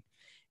everything.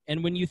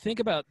 And when you think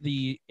about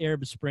the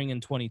Arab Spring in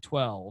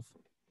 2012,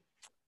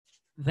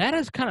 that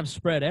has kind of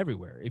spread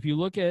everywhere. If you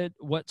look at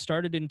what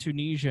started in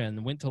Tunisia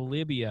and went to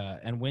Libya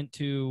and went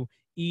to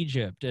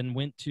Egypt and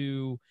went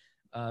to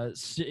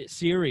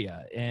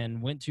Syria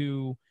and went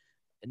to,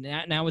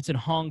 now it's in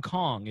Hong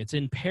Kong, it's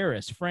in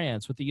Paris,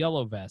 France with the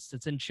yellow vests,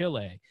 it's in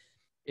Chile,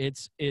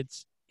 it's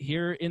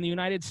here in the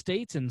United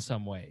States in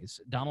some ways.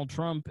 Donald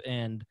Trump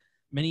and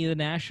many of the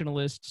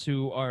nationalists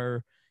who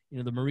are,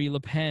 the Marie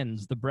Le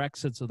Pens, the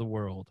Brexits of the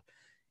world.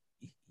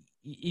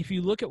 If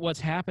you look at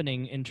what's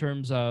happening in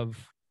terms of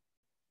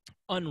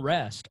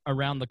unrest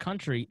around the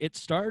country, it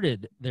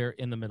started there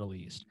in the Middle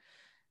East.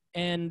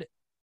 And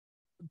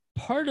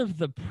part of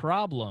the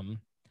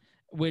problem,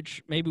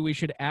 which maybe we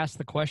should ask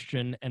the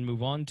question and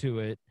move on to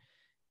it,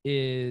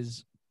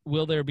 is,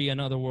 will there be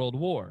another world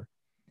war?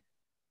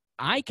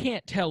 I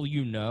can't tell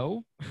you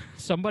no.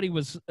 Somebody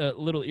was a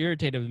little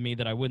irritated with me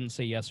that I wouldn't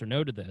say yes or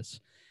no to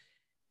this.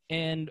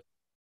 And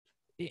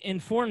in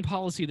foreign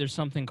policy, there's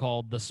something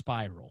called the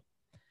spiral.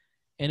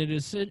 And it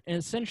is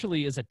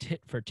essentially is a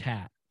tit for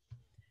tat.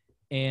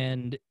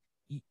 And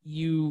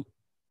you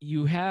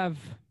have,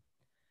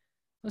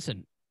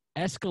 listen,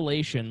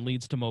 escalation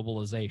leads to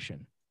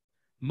mobilization.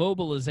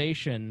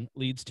 Mobilization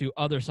leads to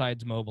other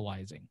sides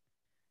mobilizing.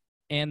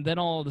 And then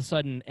all of a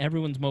sudden,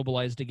 everyone's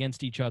mobilized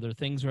against each other.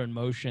 Things are in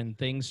motion.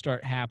 Things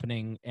start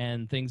happening,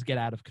 and things get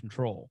out of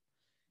control.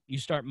 You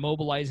start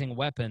mobilizing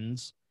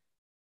weapons,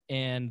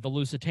 and the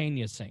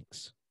Lusitania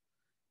sinks.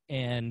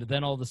 And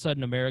then all of a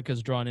sudden,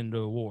 America's drawn into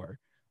a war.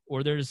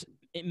 Or there's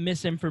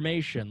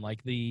misinformation,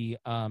 like the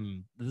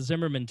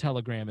Zimmerman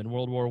telegram in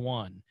World War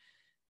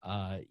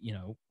I.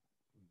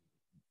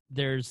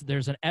 There's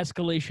an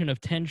escalation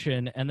of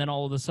tension, and then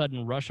all of a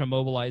sudden Russia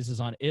mobilizes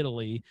on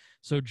Italy,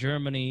 so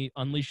Germany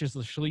unleashes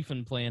the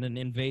Schlieffen Plan and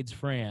invades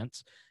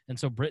France, and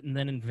so Britain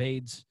then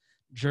invades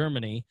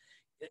Germany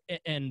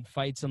and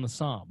fights on the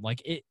Somme.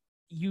 Like,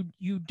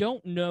 you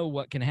don't know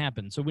what can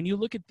happen. So when you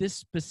look at this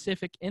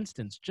specific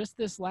instance, just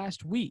this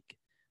last week,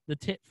 the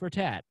tit for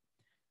tat,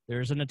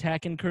 there's an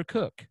attack in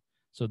Kirkuk,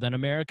 so then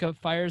America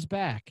fires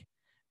back,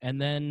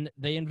 and then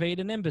they invade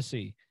an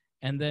embassy,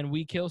 and then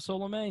we kill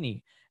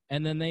Soleimani,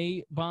 and then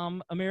they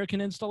bomb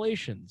American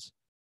installations.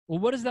 Well,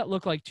 what does that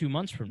look like 2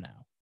 months from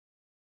now?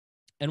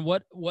 And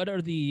what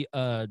are the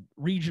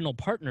regional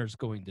partners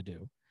going to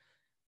do?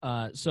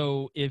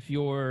 So if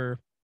you're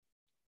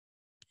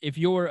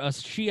a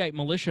Shiite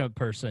militia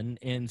person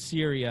in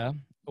Syria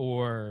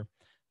or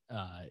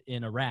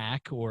in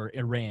Iraq or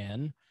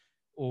Iran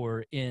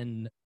or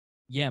in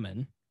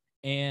Yemen,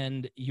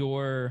 and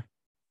your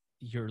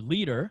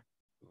leader,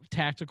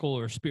 tactical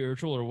or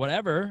spiritual or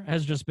whatever,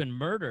 has just been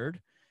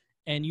murdered,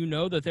 and you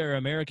know that there are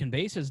American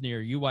bases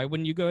near you, why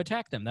wouldn't you go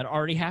attack them? That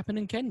already happened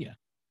in Kenya.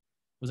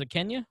 Was it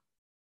Kenya?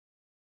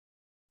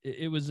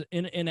 It was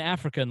in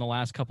Africa in the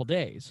last couple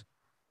days.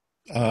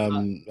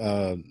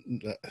 No,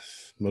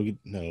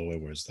 where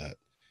was that?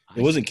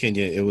 It wasn't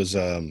Kenya. It was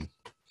the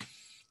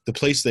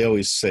place they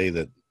always say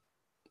that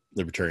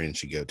libertarians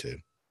should go to.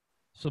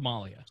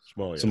 Somalia.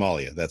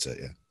 Somalia. That's it.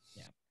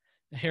 Yeah.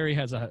 Harry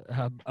has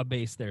a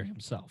base there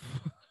himself.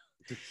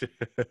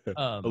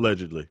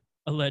 Allegedly.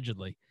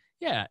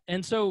 Yeah.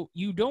 And so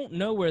you don't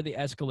know where the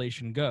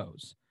escalation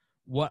goes.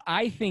 What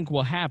I think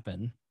will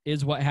happen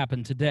is what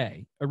happened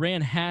today.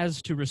 Iran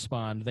has to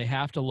respond. They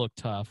have to look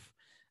tough.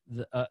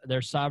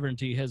 Their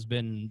sovereignty has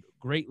been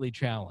greatly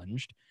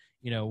challenged.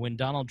 When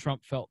Donald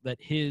Trump felt that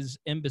his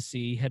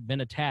embassy had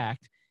been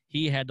attacked,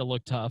 he had to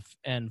look tough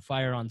and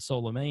fire on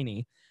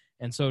Soleimani.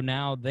 And so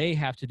now they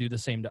have to do the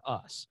same to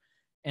us.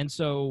 And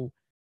so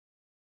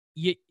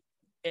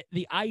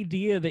the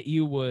idea that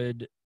you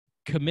would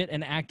commit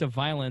an act of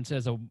violence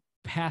as a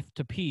path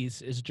to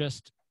peace is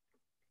just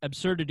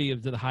absurdity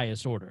of the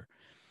highest order.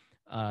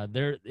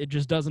 It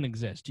just doesn't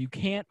exist. You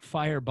can't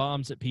fire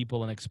bombs at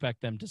people and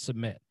expect them to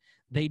submit.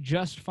 They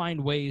just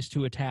find ways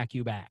to attack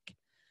you back.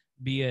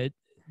 Be it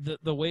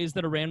the ways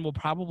that Iran will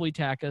probably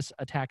attack us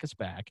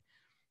back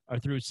are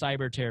through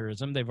cyber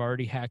terrorism. They've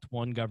already hacked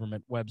one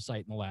government website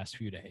in the last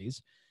few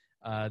days.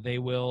 They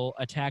will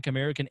attack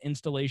American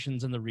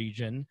installations in the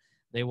region.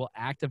 They will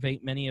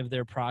activate many of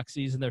their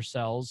proxies and their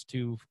cells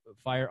to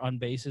fire on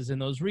bases in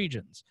those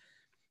regions.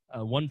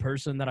 One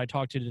person that I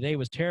talked to today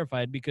was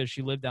terrified because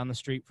she lived down the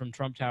street from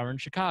Trump Tower in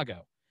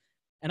Chicago.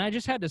 And I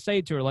just had to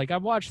say to her,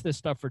 I've watched this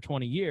stuff for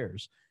 20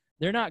 years.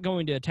 They're not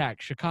going to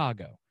attack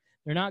Chicago.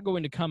 They're not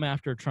going to come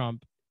after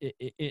Trump.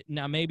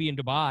 Now, maybe in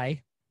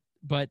Dubai,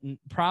 but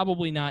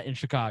probably not in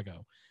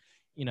Chicago.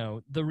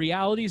 The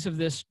realities of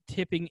this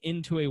tipping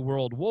into a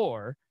world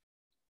war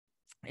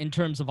in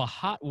terms of a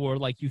hot war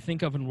like you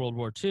think of in World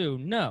War II,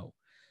 no.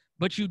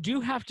 But you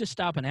do have to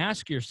stop and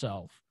ask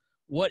yourself,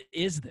 what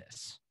is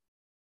this?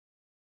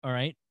 All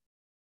right?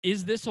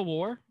 Is this a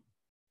war?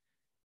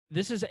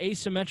 This is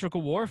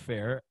asymmetrical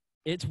warfare.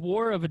 It's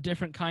war of a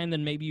different kind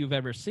than maybe you've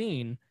ever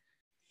seen.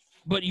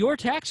 But your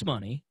tax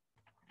money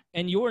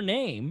and your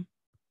name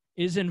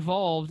is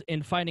involved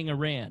in fighting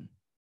Iran.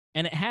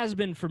 And it has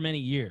been for many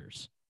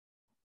years.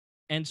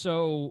 And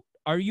so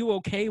are you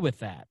okay with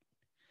that?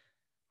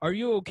 Are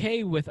you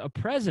okay with a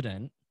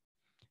president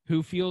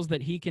who feels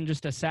that he can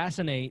just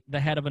assassinate the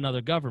head of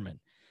another government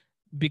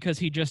because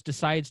he just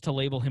decides to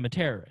label him a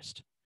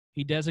terrorist?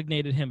 He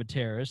designated him a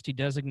terrorist. He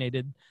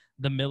designated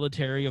the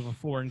military of a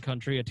foreign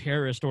country a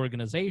terrorist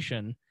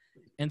organization.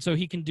 And so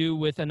he can do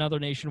with another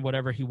nation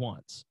whatever he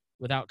wants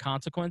without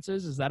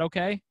consequences. Is that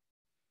okay?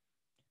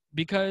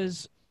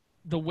 Because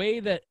the way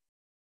that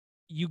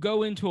you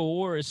go into a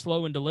war is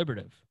slow and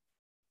deliberative,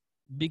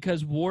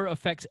 because war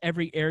affects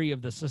every area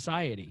of the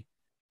society.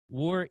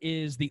 War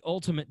is the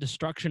ultimate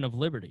destruction of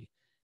liberty.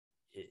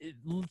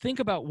 Think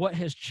about what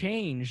has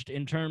changed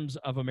in terms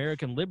of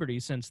American liberty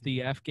since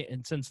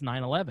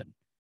 9/11.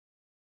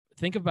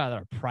 Think about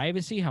our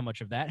privacy, how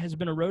much of that has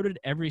been eroded.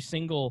 Every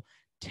single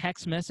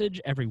text message,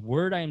 every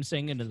word I am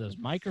saying into this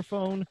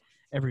microphone,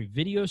 every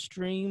video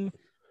stream,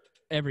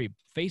 every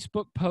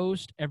Facebook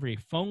post, every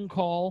phone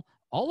call,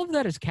 all of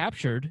that is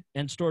captured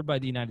and stored by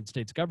the United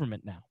States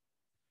government now.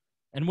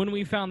 And when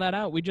we found that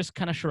out, we just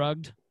kind of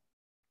shrugged.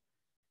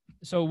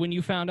 So when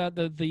you found out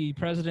that the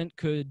president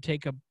could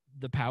take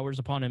the powers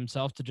upon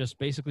himself to just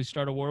basically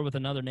start a war with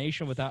another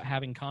nation without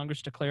having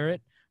Congress declare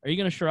it, are you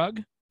going to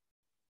shrug?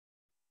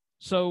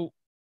 So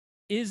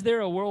is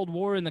there a world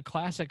war in the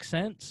classic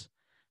sense?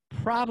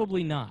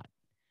 Probably not.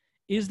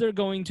 Is there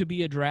going to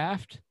be a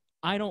draft?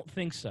 I don't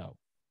think so.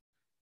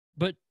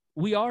 But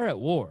we are at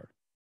war.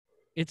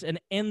 It's an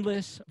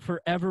endless,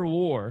 forever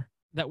war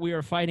that we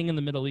are fighting in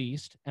the Middle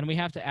East, and we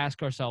have to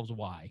ask ourselves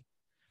why.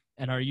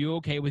 And are you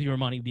okay with your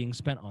money being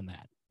spent on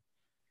that?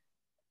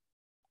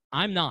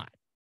 I'm not.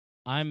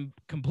 I'm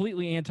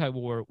completely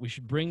anti-war. We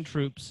should bring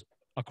troops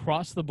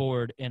across the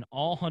board in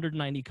all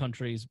 190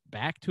 countries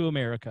back to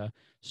America,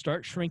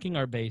 start shrinking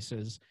our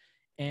bases,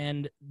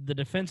 and the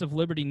defense of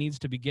liberty needs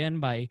to begin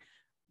by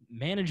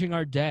managing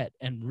our debt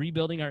and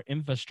rebuilding our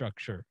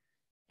infrastructure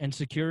and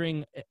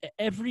securing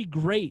every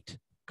great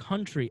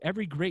country,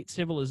 every great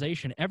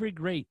civilization, every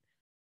great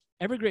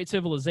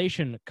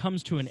civilization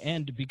comes to an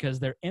end because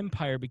their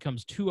empire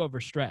becomes too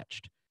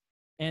overstretched.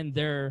 And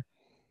their,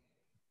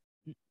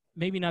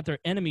 maybe not their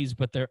enemies,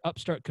 but their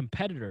upstart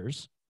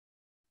competitors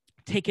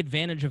take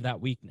advantage of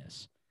that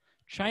weakness.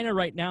 China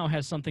right now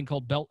has something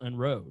called Belt and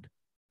Road,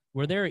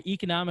 where they're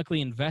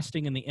economically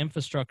investing in the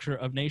infrastructure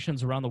of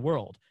nations around the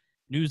world.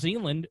 New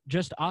Zealand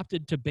just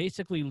opted to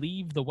basically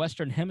leave the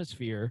Western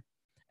Hemisphere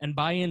and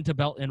buy into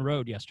Belt and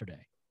Road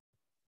yesterday.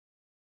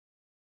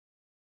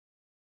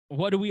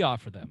 What do we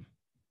offer them?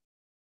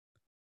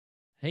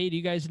 Hey, do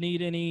you guys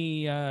need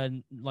any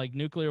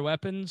nuclear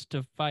weapons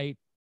to fight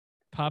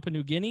Papua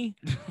New Guinea?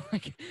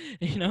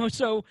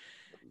 So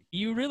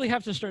you really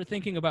have to start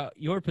thinking about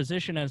your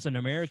position as an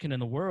American in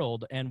the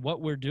world and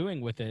what we're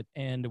doing with it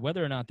and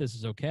whether or not this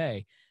is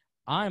okay.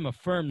 I'm a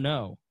firm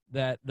no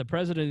that the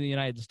president of the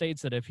United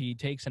States, that if he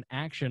takes an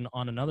action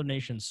on another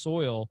nation's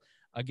soil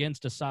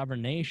against a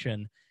sovereign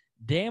nation,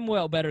 damn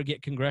well better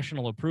get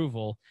congressional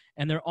approval,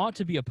 and there ought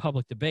to be a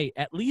public debate.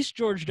 At least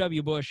George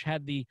W. Bush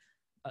had the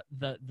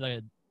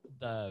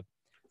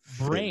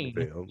brain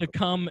to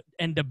come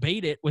and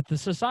debate it with the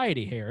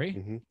society, Harry.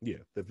 Mm-hmm. Yeah,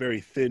 the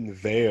very thin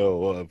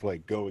veil of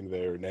like going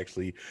there and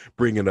actually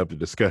bringing up the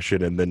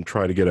discussion, and then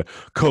try to get a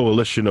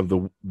coalition of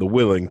the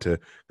willing to,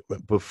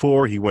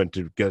 before he went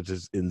to get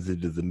into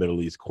the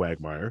Middle East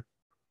quagmire.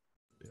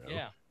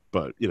 Yeah,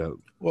 but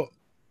well,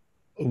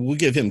 we'll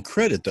give him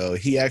credit though.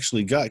 He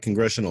actually got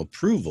congressional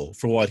approval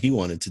for what he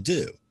wanted to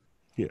do.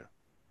 Yeah,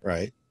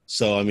 right.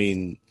 So I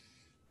mean,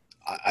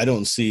 I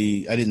didn't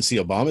see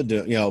Obama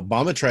do.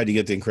 Obama tried to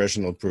get the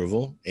congressional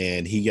approval,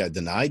 and he got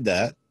denied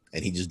that,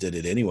 and he just did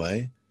it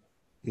anyway.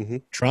 Mm-hmm.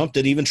 Trump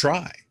didn't even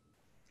try,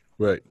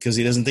 right? Because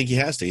he doesn't think he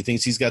has to. He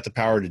thinks he's got the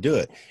power to do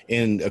it.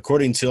 And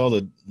according to all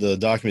the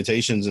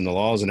documentations and the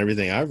laws and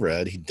everything I've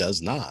read, he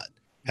does not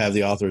have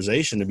the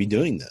authorization to be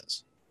doing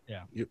this.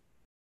 Yeah.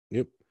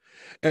 Yep.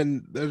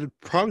 And that'd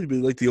probably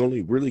be like the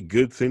only really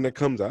good thing that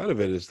comes out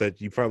of it, is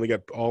that you finally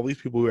got all these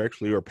people who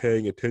actually are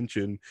paying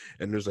attention,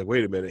 and there's like,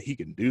 wait a minute, he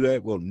can do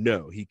that? Well,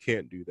 no, he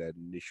can't do that,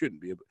 and he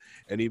shouldn't be able.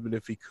 And even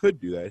if he could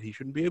do that, he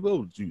shouldn't be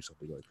able to do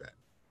something like that.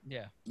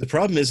 Yeah. The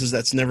problem is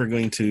that's never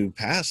going to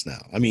pass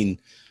now. I mean,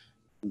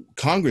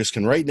 Congress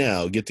can right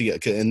now get together,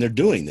 and they're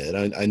doing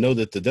it. I know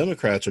that the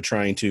Democrats are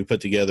trying to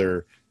put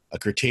together a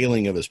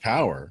curtailing of his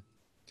power.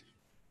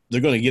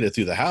 They're going to get it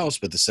through the House,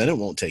 but the Senate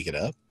won't take it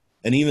up.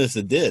 And even if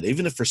it did,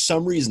 even if for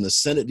some reason the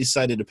Senate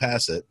decided to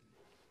pass it,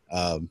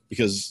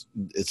 because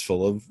it's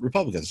full of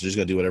Republicans, they're just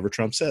going to do whatever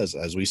Trump says,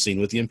 as we've seen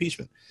with the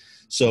impeachment.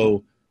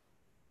 So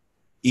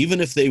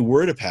even if they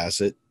were to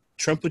pass it,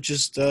 Trump would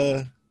just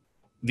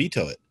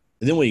veto it.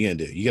 And then what are you going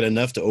to do? You got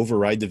enough to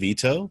override the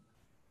veto?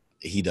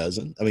 He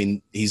doesn't. I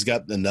mean, he's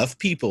got enough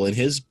people in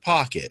his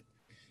pocket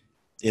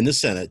in the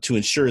Senate to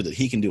ensure that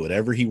he can do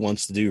whatever he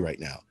wants to do right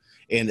now.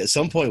 And at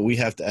some point we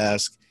have to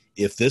ask,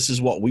 if this is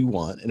what we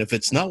want, and if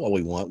it's not what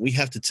we want, we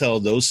have to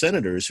tell those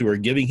senators who are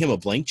giving him a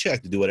blank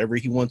check to do whatever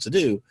he wants to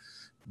do,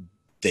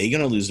 they're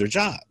going to lose their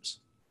jobs.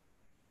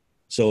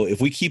 So if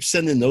we keep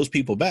sending those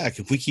people back,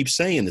 if we keep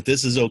saying that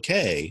this is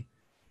okay,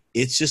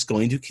 it's just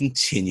going to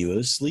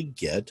continuously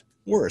get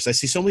worse. I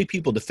see so many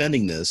people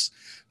defending this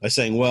by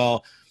saying,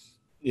 well,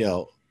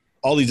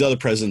 all these other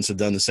presidents have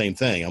done the same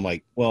thing. I'm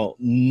like, well,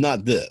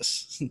 not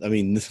this. I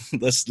mean,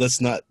 let's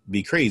not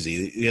be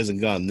crazy. It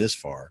hasn't gone this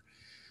far.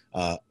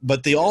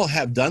 But they all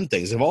have done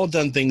things. They've all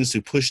done things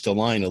to push the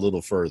line a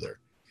little further.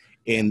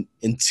 And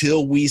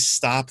until we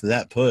stop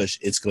that push,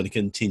 it's going to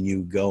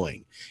continue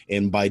going.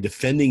 And by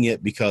defending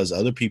it because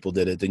other people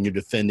did it, then you're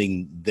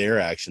defending their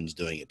actions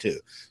doing it too.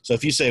 So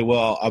if you say,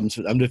 well, I'm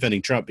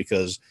defending Trump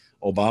because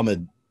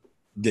Obama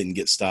didn't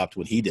get stopped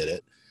when he did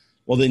it,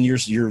 well, then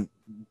you're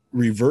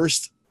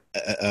reversed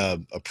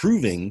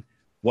approving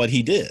what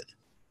he did,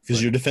 because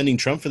right. You're defending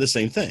Trump for the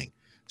same thing.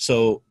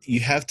 So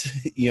you have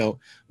to,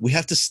 we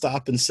have to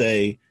stop and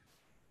say,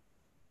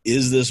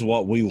 is this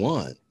what we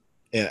want?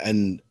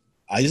 And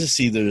I just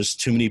see there's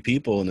too many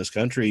people in this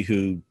country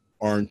who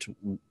are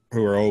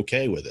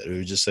okay with it,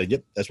 who just say,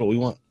 yep, that's what we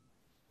want.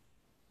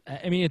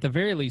 I mean, at the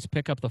very least,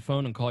 pick up the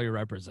phone and call your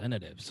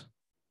representatives.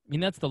 I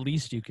mean, that's the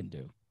least you can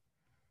do.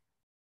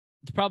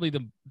 It's probably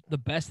the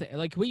best thing.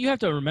 Like, what you have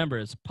to remember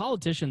is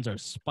politicians are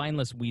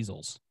spineless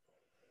weasels.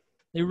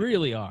 They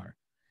really are.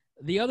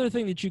 The other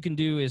thing that you can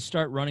do is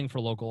start running for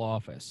local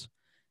office,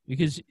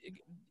 because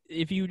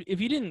if you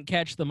didn't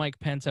catch the Mike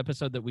Pence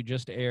episode that we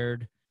just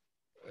aired,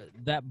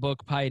 that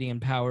book, Piety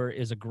and Power,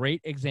 is a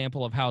great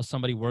example of how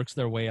somebody works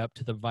their way up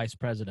to the vice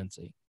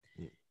presidency.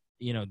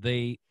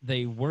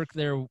 They work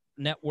their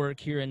network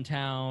here in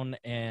town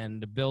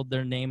and build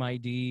their name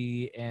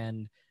ID.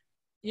 And,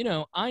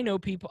 I know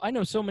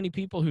so many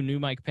people who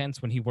knew Mike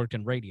Pence when he worked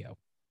in radio,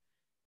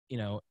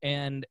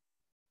 and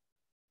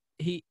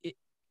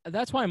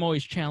that's why I'm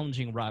always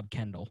challenging Rob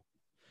Kendall,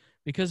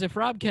 because if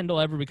Rob Kendall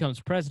ever becomes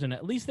president,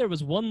 at least there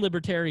was one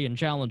libertarian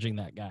challenging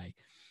that guy.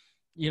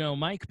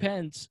 Mike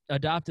Pence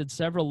adopted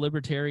several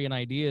libertarian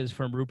ideas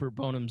from Rupert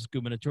Bonham's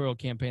gubernatorial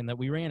campaign that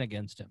we ran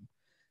against him.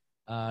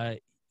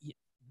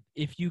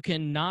 If you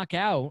can knock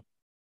out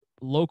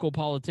local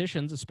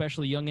politicians,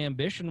 especially young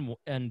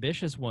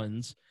ambitious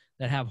ones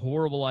that have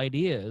horrible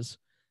ideas,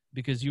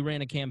 because you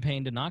ran a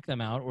campaign to knock them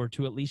out or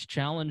to at least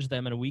challenge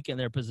them and weaken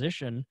their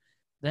position,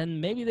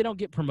 then maybe they don't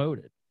get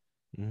promoted.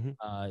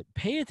 Mm-hmm.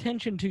 Pay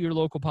attention to your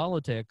local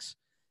politics,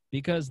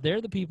 because they're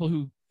the people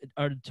who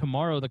are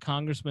tomorrow the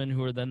congressman,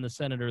 who are then the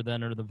senator,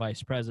 then are the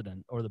vice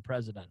president or the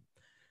president.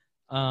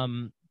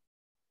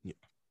 Yeah.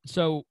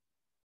 So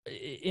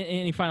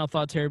any final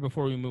thoughts, Harry,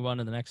 before we move on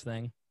to the next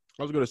thing?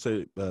 I was going to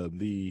say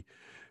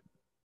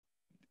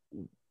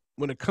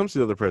when it comes to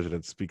the other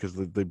presidents, because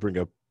they bring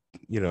up,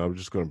 I'm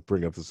just going to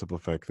bring up the simple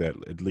fact that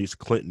at least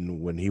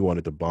Clinton, when he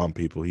wanted to bomb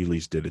people, he at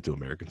least did it to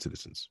American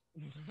citizens.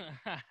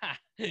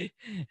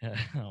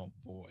 Oh,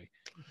 boy.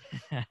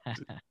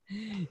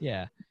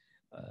 Yeah.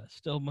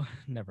 Still,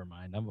 never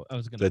mind. I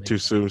was going to. Is that too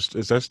soon?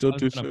 Is that still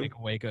too soon? Make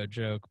a Waco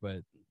joke, but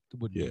it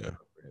wouldn't. Yeah.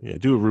 Yeah,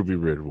 do a Ruby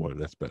Red one.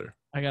 That's better.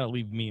 I gotta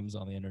leave memes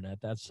on the internet.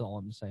 That's all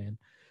I'm saying.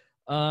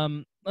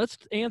 Let's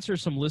answer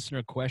some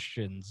listener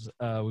questions.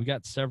 We've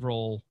got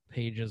several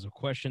pages of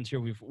questions here.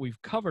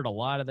 We've covered a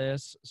lot of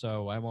this,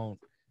 so I won't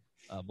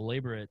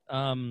belabor it.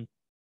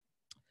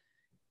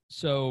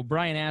 So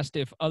Brian asked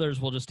if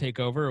others will just take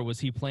over, or was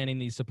he planning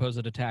these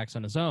supposed attacks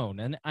on his own?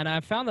 And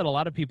I found that a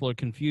lot of people are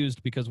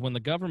confused because when the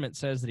government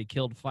says that he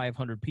killed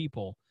 500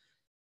 people,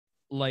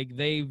 like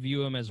they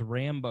view him as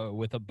Rambo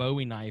with a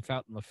Bowie knife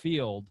out in the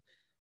field.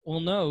 Well,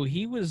 no,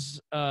 he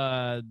was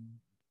a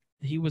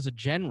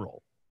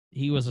general.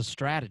 He was a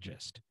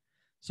strategist.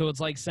 So it's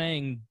like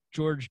saying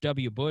George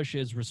W. Bush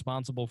is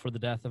responsible for the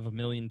death of 1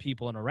 million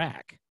people in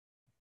Iraq.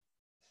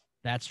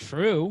 That's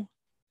true,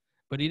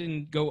 but he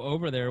didn't go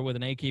over there with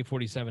an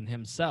AK-47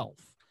 himself.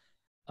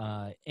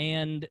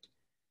 And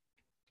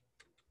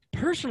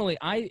personally,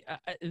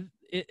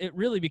 it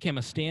really became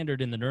a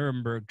standard in the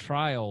Nuremberg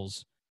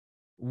trials.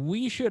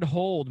 We should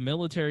hold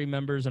military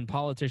members and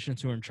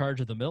politicians who are in charge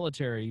of the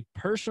military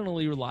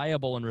personally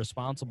liable and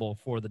responsible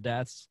for the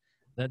deaths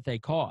that they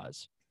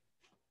cause,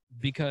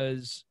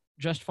 because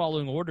just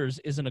following orders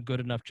isn't a good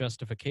enough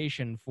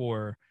justification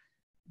for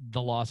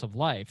the loss of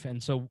life.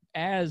 And so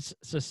as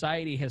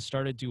society has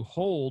started to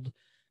hold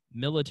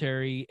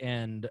military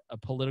and the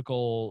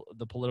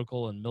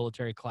political and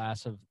military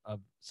class of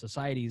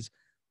societies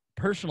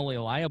personally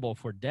liable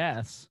for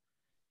deaths,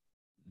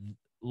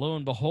 lo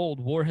and behold,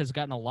 war has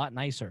gotten a lot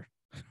nicer.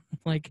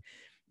 Like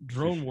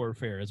drone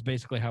warfare is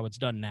basically how it's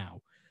done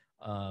now,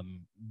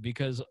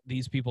 because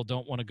these people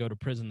don't want to go to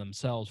prison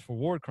themselves for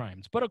war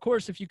crimes. But of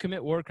course, if you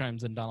commit war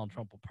crimes, then Donald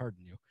Trump will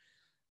pardon you.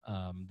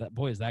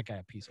 Is that guy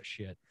a piece of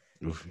shit.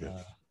 Oof,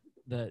 yeah.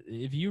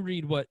 If you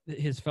read what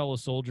his fellow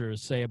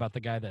soldiers say about the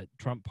guy that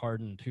Trump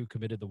pardoned who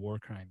committed the war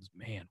crimes,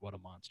 man, what a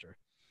monster.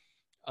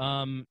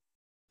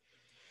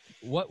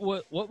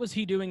 What was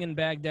he doing in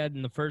Baghdad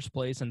in the first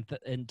place?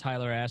 And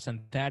Tyler asks,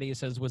 and Thaddeus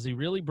says, was he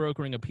really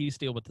brokering a peace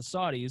deal with the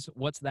Saudis?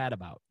 What's that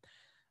about?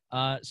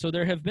 So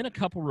there have been a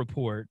couple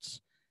reports.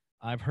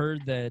 I've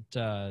heard that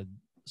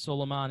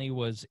Soleimani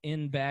was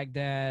in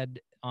Baghdad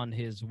on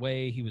his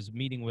way. He was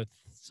meeting with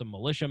some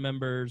militia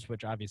members,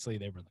 which obviously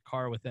they were in the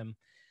car with him.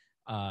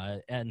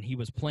 And he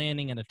was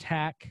planning an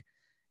attack.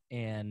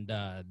 And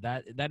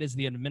that is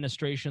the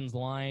administration's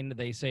line.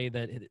 They say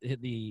that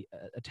the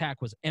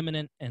attack was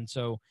imminent, and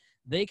so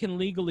they can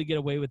legally get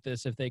away with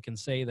this if they can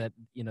say that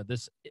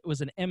it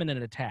was an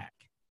imminent attack.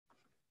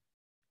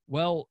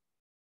 Well,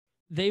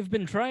 they've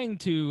been trying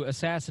to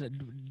assassinate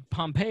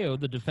Pompeo,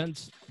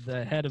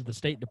 the head of the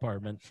State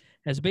Department,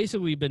 has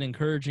basically been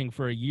encouraging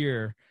for a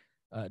year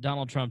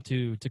Donald Trump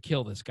to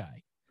kill this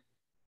guy.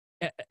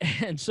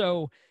 And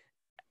so,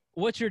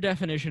 what's your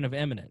definition of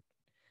imminent?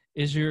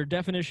 Is your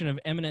definition of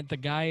imminent the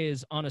guy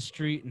is on a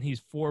street and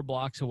he's 4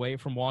 blocks away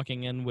from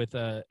walking in with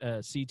a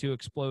C2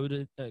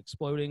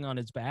 exploding on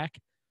his back?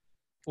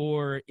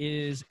 Or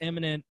is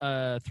imminent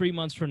 3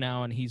 months from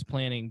now and he's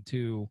planning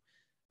to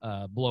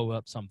blow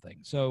up something?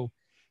 So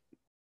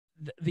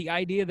the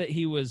idea that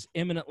he was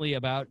imminently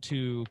about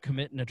to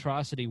commit an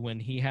atrocity when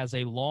he has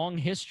a long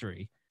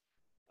history,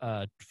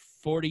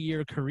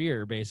 40-year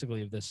career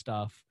basically of this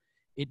stuff,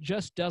 it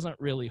just doesn't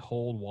really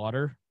hold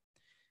water.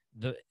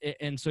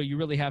 And so you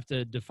really have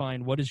to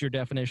define what is your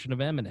definition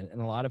of imminent.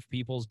 And a lot of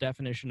people's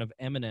definition of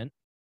imminent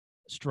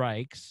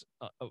strikes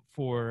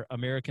for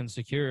American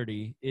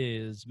security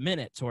is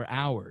minutes or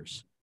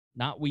hours,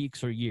 not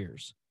weeks or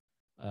years,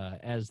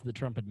 as the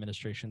Trump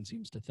administration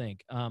seems to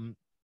think.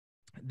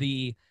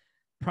 The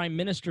prime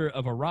minister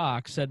of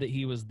Iraq said that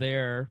he was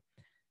there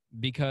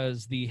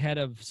because the head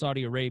of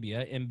Saudi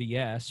Arabia,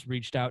 MBS,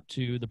 reached out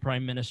to the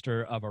prime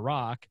minister of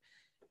Iraq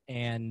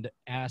and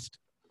asked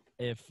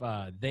if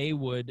they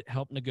would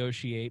help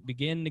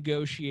begin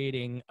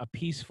negotiating a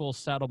peaceful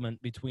settlement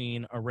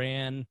between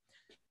Iran.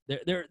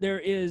 There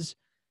is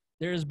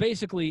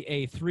basically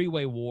a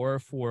 3-way war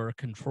for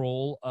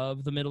control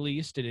of the Middle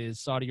East. It is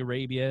Saudi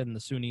Arabia and the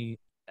Sunni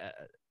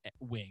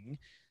wing.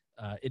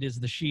 It is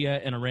the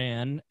Shia in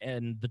Iran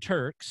and the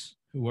Turks,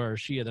 who are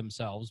Shia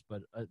themselves,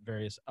 but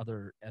various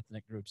other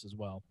ethnic groups as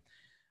well.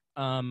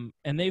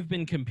 And they've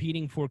been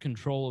competing for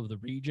control of the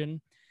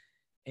region.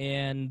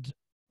 And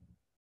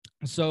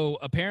so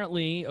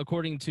apparently,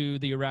 according to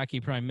the Iraqi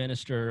prime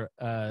minister,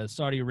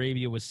 Saudi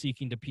Arabia was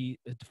seeking to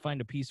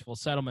find a peaceful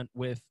settlement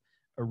with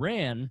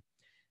Iran,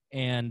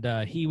 and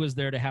he was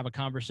there to have a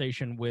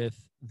conversation with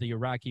the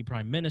Iraqi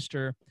prime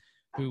minister,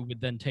 who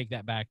would then take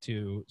that back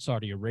to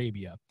Saudi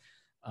Arabia.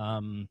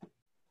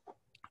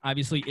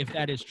 Obviously, if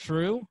that is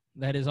true,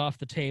 that is off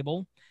the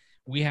table.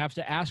 We have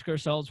to ask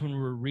ourselves when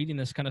we're reading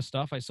this kind of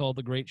stuff. I saw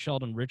the great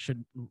Sheldon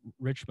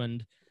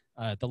Richmond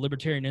at the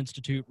Libertarian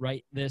Institute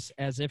write this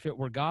as if it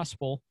were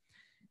gospel.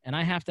 And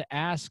I have to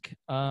ask,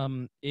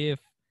 if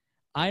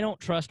I don't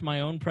trust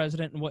my own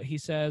president and what he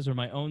says, or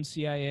my own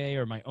CIA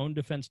or my own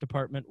Defense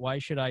Department, why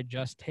should I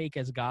just take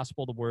as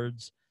gospel the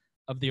words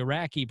of the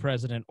Iraqi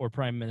president or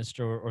prime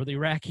minister, or the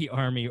Iraqi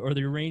army or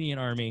the Iranian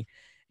army?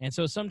 And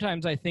so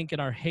sometimes I think in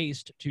our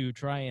haste to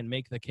try and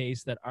make the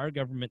case that our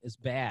government is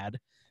bad,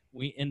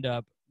 we end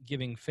up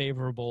giving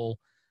favorable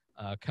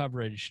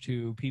coverage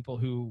to people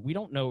who we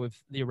don't know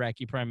if the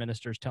Iraqi prime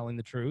minister is telling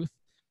the truth.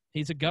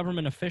 He's a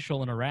government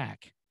official in Iraq,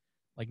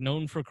 like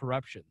known for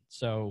corruption.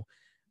 So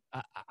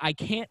I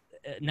can't.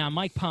 Now,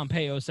 Mike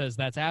Pompeo says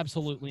that's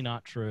absolutely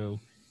not true.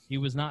 He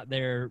was not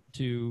there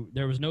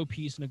there was no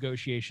peace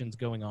negotiations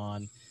going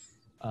on.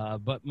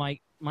 But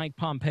Mike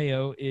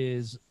Pompeo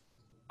is,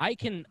 I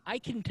can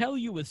tell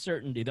you with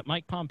certainty that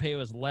Mike Pompeo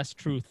is less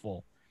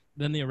truthful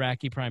than the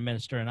Iraqi prime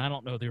minister, and I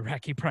don't know the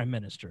Iraqi prime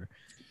minister.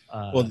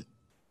 Well,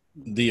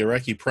 the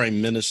Iraqi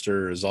prime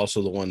minister is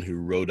also the one who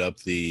wrote up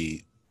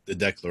the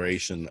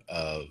declaration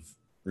of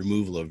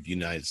removal of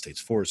United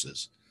States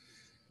forces.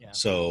 Yeah.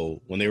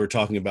 So when they were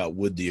talking about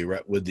would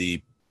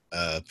the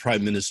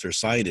prime minister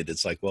sign it,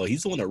 it's like, well,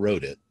 he's the one that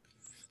wrote it,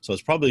 so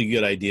it's probably a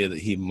good idea that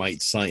he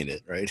might sign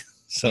it, right?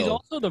 So he's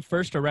also the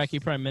first Iraqi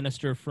prime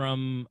minister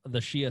from the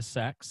Shia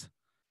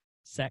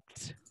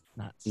sect,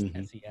 not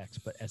SEX,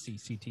 but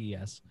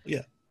SECTS.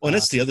 Yeah. Well, and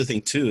that's the other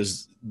thing too,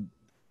 is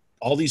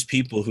all these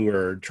people who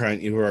are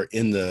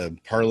in the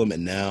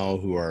parliament now,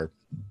 who are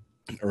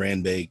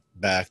Iran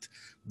backed,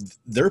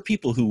 they're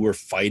people who were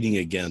fighting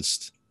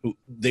against,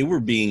 they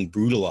were being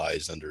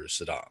brutalized under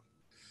Saddam.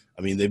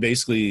 I mean,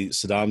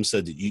 Saddam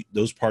said that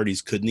those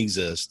parties couldn't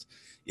exist.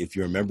 If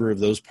you're a member of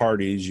those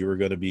parties, you were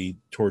going to be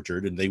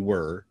tortured, and they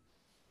were.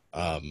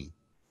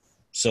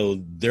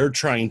 So they're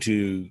trying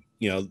to,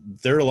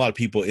 there are a lot of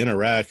people in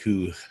Iraq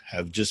who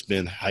have just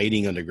been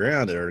hiding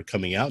underground that are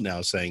coming out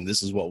now saying,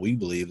 this is what we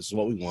believe, this is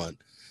what we want.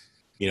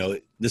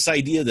 This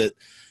idea that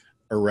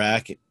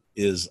Iraq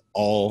is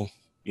all,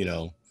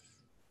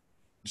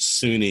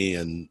 Sunni,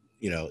 and,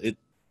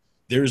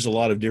 there's a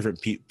lot of different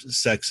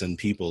sects and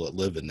people that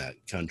live in that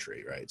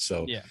country, right?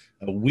 So yeah.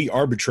 We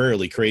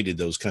arbitrarily created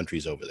those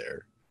countries over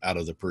there out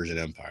of the Persian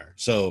Empire.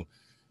 So,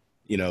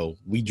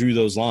 we drew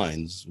those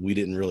lines. We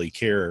didn't really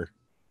care,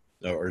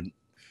 or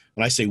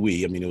when I say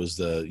we, I mean, it was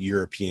the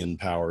European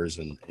powers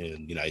and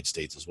United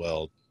States as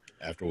well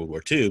after World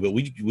War II. But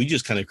we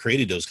just kind of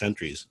created those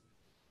countries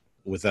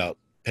without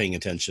paying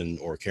attention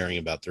or caring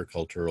about their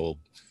cultural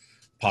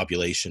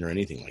population or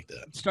anything like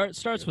that.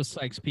 Starts with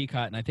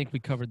Sykes-Picot, and I think we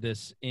covered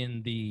this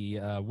in the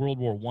World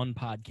War I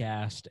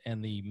podcast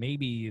and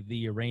maybe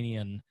the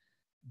Iranian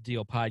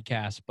deal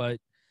podcast. But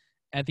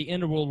at the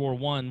end of World War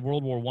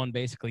I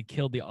basically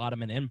killed the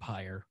Ottoman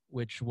Empire,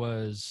 which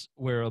was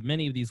where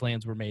many of these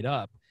lands were made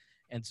up.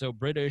 And so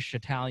British,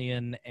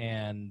 Italian,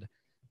 and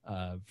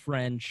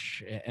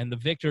French, and the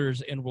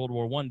victors in World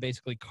War I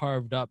basically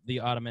carved up the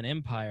Ottoman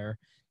Empire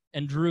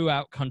and drew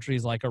out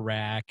countries like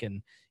Iraq.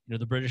 And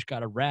the British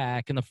got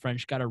Iraq, and the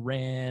French got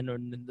Iran,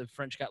 and the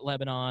French got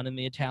Lebanon, and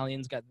the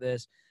Italians got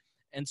this.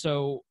 And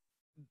so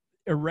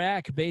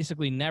Iraq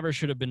basically never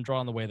should have been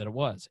drawn the way that it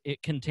was.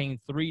 It contained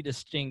 3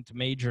 distinct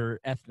major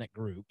ethnic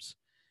groups.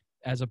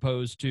 As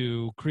opposed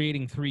to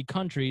creating 3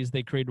 countries,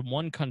 they created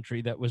one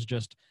country that was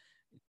just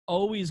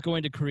always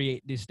going to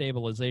create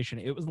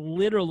destabilization. It was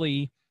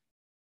literally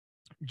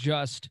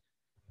just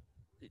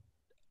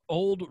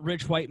old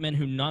rich white men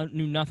who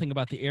knew nothing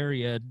about the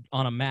area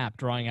on a map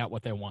drawing out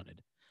what they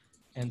wanted.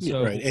 And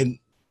so, right.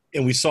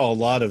 And we saw a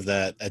lot of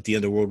that at the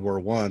end of World War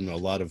I. A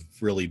lot of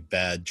really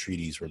bad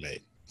treaties were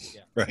made.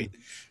 Yeah. Right.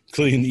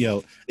 Including,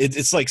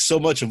 it's like so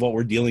much of what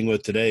we're dealing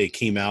with today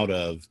came out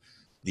of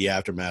the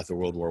aftermath of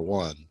World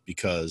War I,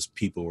 because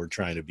people were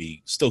trying to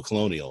be still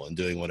colonial and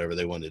doing whatever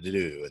they wanted to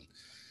do.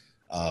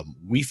 And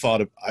we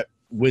fought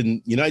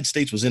when the United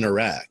States was in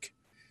Iraq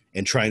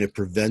and trying to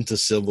prevent a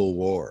civil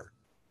war.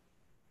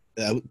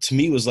 To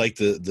me, was like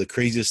the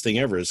craziest thing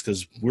ever, is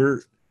because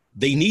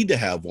they need to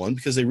have one,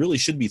 because they really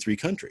should be 3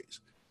 countries.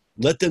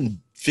 Let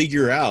them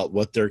figure out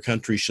what their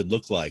country should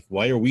look like.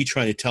 Why are we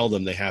trying to tell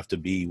them they have to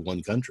be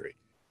one country?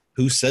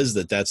 Who says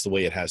that that's the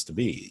way it has to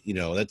be?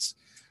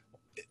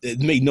 It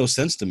made no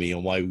sense to me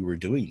on why we were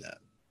doing that.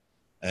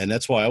 And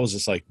that's why I was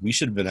just like, we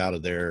should have been out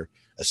of there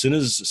as soon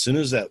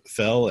as that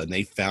fell and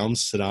they found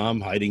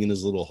Saddam hiding in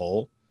his little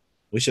hole.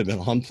 We should have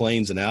been on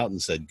planes and out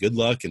and said, good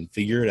luck and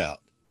figure it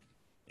out.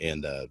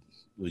 And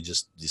we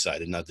just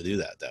decided not to do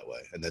that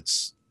way. And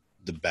that's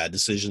the bad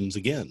decisions,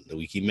 again, that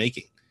we keep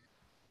making.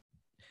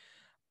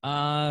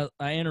 I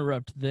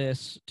interrupt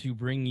this to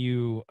bring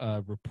you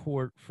a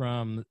report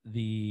from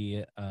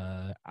the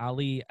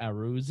Ali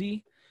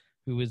Arouzi,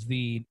 who is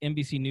the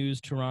NBC News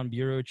Tehran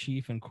bureau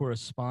chief and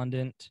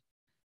correspondent.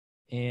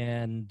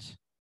 And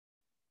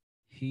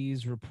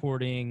he's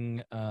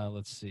reporting,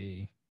 let's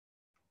see.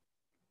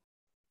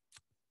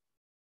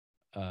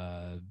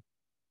 Let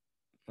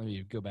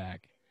me go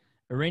back.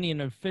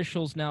 Iranian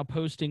officials now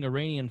posting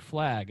Iranian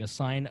flag, a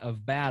sign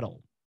of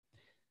battle.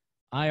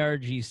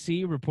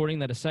 IRGC reporting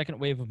that a second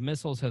wave of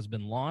missiles has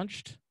been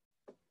launched.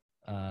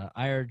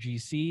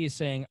 IRGC is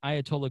saying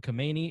Ayatollah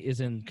Khamenei is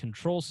in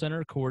control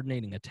center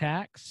coordinating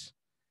attacks.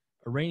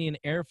 Iranian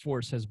Air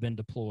Force has been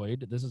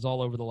deployed. This is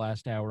all over the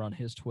last hour on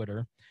his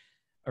Twitter.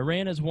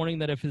 Iran is warning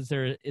that if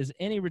there is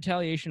any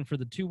retaliation for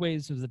the 2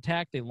 waves of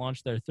attack, they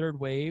launch their 3rd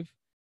wave,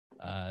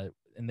 and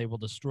they will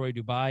destroy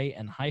Dubai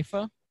and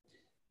Haifa,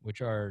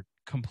 which are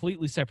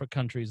completely separate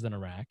countries than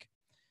Iraq.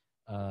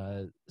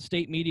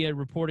 State media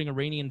reporting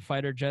Iranian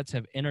fighter jets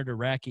have entered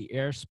Iraqi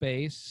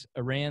airspace.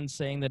 Iran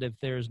saying that if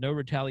there is no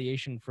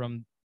retaliation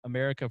from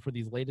America for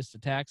these latest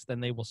attacks, then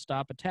they will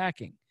stop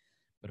attacking.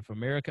 But if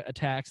America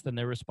attacks, then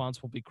their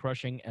response will be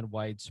crushing and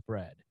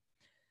widespread.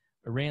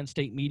 Iran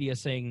state media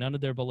saying none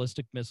of their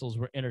ballistic missiles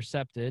were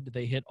intercepted.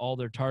 They hit all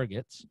their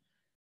targets.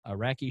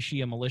 Iraqi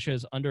Shia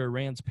militias under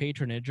Iran's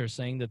patronage are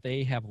saying that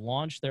they have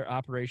launched their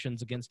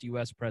operations against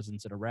U.S.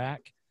 presence in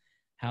Iraq.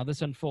 How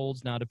this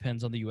unfolds now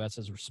depends on the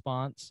U.S.'s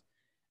response.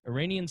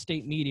 Iranian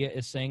state media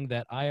is saying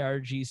that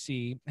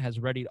IRGC has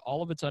readied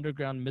all of its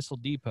underground missile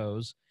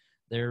depots.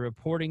 They're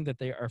reporting that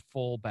they are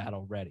full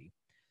battle ready.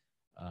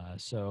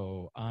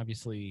 So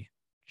obviously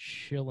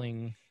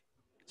chilling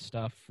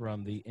stuff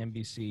from the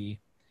NBC.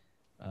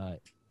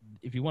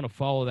 If you want to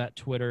follow that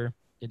Twitter,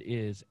 it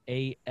is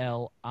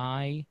ALIAROUZI.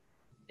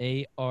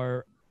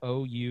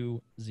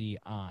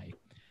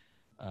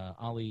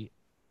 Ali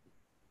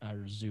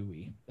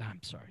Arzui.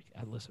 I'm sorry.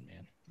 Listen,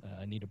 man.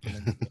 I need a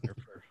pronunciator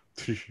for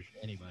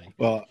anybody.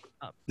 Well,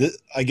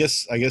 I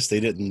guess they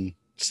didn't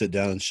sit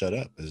down and shut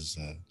up as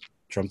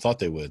Trump thought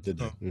they would, did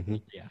they? Mm-hmm.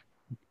 Yeah.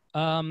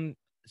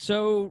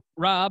 So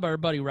Rob, our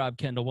buddy Rob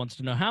Kendall, wants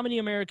to know how many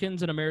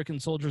Americans and American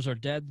soldiers are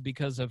dead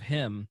because of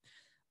him.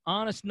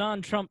 Honest,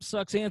 non-Trump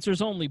sucks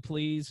answers only,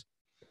 please.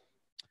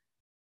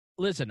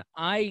 Listen,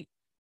 I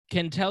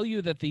can tell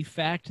you that the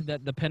fact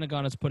that the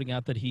Pentagon is putting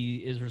out that he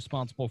is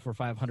responsible for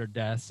 500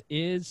 deaths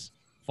is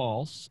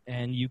false,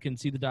 and you can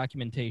see the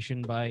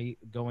documentation by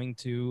going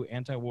to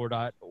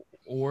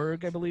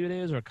antiwar.org, I believe it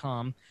is, or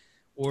com,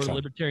 or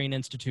Libertarian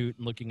Institute,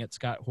 and looking at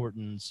Scott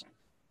Horton's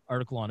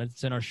article on it.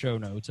 It's in our show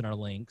notes and our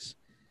links.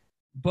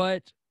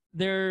 But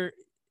the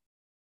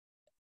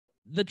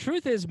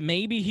truth is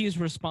maybe he's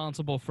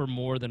responsible for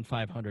more than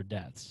 500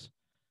 deaths.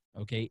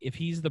 Okay, if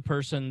he's the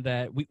person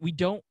that we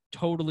don't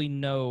totally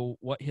know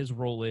what his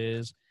role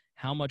is,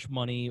 how much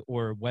money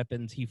or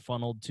weapons he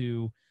funneled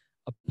to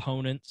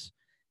opponents.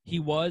 He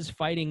was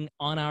fighting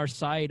on our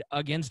side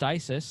against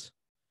ISIS.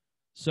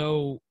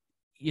 So,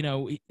 you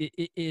know,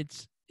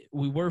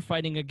 we were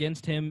fighting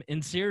against him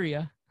in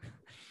Syria.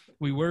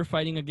 We were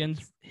fighting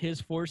against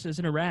his forces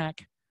in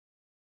Iraq.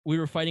 We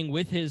were fighting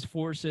with his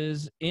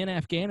forces in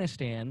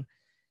Afghanistan.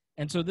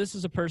 And so this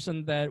is a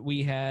person that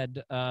we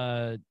had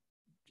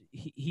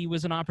he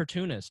was an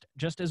opportunist,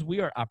 just as we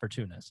are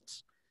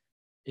opportunists.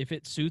 If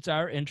it suits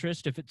our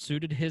interest, if it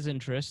suited his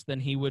interest, then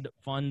he would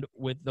fund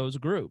with those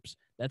groups.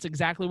 That's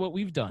exactly what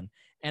we've done.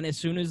 And as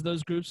soon as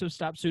those groups have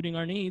stopped suiting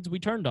our needs, we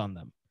turned on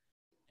them.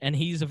 And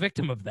he's a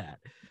victim of that.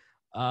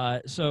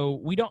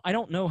 So I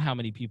don't know how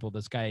many people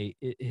this guy,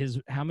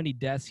 how many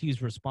deaths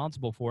he's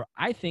responsible for.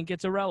 I think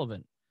it's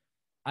irrelevant.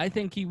 I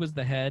think he was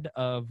the head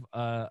of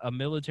a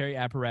military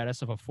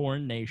apparatus of a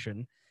foreign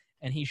nation,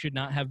 and he should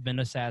not have been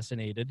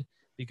assassinated,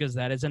 because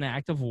that is an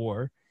act of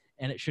war,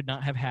 and it should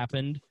not have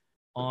happened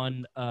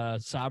on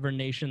sovereign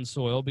nation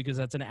soil, because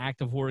that's an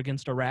act of war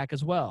against Iraq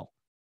as well.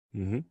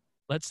 Mm-hmm.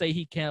 Let's say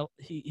he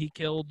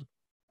killed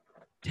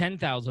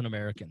 10,000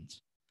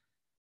 Americans.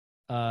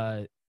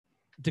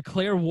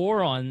 Declare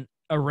war on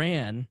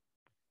Iran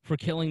for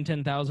killing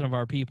 10,000 of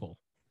our people.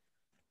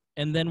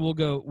 And then we'll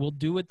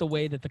do it the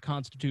way that the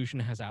Constitution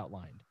has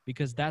outlined,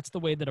 because that's the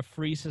way that a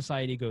free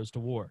society goes to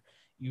war.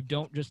 You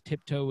don't just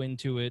tiptoe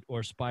into it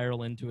or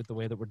spiral into it the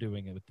way that we're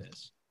doing it with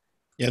this.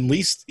 Yeah, at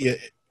least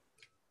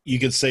you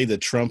could say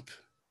that Trump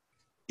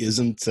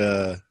isn't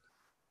as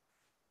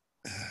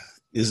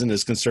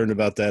concerned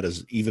about that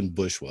as even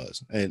Bush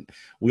was. And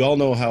we all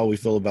know how we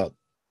feel about,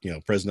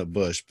 President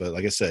Bush. But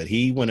like I said,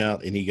 he went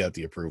out and he got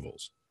the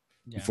approvals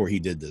before he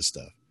did this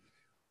stuff.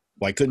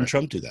 Why couldn't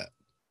Trump do that?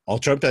 All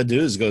Trump had to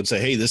do is go and say,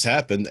 hey, this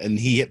happened. And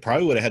he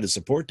probably would have had the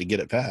support to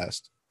get it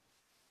passed.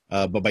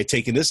 But by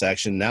taking this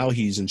action, now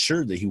he's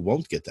ensured that he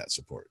won't get that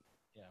support.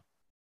 Yeah.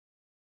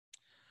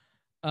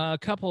 A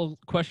couple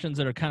questions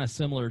that are kind of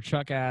similar.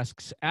 Chuck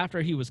asks,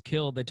 after he was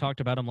killed, they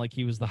talked about him like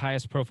he was the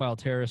highest profile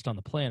terrorist on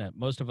the planet.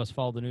 Most of us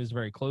follow the news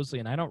very closely,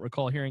 and I don't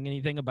recall hearing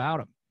anything about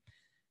him.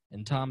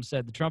 And Tom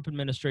said, the Trump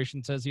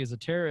administration says he is a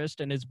terrorist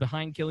and is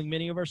behind killing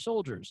many of our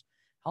soldiers.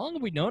 How long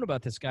have we known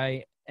about this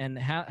guy, and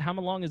how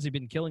long has he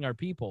been killing our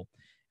people?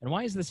 And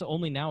why is this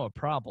only now a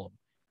problem?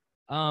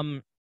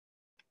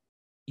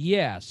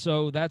 Yeah,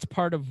 so that's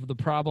part of the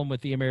problem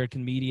with the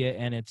American media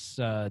and its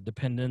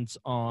dependence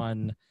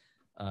on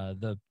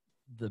the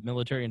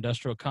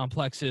military-industrial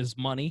complex's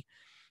money.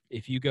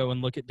 If you go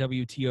and look at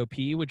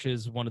WTOP, which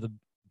is one of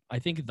I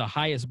think the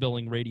highest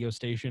billing radio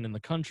station in the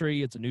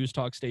country, it's a news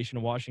talk station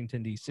in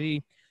Washington,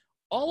 D.C.,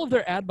 all of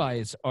their ad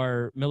buys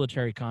are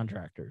military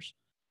contractors.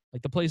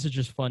 Like, the place is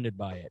just funded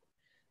by it.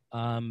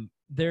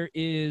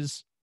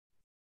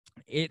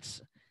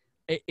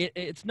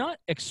 It's not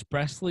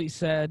expressly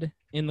said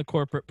in the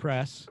corporate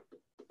press.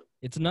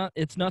 It's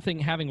nothing,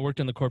 having worked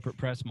in the corporate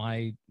press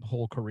my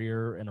whole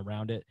career and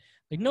around it.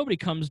 Like, nobody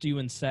comes to you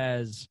and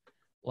says,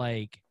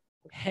 like,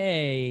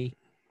 hey,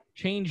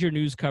 change your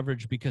news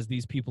coverage because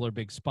these people are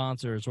big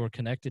sponsors or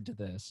connected to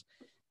this.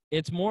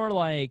 It's more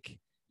like,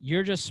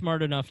 you're just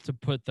smart enough to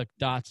put the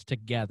dots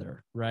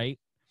together, right?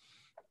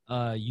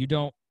 You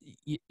don't,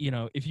 you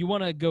know, if you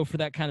want to go for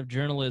that kind of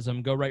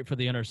journalism, go right for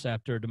The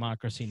Intercept or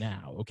Democracy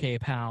Now. Okay,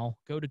 pal,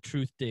 go to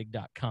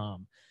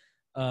truthdig.com.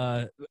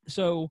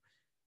 So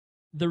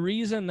the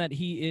reason that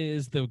he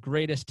is the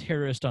greatest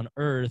terrorist on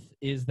earth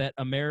is that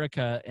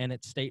America and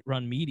its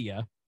state-run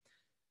media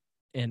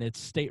and its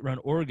state-run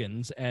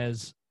organs,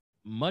 as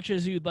much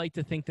as you'd like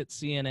to think that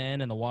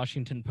CNN and the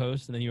Washington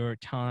Post and the New York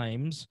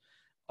Times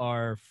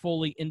are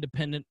fully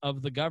independent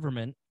of the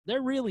government,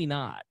 they're really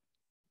not.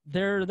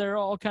 They're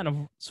all kind of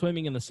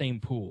swimming in the same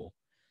pool.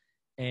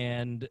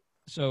 And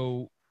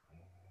so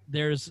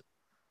there's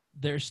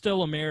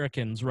still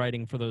Americans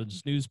writing for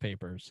those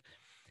newspapers.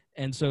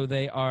 And so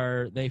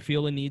they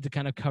feel a need to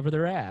kind of cover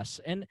their ass.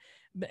 And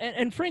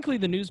frankly,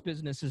 the news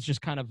business is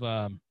just kind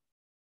of,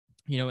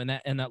 you know,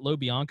 in that Lo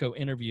Bianco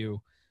interview,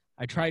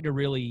 I tried to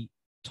really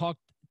talk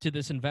to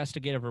this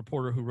investigative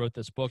reporter who wrote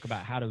this book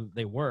about how do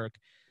they work,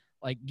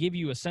 like give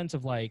you a sense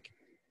of like,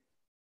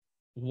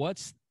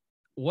 what's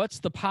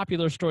the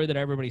popular story that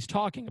everybody's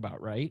talking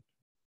about, right?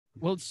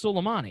 Well, it's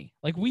Soleimani.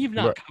 Like, we've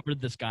not covered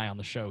this guy on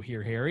the show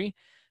here, Harry,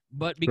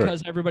 but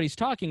because everybody's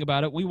talking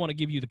about it, we want to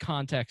give you the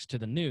context to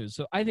the news.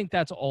 So I think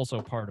that's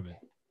also part of it.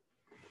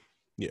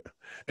 Yeah.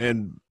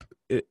 And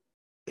it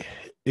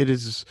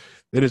is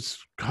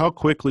how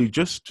quickly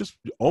just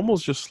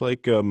almost just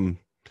like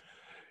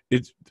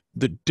it's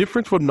the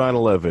difference from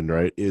 9/11,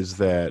 right, is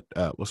that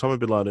Osama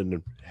bin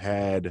Laden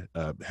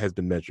has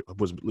been mentioned,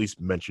 was at least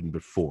mentioned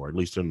before, at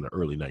least in the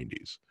early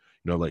 90s.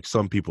 You know, like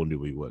some people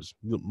knew he was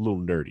a little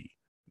nerdy.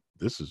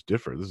 This is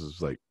different. This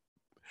is like,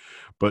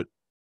 but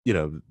you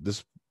know,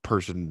 this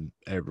person,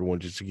 everyone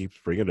just keeps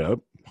bringing it up,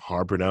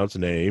 hard pronounced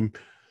name,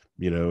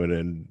 you know,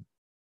 and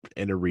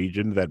in a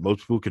region that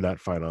most people cannot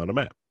find on a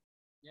map.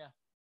 Yeah.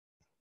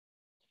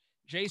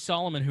 Jay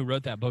Solomon, who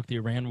wrote that book, The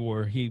Iran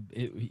War, he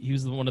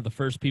was one of the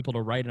first people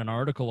to write an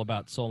article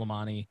about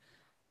Soleimani,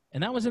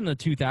 and that was in the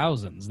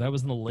 2000s. That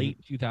was in the late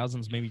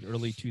 2000s, maybe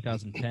early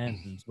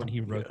 2010s when he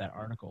wrote that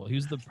article. He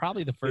was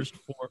probably the first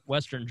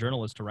Western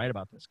journalist to write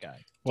about this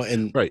guy. Well,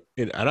 and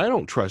I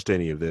don't trust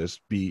any of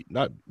this.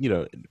 Not, you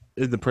know,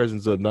 in the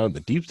presence of not the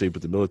deep state,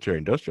 but the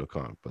military-industrial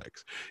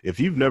complex. If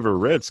you've never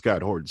read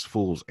Scott Horton's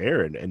Fool's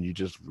Errand and you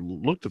just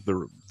looked at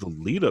the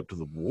lead up to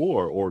the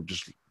war, or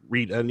just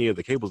read any of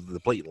the cables, the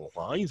blatant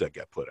lines that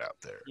got put out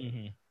there,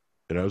 you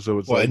know, so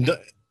it's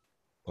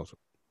also.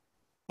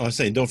 I was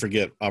saying, don't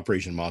forget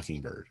Operation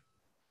Mockingbird.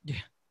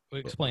 Yeah,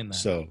 explain that.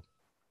 So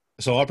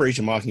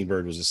Operation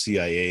Mockingbird was a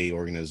CIA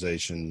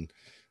organization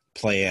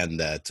plan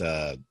that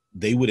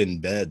they would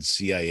embed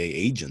CIA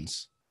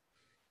agents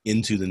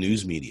into the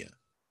news media.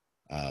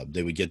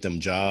 They would get them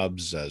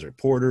jobs as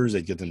reporters.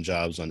 They'd get them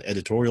jobs on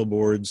editorial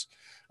boards,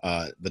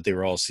 but they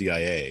were all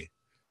CIA.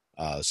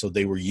 So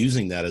they were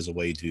using that as a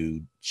way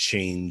to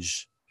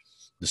change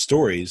the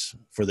stories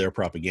for their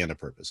propaganda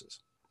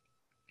purposes.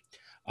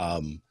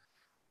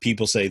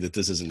 People say that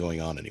this isn't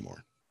going on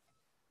anymore.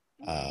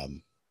 I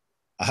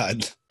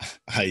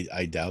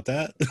doubt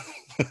that,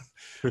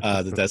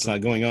 that's not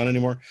going on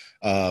anymore.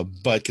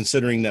 But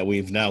considering that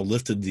we've now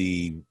lifted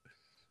the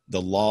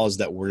laws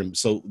that were,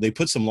 so they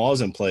put some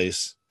laws in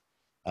place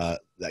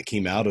that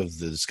came out of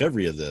the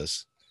discovery of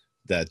this,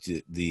 that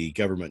the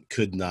government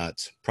could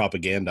not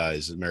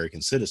propagandize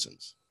American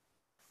citizens.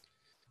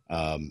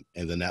 And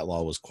then that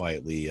law was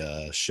quietly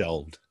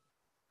shelved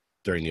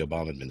during the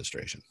Obama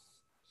administration.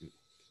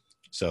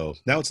 So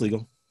now it's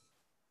legal.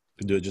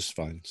 Can do it just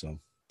fine. So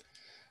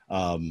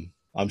I'm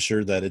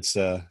sure that it's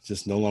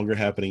just no longer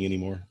happening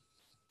anymore.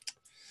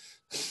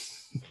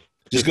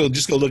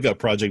 just go look up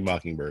Project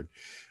Mockingbird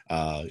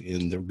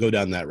and go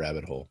down that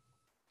rabbit hole.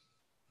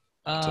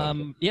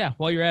 Yeah,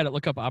 while you're at it,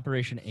 look up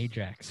Operation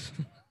Ajax.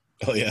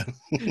 Oh yeah.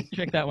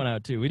 Check that one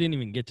out too. We didn't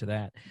even get to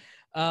that.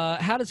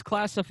 How does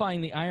classifying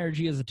the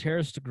IRG as a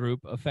terrorist group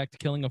affect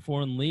killing a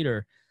foreign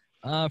leader?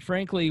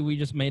 Frankly, we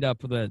just made up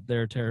that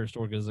they're a terrorist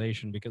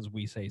organization because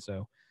we say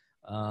so.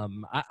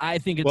 I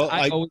think it's. Well,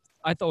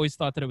 I always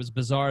thought that it was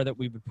bizarre that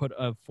we would put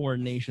a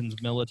foreign nation's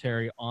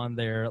military on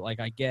there. Like,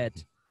 I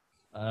get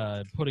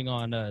putting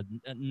on a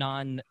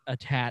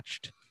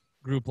non-attached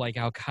group like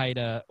Al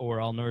Qaeda or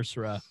Al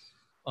Nusra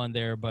on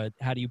there, but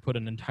how do you put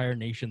an entire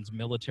nation's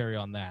military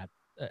on that?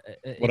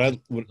 What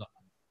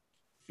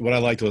I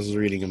liked was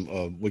reading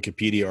a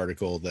Wikipedia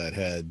article that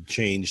had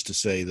changed to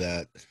say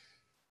that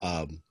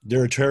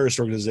they're a terrorist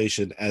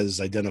organization as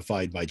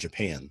identified by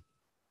Japan.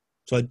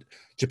 So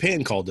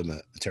Japan called them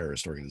a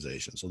terrorist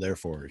organization. So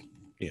therefore,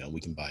 you know,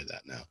 we can buy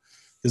that now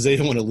because they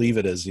don't want to leave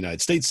it as the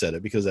United States said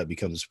it, because that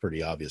becomes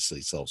pretty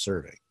obviously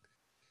self-serving.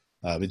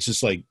 It's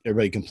just like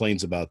everybody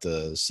complains about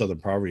the Southern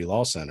Poverty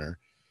Law Center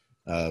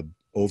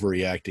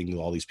overreacting to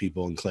all these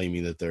people and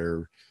claiming that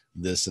they're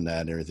this and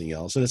that and everything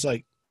else. And it's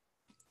like,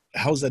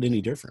 how's that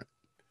any different?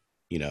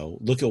 You know,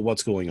 look at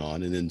what's going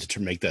on and then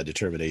make that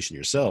determination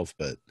yourself.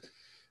 But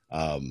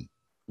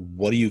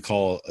what do you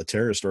call a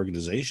terrorist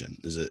organization?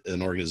 Is it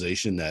an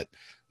organization that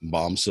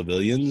bombs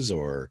civilians,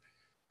 or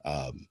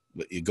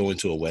you go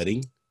into a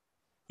wedding?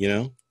 You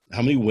know,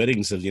 How many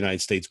weddings have the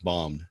United States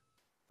bombed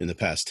in the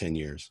past 10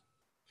 years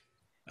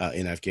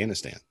in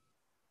Afghanistan?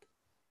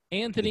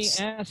 Anthony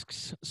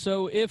asks,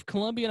 so if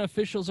Colombian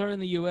officials are in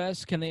the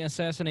U.S., can they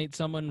assassinate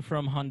someone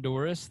from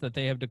Honduras that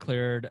they have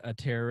declared a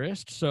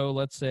terrorist? So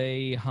let's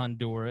say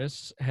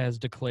Honduras has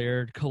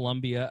declared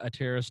Colombia a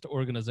terrorist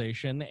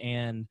organization,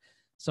 and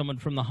someone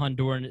from the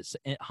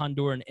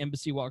Honduran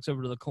embassy walks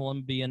over to the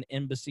Colombian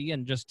embassy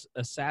and just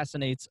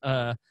assassinates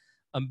a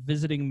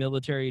visiting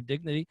military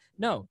dignity.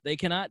 No, they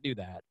cannot do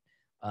that.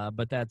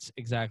 But that's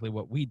exactly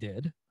what we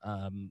did.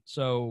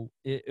 So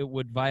it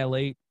would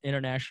violate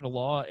international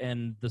law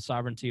and the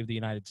sovereignty of the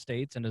United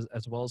States, and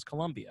as well as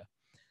Colombia.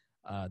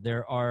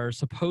 There are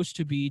supposed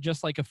to be,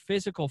 just like a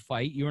physical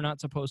fight, you are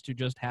not supposed to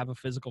just have a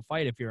physical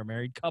fight if you're a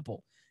married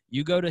couple.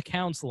 You go to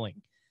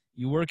counseling.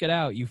 You work it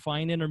out. You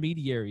find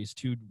intermediaries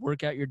to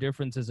work out your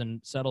differences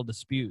and settle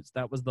disputes.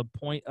 That was the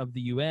point of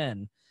the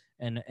UN.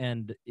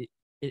 And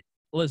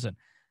listen,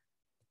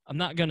 I'm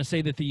not going to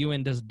say that the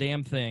UN does a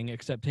damn thing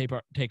except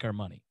take our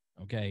money,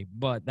 okay?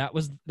 But that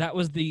was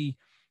the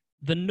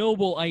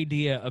noble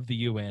idea of the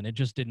UN. It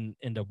just didn't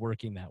end up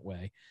working that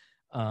way.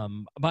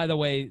 By the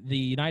way, the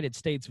United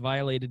States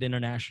violated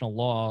international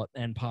law,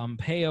 and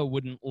Pompeo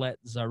wouldn't let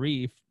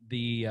Zarif,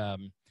 the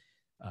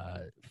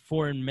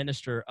foreign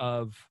minister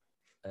of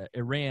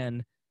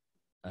Iran,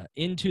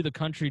 into the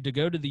country to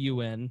go to the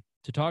UN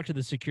to talk to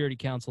the Security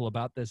Council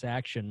about this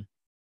action,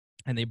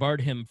 and they barred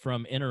him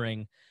from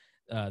entering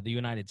the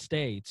United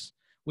States,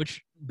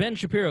 which Ben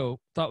Shapiro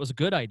thought was a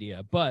good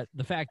idea. But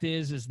the fact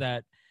is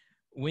that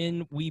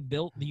when we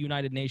built the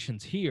United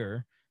Nations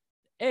here,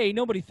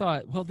 nobody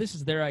thought, well, this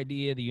is their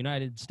idea, the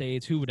United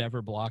States, who would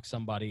ever block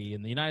somebody,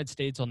 and the United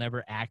States will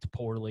never act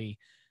poorly.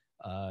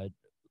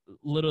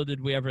 Little did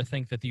we ever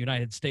think that the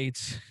United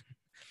States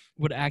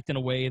would act in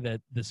a way that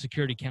the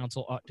Security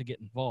Council ought to get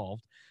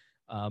involved.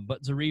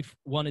 But Zarif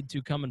wanted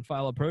to come and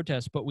file a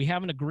protest, but we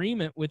have an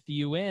agreement with the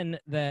UN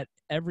that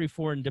every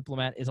foreign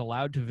diplomat is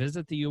allowed to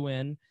visit the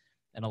UN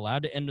and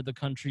allowed to enter the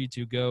country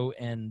to go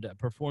and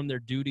perform their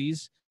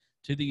duties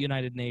to the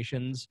United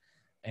Nations,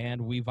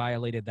 and we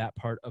violated that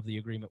part of the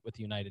agreement with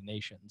the United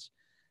Nations.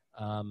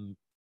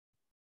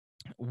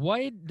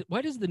 Why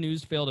does the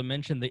news fail to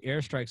mention the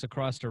airstrikes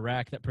across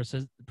Iraq that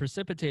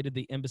precipitated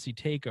the embassy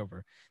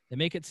takeover? They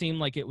make it seem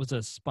like it was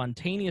a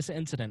spontaneous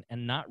incident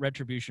and not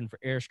retribution for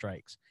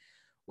airstrikes.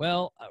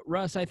 Well,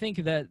 Russ, I think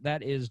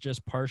that is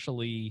just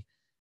partially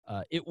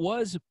it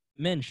was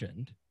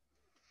mentioned.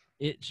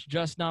 It's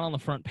just not on the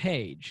front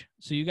page.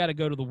 So you got to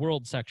go to the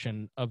world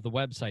section of the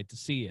website to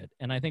see it.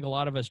 And I think a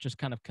lot of us just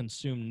kind of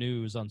consume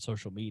news on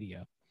social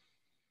media.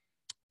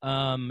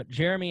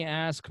 Jeremy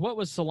asked, what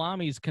was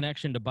Salami's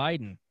connection to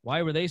Biden?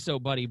 Why were they so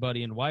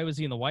buddy-buddy, and why was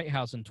he in the White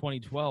House in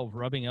 2012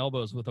 rubbing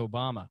elbows with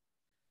Obama?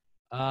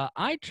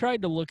 I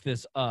tried to look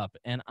this up,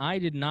 and I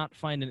did not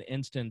find an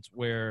instance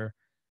where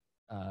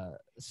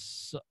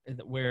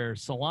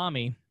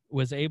Salami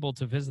was able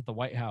to visit the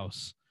White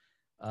House.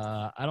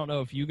 I don't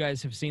know if you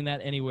guys have seen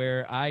that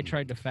anywhere. I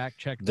tried to fact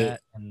check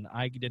that, and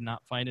I did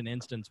not find an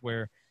instance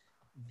where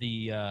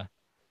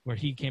where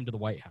he came to the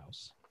White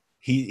House.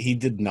 He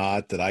did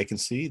not, that I can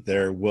see.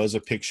 There was a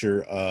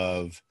picture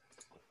of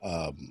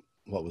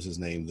what was his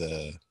name,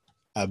 the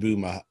Abu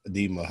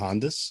Mahdi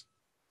Mohandas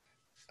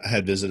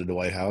had visited the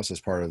White House as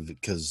part of,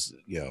 because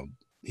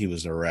he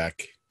was an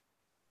Iraq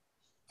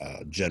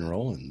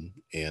general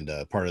and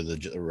part of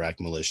the Iraq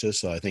militia.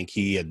 So I think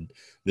he had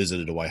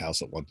visited the White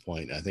House at one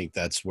point. I think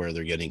that's where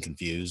they're getting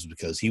confused,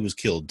 because he was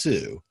killed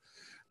too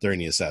during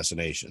the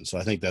assassination. So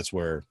I think that's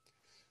where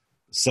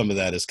some of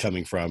that is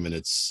coming from. And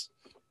it's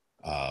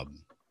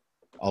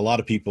a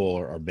lot of people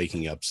are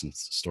making up some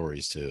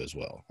stories too as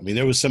well. I mean,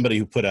 there was somebody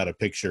who put out a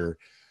picture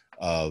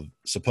of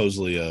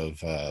supposedly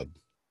of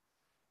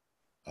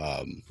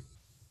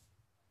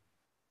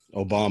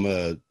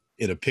Obama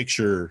in a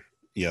picture,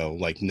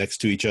 like next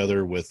to each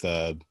other with,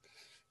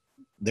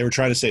 they were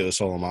trying to say it was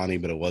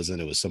Soleimani, but it wasn't.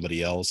 It was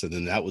somebody else. And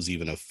then that was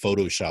even a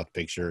Photoshopped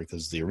picture,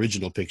 because the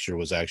original picture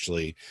was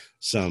actually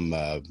some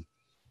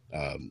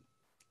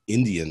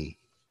Indian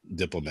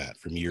diplomat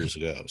from years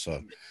ago.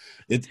 So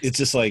it's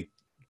just like,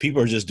 people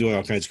are just doing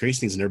all kinds of crazy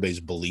things and everybody's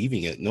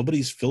believing it.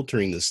 Nobody's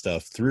filtering this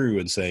stuff through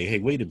and saying, hey,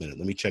 wait a minute,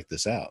 let me check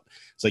this out.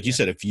 It's like you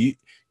said, if you,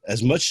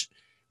 as much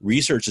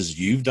research as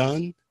you've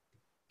done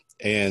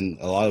and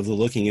a lot of the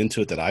looking into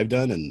it that I've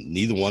done, and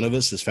neither one of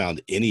us has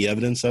found any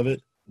evidence of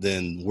it,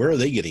 then where are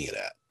they getting it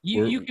at?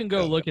 You can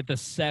go look at the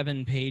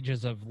 7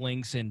 pages of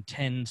links in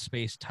 10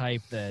 space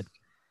type that,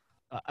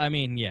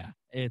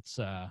 it's,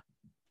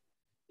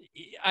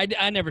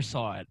 I never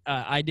saw it.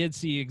 I did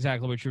see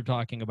exactly what you're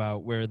talking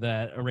about, where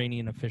that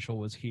Iranian official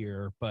was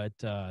here, but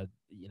I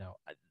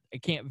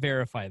can't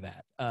verify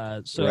that.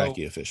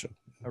 Iraqi official.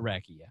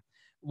 Iraqi, yeah.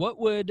 What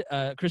would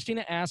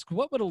Christina ask?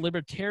 What would a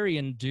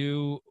libertarian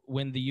do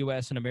when the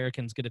U.S. and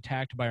Americans get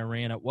attacked by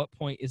Iran? At what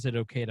point is it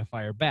okay to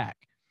fire back?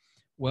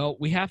 Well,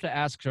 we have to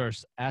ask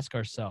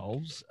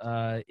ourselves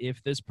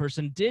if this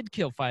person did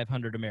kill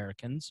 500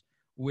 Americans,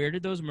 where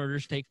did those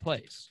murders take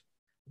place?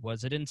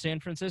 Was it in San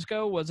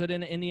Francisco? Was it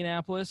in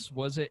Indianapolis?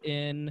 Was it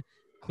in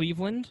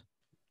Cleveland?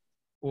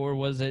 Or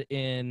was it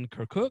in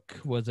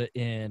Kirkuk? Was it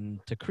in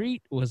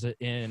Tikrit? Was it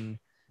in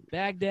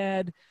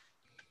Baghdad?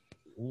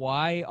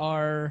 Why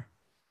are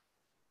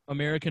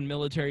American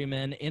military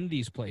men in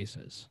these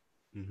places?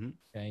 Mm-hmm.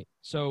 Okay,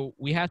 so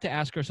we have to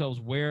ask ourselves,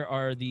 where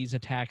are these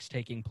attacks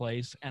taking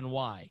place and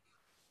why?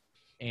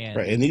 And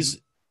right, and these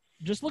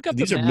just look up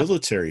these the are map.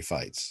 military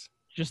fights.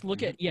 Just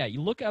look at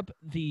you look up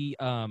the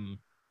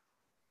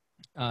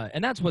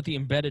and that's what the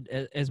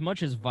embedded, as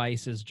much as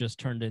Vice is just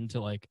turned into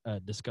like a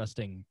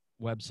disgusting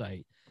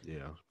website.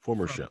 Yeah,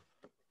 former shell.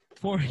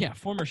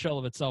 Former shell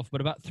of itself.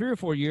 But about 3 or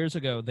 4 years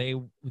ago,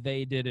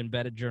 they did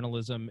embedded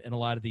journalism in a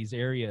lot of these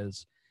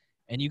areas,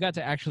 and you got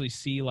to actually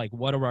see like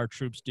what are our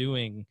troops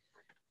doing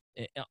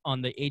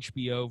on the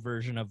HBO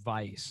version of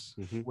Vice,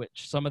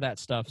 which some of that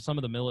stuff, some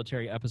of the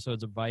military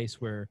episodes of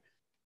Vice where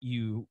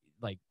you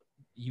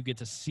get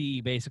to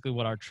see basically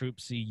what our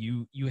troops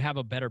see. You have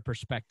a better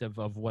perspective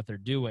of what they're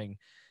doing.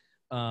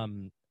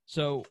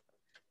 So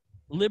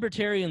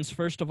Libertarians,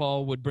 first of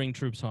all, would bring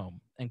troops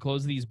home and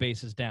close these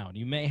bases down.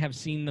 You may have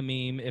seen the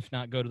meme, if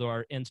not, go to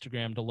our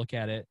Instagram to look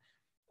at it,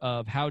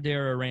 of how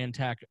dare Iran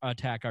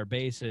attack our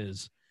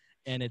bases,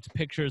 and it's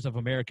pictures of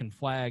American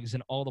flags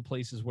in all the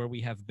places where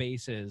we have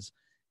bases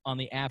on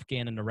the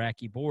Afghan and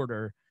Iraqi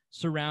border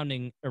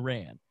surrounding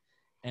Iran.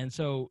 And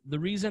so the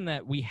reason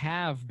that we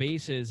have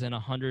bases in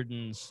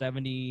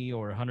 170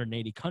 or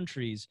 180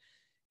 countries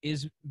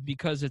is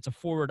because it's a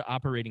forward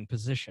operating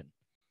position.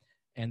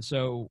 And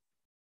so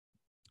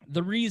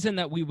the reason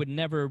that we would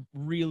never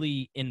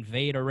really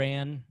invade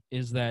Iran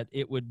is that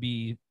it would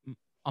be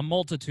a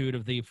multitude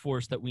of the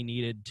force that we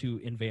needed to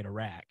invade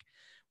Iraq.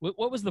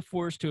 What was the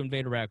force to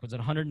invade Iraq? Was it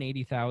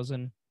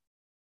 180,000?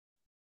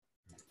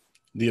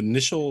 The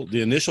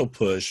initial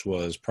push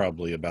was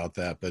probably about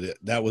that, but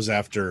that was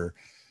after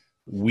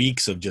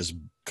weeks of just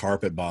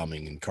carpet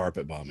bombing.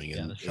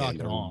 Yeah, the shock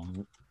and awe.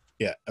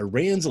 Yeah,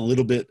 Iran's a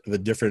little bit of a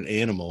different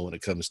animal when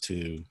it comes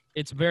to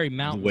it's very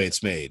mountainous. The way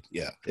it's made.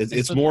 Yeah,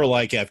 it's more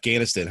like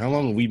Afghanistan. How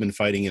long have we been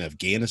fighting in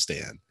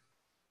Afghanistan?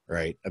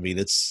 Right. I mean,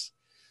 it's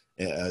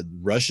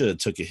Russia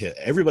took a hit.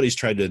 Everybody's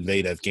tried to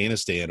invade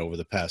Afghanistan over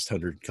the past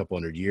couple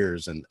hundred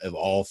years, and have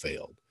all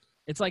failed.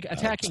 It's like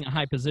attacking a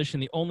high position.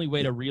 The only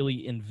way to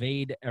really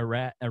invade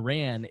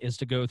Iran is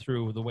to go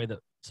through the way that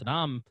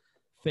Saddam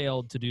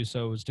failed to do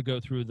so, is to go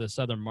through the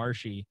southern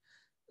marshy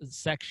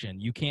section.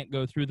 You can't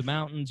go through the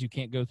mountains. You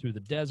can't go through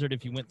the desert.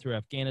 If you went through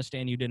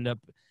Afghanistan, you'd end up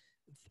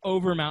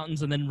over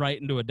mountains and then right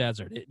into a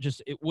desert.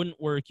 It wouldn't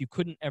work. You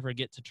couldn't ever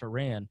get to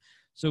Tehran.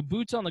 So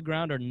boots on the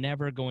ground are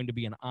never going to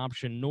be an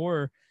option,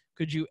 nor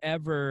could you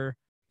ever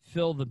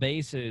fill the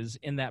bases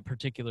in that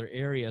particular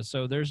area.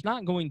 So there's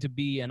not going to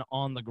be an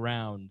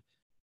on-the-ground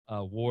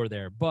war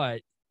there.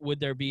 But would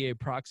there be a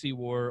proxy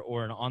war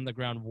or an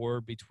on-the-ground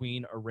war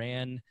between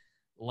Iran,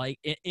 like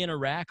in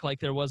Iraq, like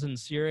there was in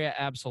Syria?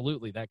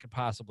 Absolutely, that could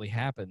possibly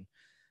happen.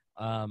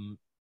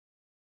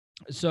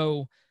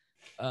 So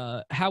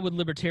how would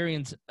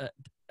libertarians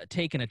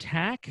take an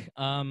attack?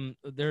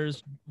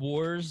 There's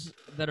wars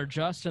that are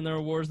just and there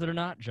are wars that are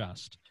not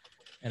just.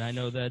 And I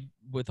know that,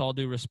 with all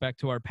due respect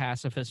to our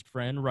pacifist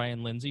friend,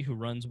 Ryan Lindsay, who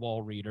runs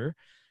Wall Reader,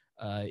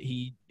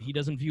 he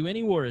doesn't view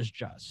any war as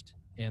just.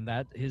 And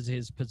that is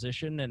his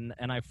position,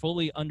 and I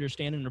fully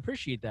understand and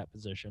appreciate that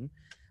position.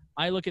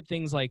 I look at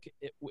things like,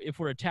 if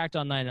we're attacked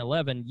on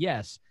 9/11,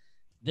 yes,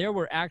 there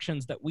were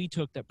actions that we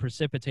took that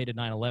precipitated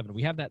 9/11.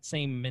 We have that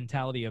same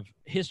mentality of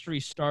history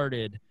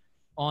started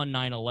on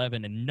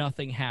 9/11 and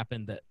nothing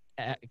happened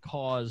that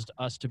caused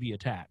us to be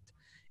attacked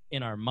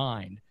in our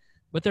mind.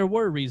 But there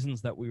were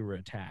reasons that we were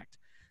attacked.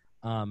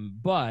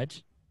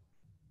 But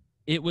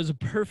it was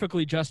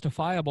perfectly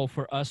justifiable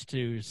for us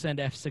to send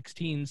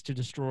F-16s to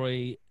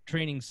destroy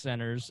training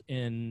centers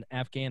in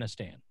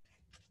Afghanistan.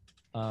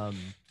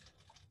 And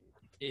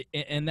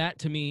that,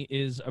 to me,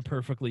 is a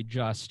perfectly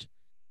just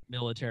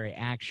military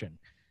action.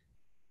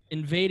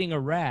 Invading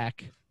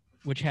Iraq,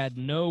 which had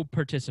no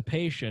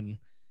participation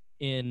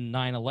in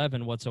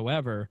 9/11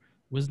 whatsoever,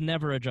 was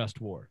never a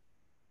just war.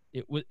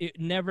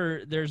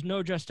 There's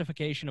no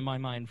justification in my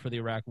mind for the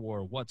Iraq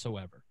war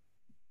whatsoever.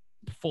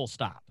 Full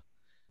stop.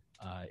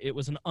 It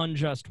was an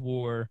unjust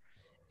war,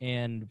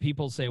 and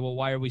people say, well,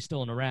 why are we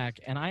still in Iraq?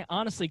 And I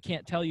honestly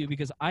can't tell you,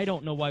 because I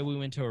don't know why we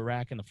went to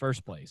Iraq in the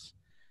first place.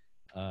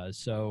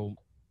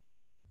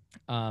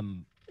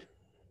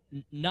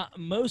 Not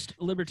most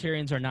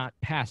libertarians are not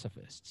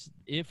pacifists.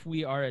 If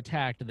we are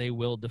attacked, they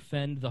will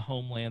defend the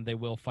homeland, they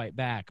will fight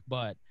back,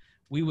 but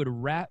we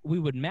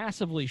would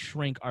massively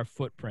shrink our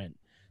footprint.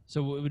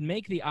 So it would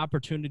make the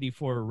opportunity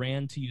for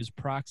Iran to use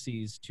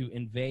proxies to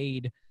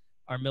invade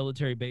our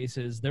military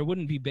bases. There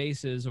wouldn't be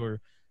bases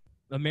or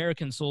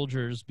American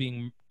soldiers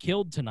being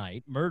killed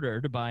tonight,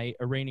 murdered by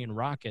Iranian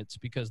rockets,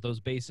 because those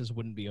bases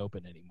wouldn't be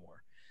open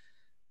anymore.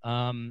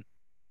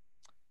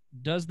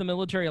 Does the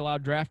military allow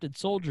drafted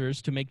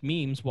soldiers to make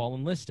memes while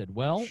enlisted?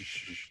 Well,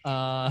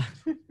 I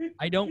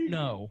don't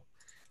know.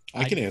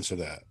 I can answer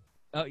that.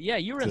 Yeah,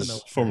 you were in the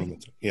military. Former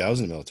military. Yeah, I was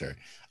in the military.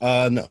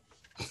 No.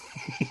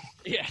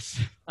 Yeah,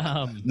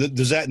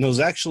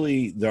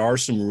 There are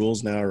some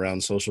rules now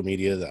around social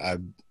media that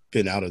I've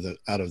been out of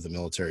the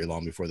military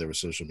long before there was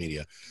social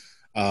media.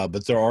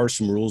 But there are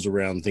some rules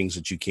around things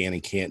that you can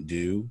and can't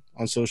do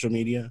on social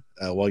media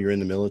while you're in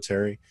the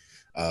military.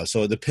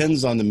 So it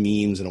depends on the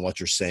memes and what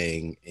you're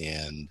saying.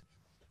 And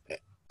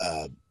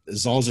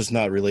as long as it's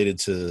not related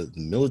to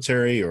the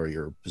military or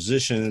your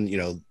position,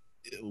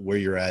 where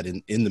you're at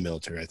in the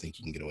military, I think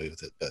you can get away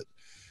with it. But,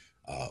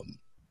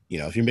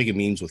 if you're making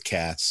memes with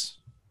cats,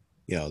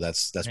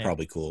 that's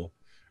probably cool.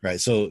 Right.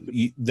 So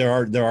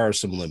there are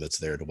some limits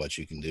there to what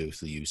you can do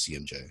through the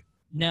UCMJ.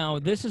 Now,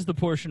 this is the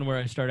portion where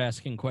I start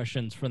asking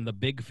questions from the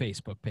big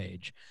Facebook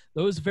page.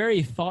 Those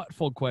very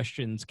thoughtful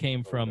questions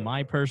came from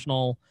my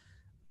personal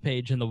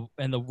page in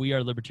the We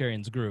Are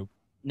Libertarians group.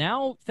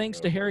 Now, thanks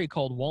to Harry,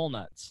 called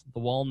Walnuts, the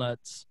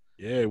Walnuts.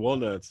 Yeah,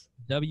 Walnuts.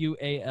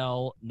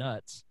 WAL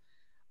Nuts,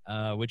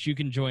 which you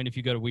can join if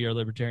you go to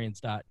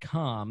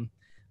wearelibertarians.com.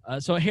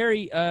 So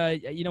Harry,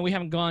 we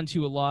haven't gone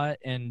to a lot,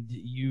 and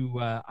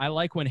I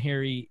like when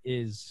Harry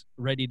is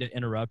ready to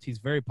interrupt. He's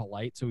very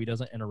polite, so he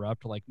doesn't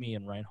interrupt like me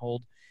and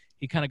Rhinehold.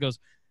 He kind of goes,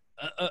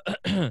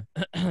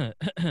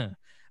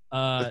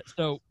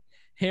 so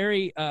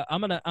Harry,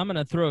 I'm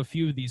gonna throw a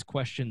few of these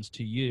questions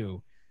to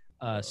you.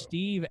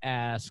 Steve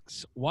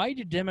asks, why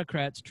do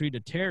Democrats treat a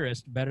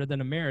terrorist better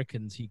than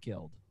Americans he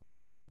killed?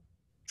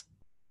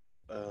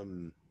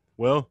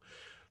 Well,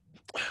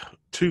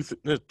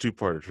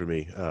 two-parter for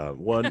me.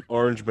 One,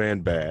 Orange Man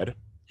bad.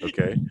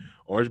 Okay,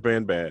 Orange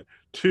Man bad.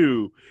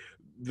 Two,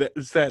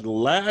 it's that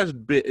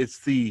last bit. It's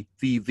the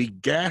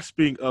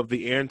gasping of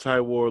the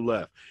anti-war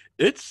left.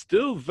 It's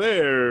still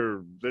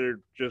there. They're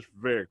just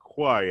very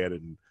quiet,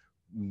 and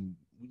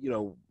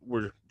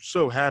we're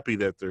so happy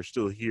that they're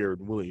still here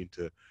and willing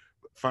to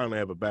finally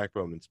have a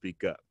backbone and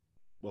speak up.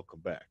 Welcome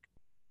back.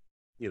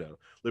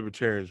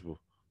 Libertarians will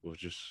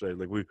just say,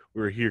 like,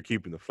 we're here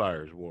keeping the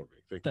fires warming.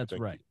 That's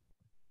right.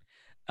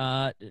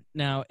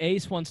 Now,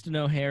 Ace wants to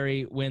know,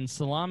 Harry, when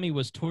Salami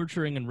was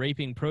torturing and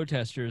raping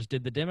protesters,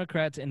 did the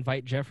Democrats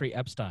invite Jeffrey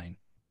Epstein?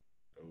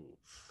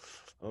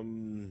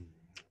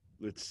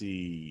 Let's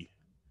see.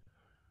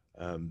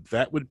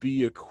 That would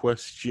be a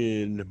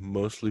question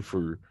mostly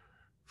for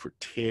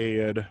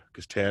Tad,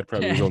 because Tad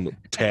probably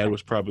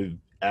was probably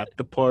at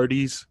the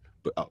parties,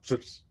 but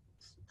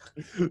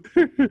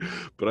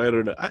but I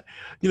don't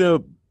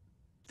know.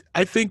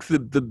 I think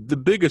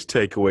the biggest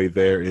takeaway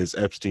there is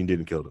Epstein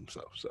didn't kill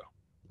himself. So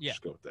yeah,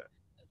 just go with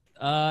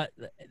that.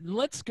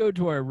 Let's go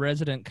to our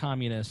resident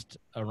communist,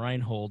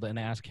 Rhinehold, and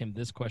ask him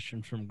this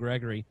question from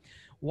Gregory.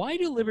 Why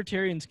do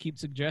libertarians keep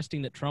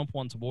suggesting that Trump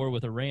wants war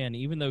with Iran,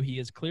 even though he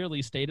has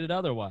clearly stated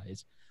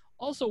otherwise?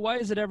 Also, why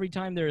is it every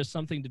time there is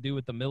something to do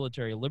with the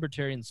military,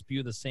 libertarians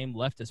spew the same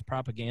leftist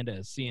propaganda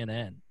as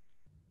CNN?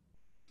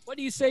 What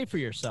do you say for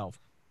yourself?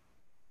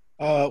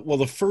 Well,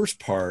 the first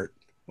part,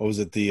 what was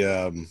it?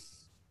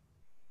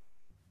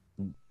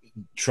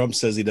 Trump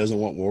says he doesn't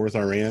want war with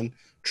Iran.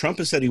 Trump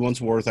has said he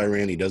wants war with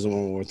Iran. He doesn't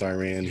want war with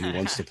Iran. He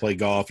wants to play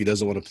golf. He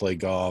doesn't want to play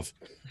golf.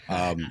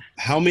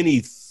 How many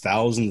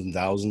thousands and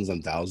thousands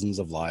and thousands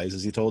of lies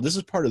has he told? This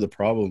is part of the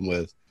problem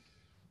with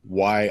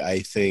why I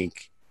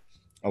think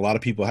a lot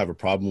of people have a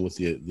problem with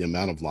the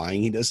amount of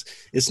lying he does.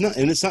 It's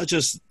not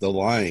just the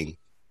lying.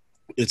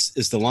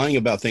 It's the lying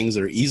about things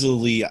that are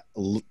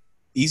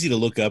easy to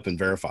look up and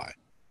verify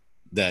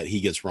that he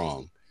gets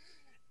wrong.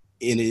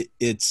 And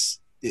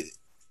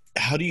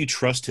how do you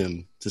trust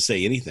him to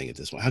say anything at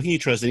this point? How can you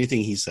trust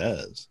anything he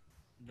says?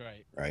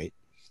 Right.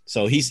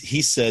 So he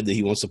said that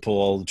he wants to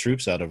pull all the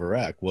troops out of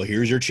Iraq. Well,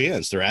 here's your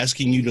chance. They're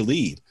asking you to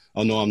leave.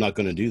 Oh, no, I'm not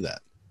going to do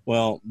that.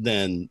 Well,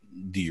 then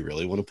do you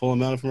really want to pull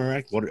them out from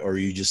Iraq? Or are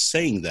you just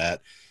saying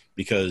that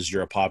because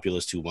you're a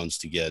populist who wants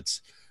to get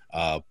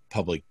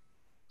public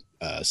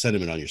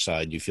sentiment on your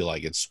side? You feel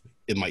like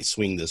it might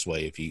swing this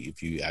way if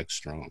you act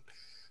strong.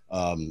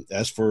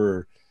 As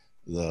for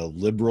the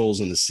liberals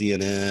and the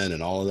CNN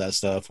and all of that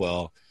stuff,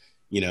 well,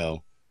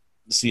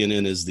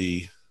 CNN is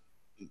the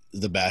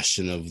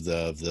bastion of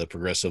the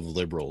progressive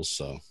liberals.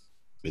 So, I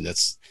mean,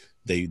 that's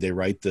they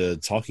write the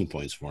talking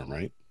points for them,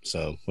 right?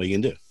 So, what are you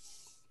gonna do?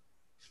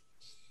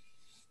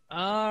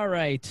 All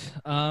right.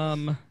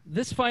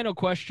 This final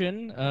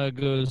question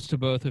goes to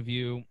both of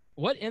you.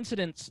 What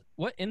incident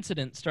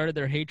started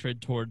their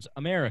hatred towards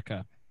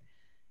America?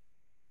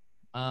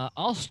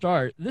 I'll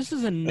start. This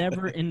is a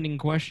never-ending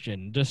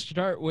question. Just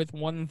start with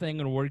one thing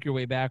and work your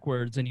way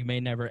backwards, and you may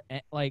never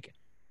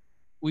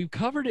we've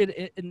covered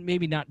it,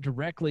 maybe not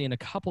directly in a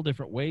couple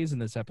different ways in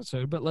this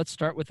episode, but let's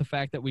start with the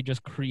fact that we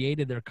just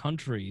created their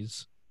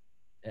countries.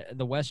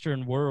 The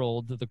Western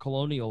world, the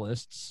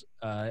colonialists,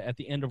 at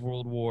the end of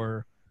World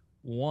War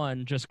I,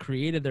 just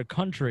created their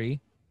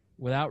country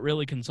without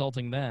really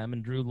consulting them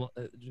and drew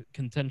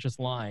contentious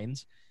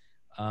lines.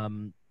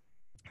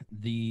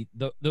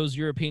 Those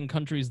European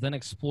countries then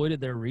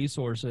exploited their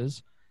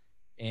resources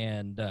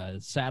and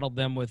saddled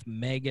them with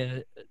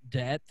mega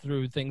debt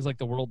through things like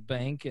the World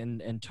Bank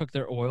and took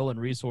their oil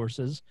and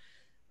resources.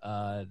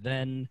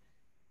 Then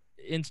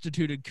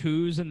instituted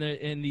coups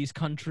in these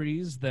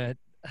countries that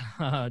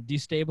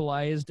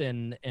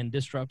destabilized and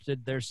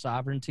disrupted their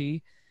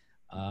sovereignty.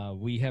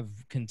 We have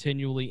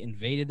continually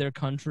invaded their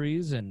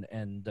countries and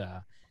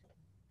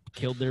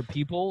killed their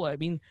people. I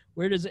mean,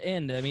 where does it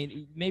end? I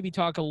mean, maybe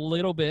talk a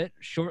little bit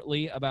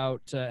shortly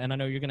about, and I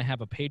know you're going to have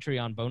a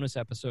Patreon bonus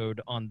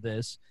episode on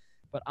this,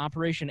 but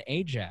Operation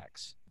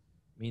Ajax.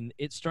 I mean,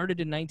 it started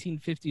in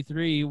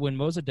 1953 when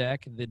Mossadegh,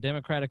 the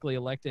democratically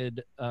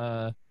elected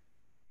prime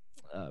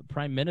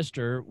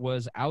minister,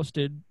 was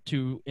ousted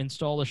to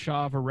install a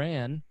Shah of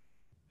Iran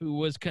who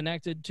was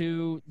connected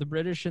to the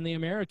British and the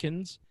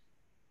Americans.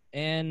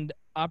 And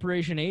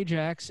Operation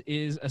Ajax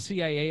is a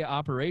CIA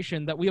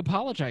operation that we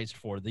apologized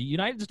for. The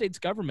United States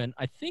government,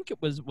 I think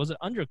it was it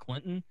under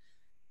Clinton,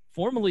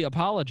 formally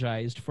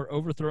apologized for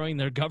overthrowing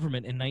their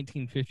government in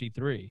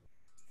 1953.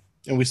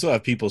 And we still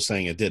have people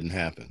saying it didn't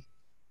happen,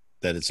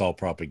 that it's all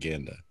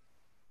propaganda,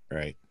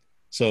 right?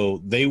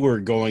 So they were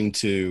going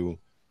to,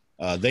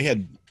 they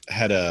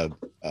had a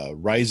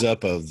rise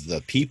up of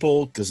the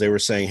people because they were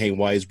saying, hey,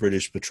 why is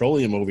British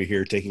Petroleum over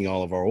here taking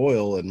all of our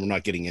oil and we're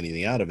not getting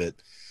anything out of it?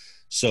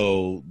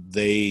 So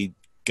they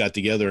got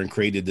together and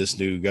created this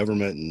new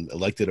government and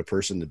elected a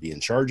person to be in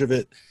charge of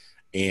it.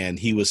 And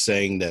he was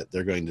saying that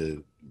they're going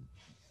to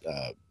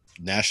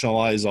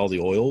nationalize all the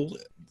oil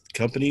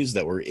companies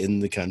that were in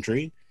the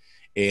country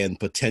and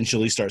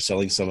potentially start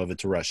selling some of it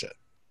to Russia,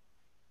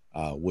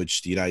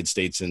 which the United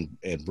States and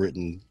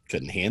Britain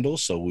couldn't handle.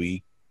 So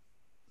we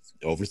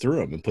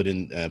overthrew him and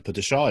put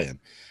the Shah in.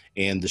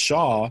 And the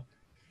Shah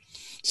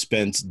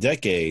spent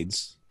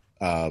decades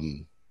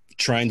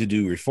trying to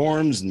do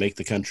reforms and make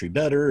the country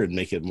better and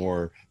make it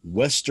more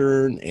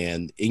Western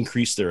and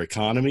increase their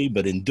economy.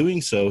 But in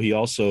doing so, he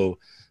also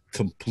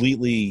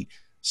completely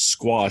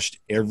squashed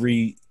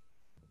every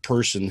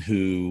person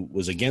who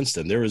was against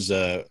him. There was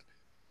a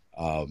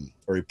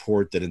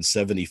report that in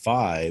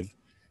 1975,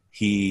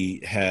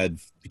 he had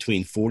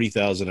between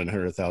 40,000 and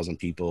 100,000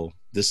 people,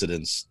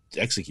 dissidents,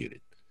 executed,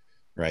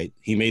 right?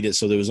 He made it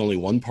so there was only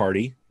one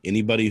party.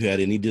 Anybody who had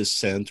any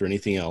dissent or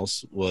anything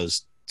else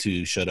was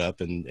to shut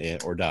up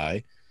or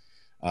die.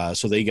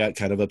 So they got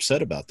kind of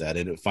upset about that.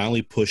 And it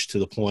finally pushed to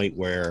the point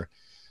where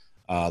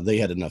they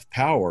had enough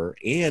power.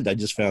 And I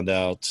just found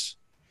out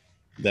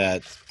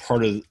that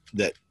part of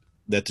that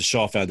the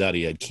Shah found out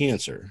he had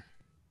cancer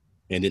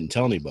and didn't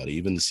tell anybody.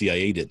 Even the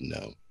CIA didn't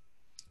know.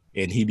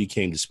 And he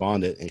became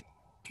despondent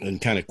and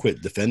kind of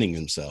quit defending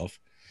himself.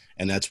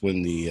 And that's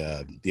when the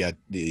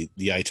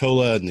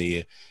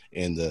Ayatollah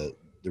and the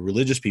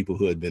religious people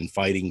who had been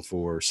fighting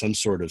for some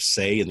sort of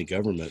say in the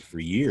government for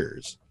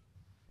years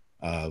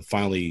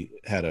finally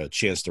had a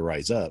chance to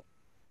rise up,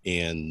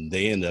 and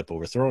they ended up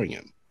overthrowing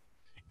him.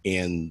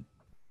 And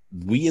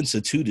we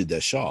instituted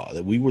that Shah,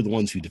 that we were the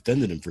ones who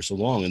defended him for so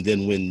long. And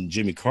then when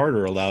Jimmy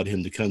Carter allowed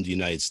him to come to the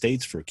United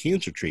States for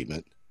cancer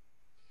treatment,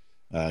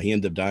 he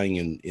ended up dying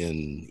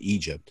in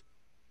Egypt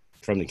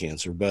from the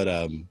cancer.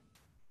 But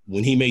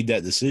when he made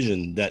that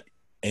decision, that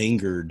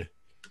angered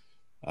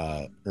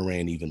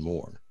Iran even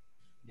more.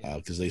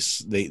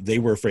 Because they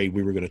were afraid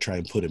we were going to try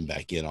and put him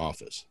back in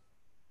office.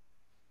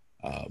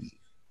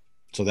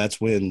 So that's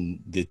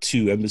when the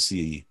two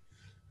embassy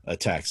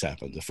attacks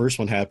happened. The first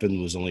one happened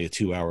was only a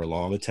 2-hour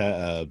long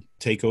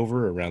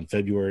takeover around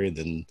February, and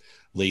then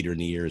later in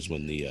the year is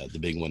when the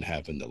big one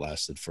happened that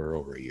lasted for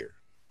over a year.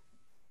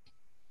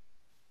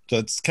 So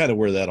that's kind of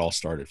where that all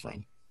started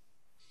from.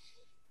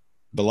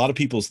 But a lot of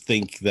people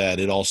think that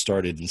it all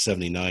started in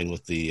 '79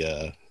 with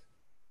the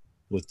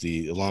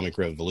Islamic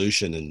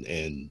Revolution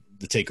and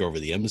the takeover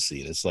of the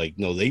embassy. And it's like,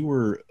 no, they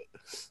were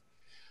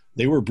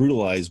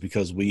brutalized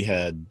because we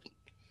had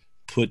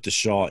put the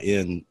Shah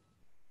in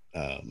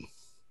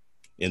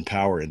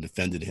power and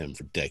defended him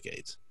for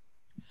decades.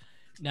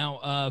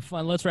 Now,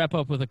 let's wrap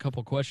up with a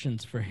couple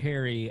questions for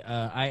Harry.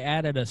 I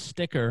added a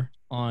sticker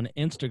on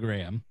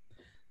Instagram.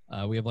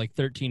 We have like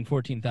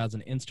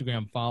 14,000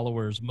 Instagram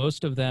followers.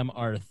 Most of them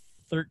are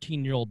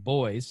 13-year-old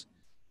boys.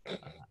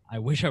 I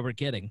wish I were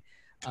kidding.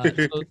 So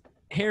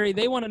Harry,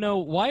 they want to know,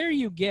 why are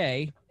you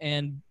gay,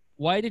 and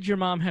why did your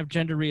mom have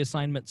gender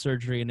reassignment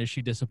surgery, and is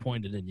she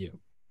disappointed in you?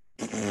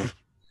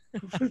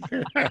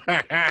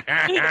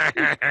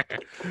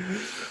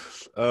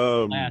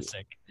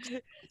 Classic.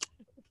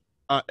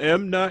 I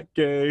am not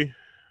gay.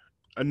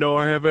 I know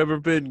I have ever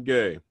been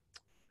gay.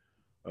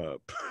 And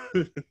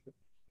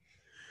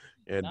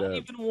not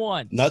even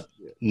one. Not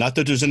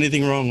that there's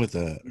anything wrong with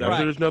that. Not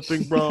that there's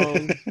nothing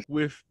wrong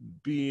with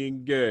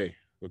being gay.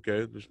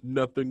 Okay, there's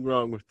nothing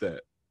wrong with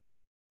that.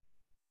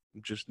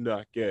 I'm just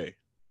not gay,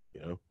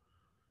 you know.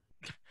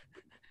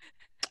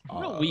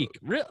 Real weak,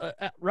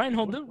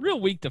 Rhinehold. Real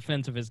weak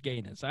defense of his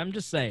gayness. I'm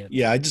just saying.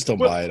 Yeah, I just don't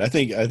buy it. I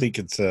think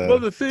it's. Well,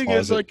 the thing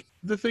is,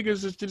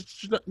 it's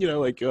just not, you know,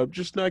 like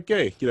just not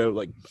gay. You know,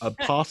 like a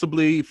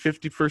possibly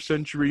 51st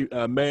century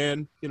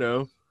man. You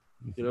know,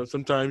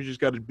 sometimes you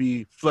just got to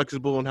be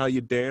flexible on how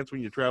you dance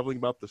when you're traveling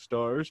about the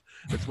stars.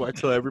 That's why I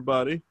tell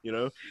everybody. You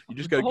know, you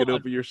just got to get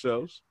over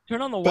yourselves.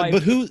 Turn on the wife.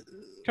 But who?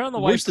 Turn on the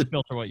wife to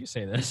filter what you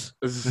say. This.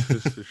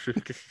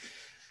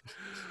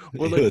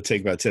 Well, it'll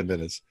take about 10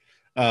 minutes.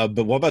 But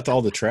what about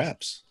all the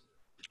traps?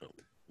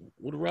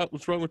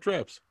 What's wrong with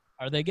traps?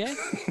 Are they gay?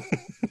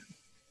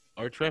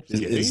 Are traps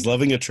Is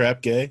loving a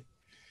trap gay?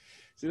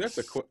 See,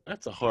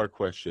 that's a hard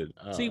question.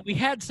 See, we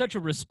had such a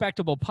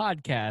respectable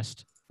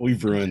podcast.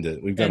 We've ruined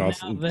it. We've gone And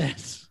off. now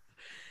this.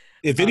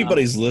 If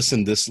anybody's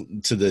listened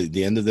to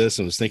the end of this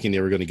and was thinking they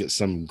were going to get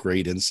some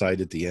great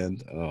insight at the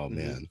end, oh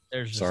man,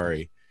 There's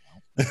sorry.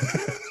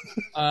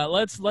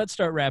 Let's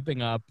start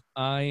wrapping up.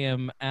 I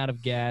am out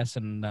of gas,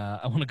 and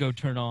I want to go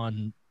turn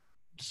on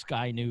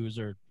Sky News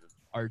or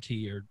RT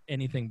or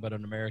anything but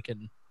an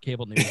American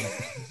cable news.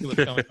 See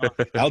what's going on.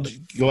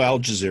 Go Al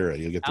Jazeera.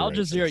 You'll get the Al right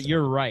Jazeera. thing.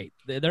 You're right.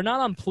 They're not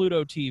on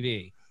Pluto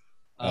TV.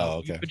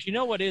 Okay. But you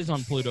know what is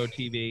on Pluto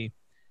TV?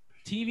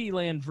 TV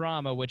Land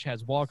Drama, which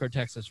has Walker,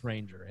 Texas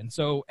Ranger. And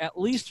so at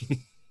least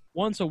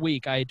once a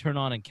week, I turn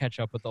on and catch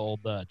up with the old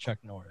Chuck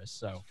Norris.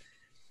 So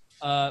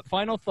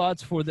final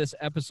thoughts for this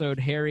episode.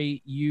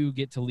 Harry, you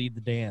get to lead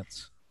the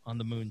dance on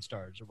the Moon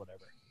Stars or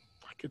whatever.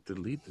 I get to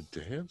lead the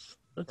dance?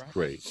 That's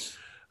great.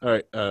 All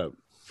right.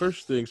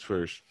 First things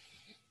first.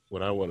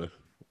 What I want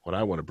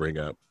to bring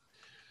up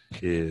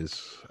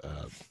is,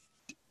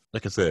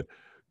 like I said,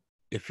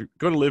 if you're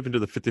going to live into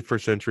the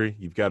 51st century,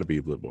 you've got to be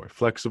a little more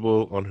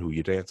flexible on who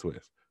you dance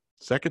with.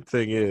 Second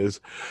thing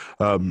is,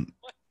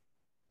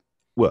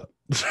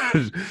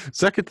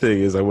 second thing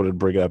is I want to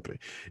bring up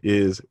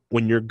is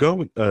when you're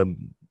going,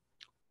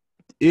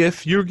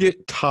 if you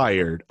get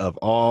tired of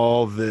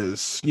all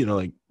this,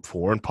 like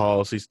foreign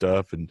policy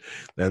stuff and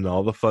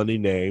all the funny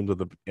names of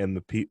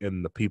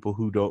the people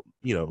who don't,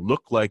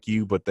 look like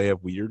you, but they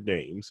have weird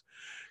names,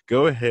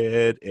 go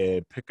ahead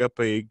and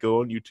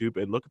go on YouTube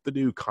and look at the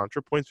new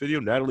ContraPoints video.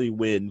 Natalie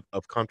Wynn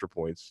of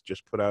ContraPoints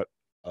just put out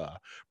a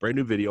brand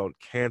new video on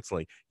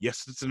canceling.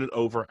 Yes, it's an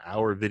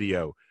over-hour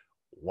video.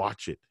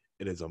 Watch it.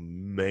 It is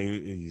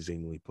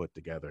amazingly put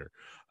together.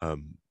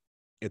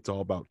 It's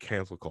all about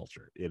cancel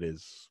culture. It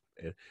is,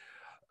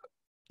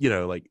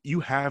 like you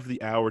have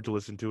the hour to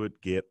listen to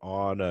it. Get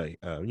on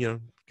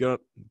get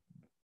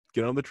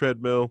on the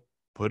treadmill,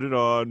 put it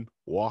on,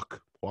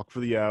 walk for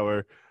the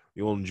hour.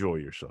 You'll enjoy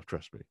yourself.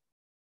 Trust me.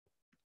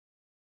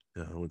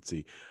 Let's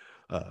see.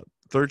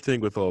 Third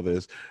thing with all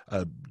this,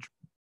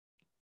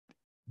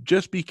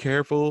 just be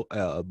careful.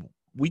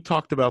 We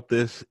talked about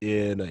this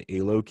in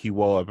a low-key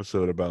wall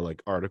episode about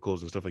like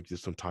articles and stuff like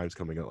this. Sometimes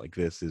coming out like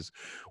this is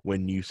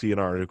when you see an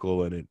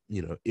article and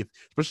it,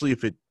 especially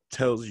if it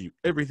tells you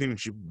everything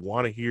that you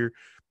want to hear,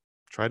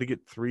 try to get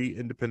 3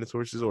 independent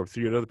sources or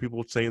 3 other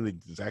people saying the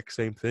exact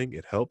same thing.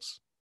 It helps,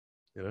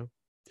 so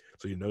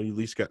you at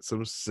least got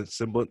some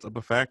semblance of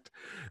a fact.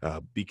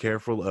 Be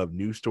careful of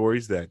news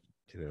stories that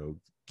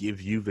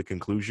give you the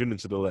conclusion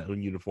instead of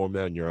letting you form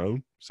that on your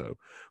own. So,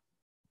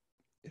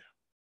 yeah.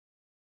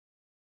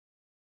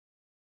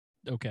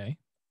 Okay.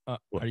 Are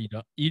you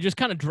done? You just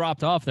kind of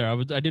dropped off there. I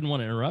didn't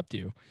want to interrupt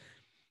you.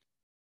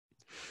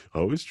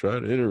 Always try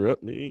to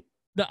interrupt me.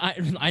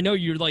 I know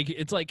you're like,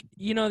 it's like,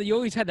 you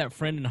always had that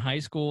friend in high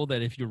school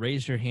that if you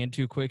raised your hand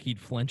too quick, he'd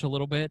flinch a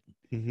little bit.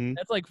 Mm-hmm.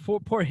 That's like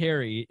poor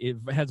Harry. It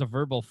has a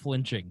verbal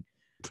flinching.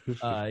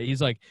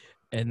 He's like,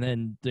 and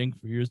then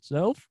think for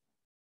yourself.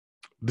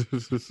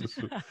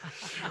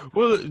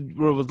 well,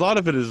 a lot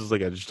of it is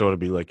like I just don't want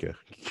to be like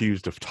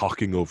accused of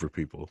talking over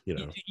people.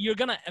 You're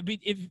gonna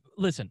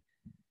listen.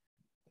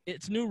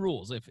 It's new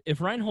rules. If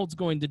Rhinehold's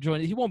going to join,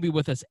 he won't be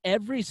with us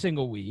every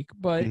single week,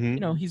 but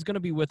he's going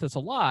to be with us a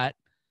lot.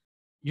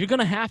 You're going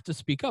to have to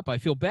speak up. I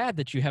feel bad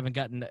that you haven't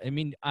gotten. I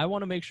mean, I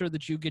want to make sure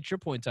that you get your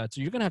points out.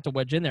 So you're going to have to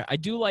wedge in there. I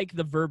do like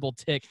the verbal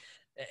tick.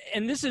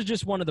 And this is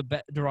just one of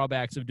the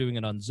drawbacks of doing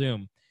it on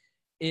Zoom.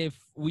 If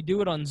we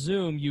do it on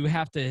Zoom, you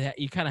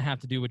kind of have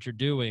to do what you're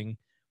doing,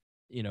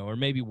 or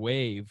maybe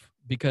wave,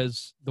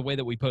 because the way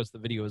that we post the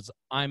video is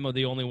I'm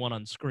the only one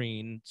on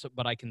screen,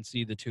 but I can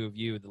see the two of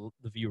you,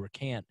 the viewer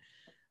can't.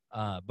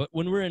 But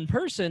when we're in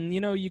person,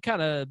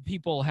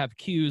 people have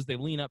cues. They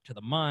lean up to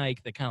the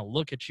mic. They kind of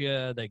look at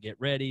you. They get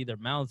ready. Their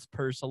mouths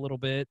purse a little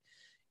bit,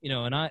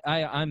 and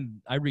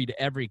I read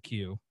every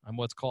cue. I'm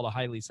what's called a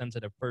highly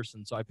sensitive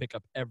person. So I pick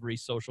up every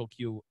social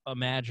cue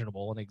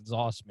imaginable and it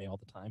exhausts me all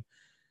the time.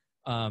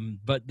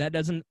 But that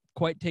doesn't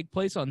quite take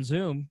place on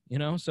Zoom,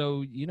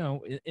 so,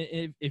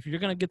 if you're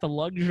going to get the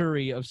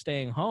luxury of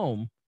staying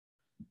home,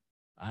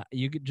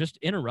 you could just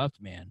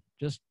interrupt, man.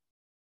 Just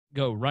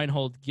go,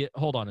 Rhinehold,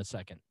 hold on a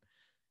second.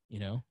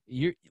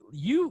 You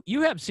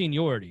have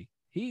seniority.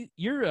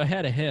 You're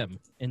ahead of him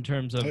in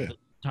terms of the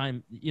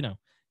time.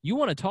 You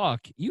want to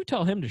talk, you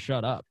tell him to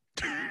shut up.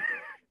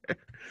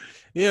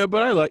 Yeah,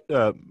 but I like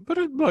to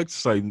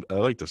say I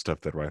like the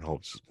stuff that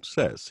Rhinehold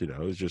says.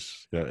 It's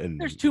just and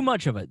there's too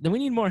much of it. Then we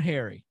need more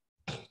Harry.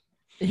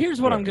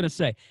 Here's what I'm gonna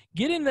say: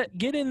 get in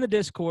the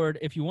Discord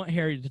if you want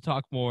Harry to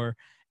talk more,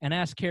 and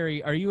ask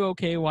Harry, "Are you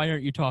okay? Why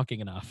aren't you talking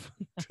enough?"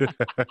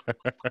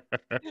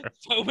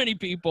 So many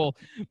people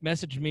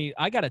message me.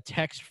 I got a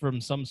text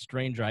from some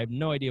stranger. I have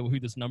no idea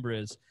who this number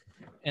is,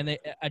 and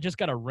I just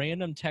got a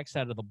random text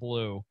out of the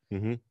blue,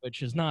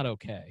 which is not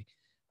okay.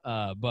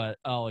 But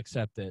I'll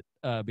accept it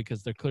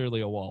because they're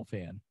clearly a WAL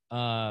fan.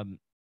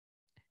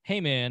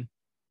 Hey, man,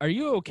 are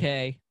you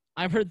okay?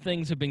 I've heard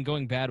things have been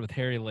going bad with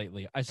Harry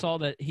lately. I saw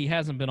that he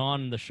hasn't been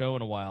on the show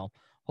in a while.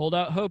 Hold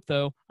out hope,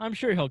 though. I'm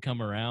sure he'll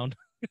come around.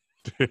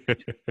 So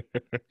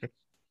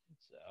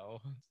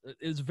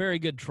it was a very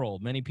good troll.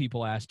 Many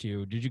people asked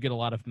you. Did you get a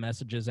lot of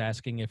messages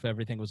asking if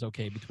everything was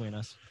okay between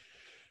us?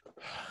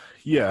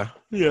 Yeah.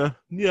 I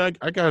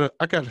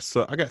got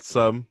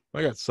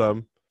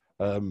some.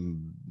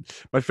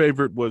 My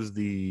favorite was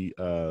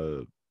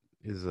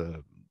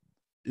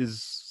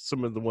is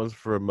some of the ones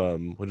from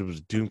when it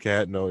was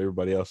Doomcat. No,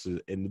 everybody else is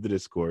in the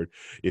Discord.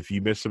 If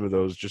you miss some of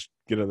those, just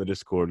get on the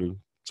Discord.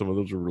 Some of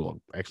those are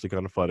actually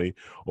kind of funny.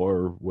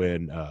 Or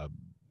when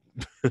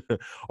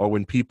or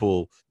when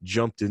people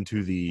jumped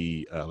into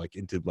the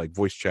into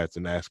voice chats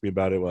and asked me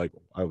about it, like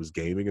I was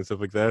gaming and stuff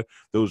like that.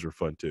 Those were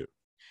fun too.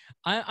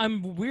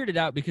 I'm weirded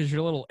out because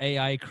your little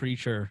AI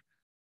creature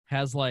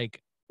has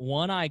like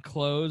one eye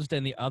closed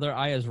and the other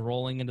eye is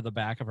rolling into the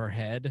back of her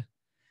head.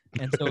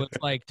 And so it's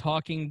like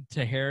talking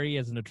to Harry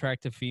as an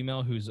attractive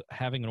female who's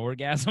having an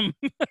orgasm.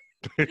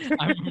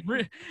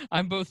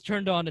 I'm both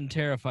turned on and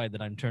terrified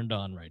that I'm turned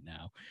on right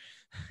now.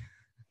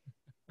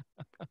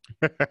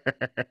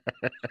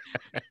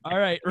 All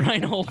right,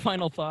 Rhinehold,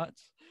 final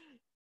thoughts.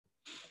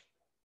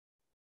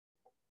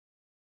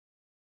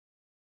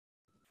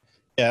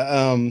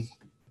 Yeah,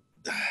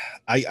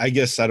 I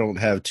guess I don't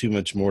have too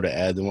much more to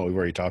add than what we've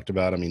already talked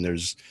about. I mean,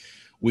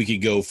 we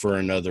could go for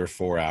another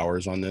 4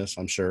 hours on this,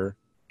 I'm sure.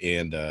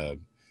 And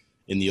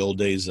in the old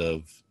days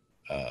of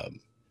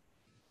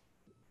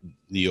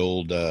the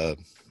old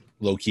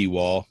low-key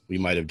WAL, we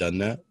might have done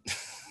that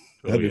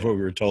before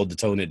we were told to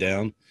tone it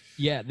down.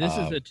 Yeah, this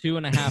is a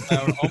 2.5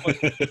 hour,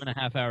 almost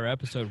 2.5 hour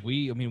episode.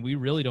 We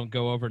really don't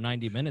go over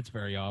 90 minutes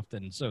very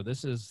often. So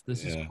this is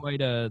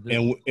quite a.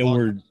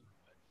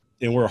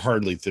 We're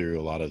hardly through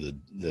a lot of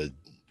the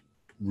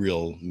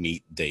real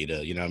meat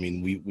data. You know, I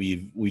mean,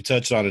 we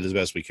touched on it as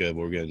best we could,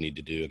 but we're going to need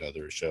to do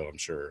another show, I'm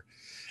sure.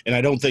 And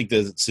I don't think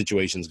the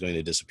situation is going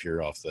to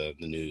disappear off the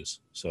news.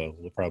 So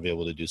we'll probably be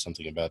able to do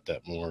something about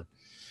that more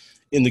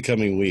in the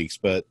coming weeks.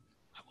 But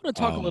I want to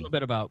talk a little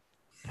bit about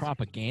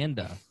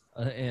propaganda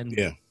and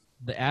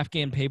the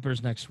Afghan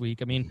papers next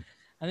week. I mean,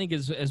 I think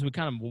as we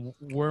kind of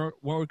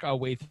work our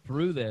way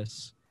through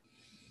this,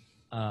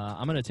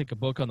 I'm going to take a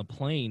book on the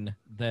plane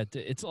that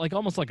it's like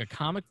almost like a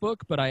comic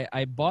book, but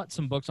I bought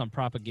some books on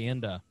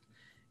propaganda,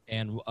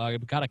 and I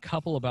got a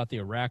couple about the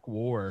Iraq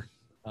War.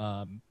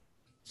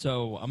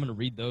 So I'm going to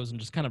read those and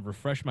just kind of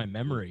refresh my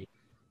memory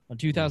on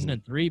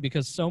 2003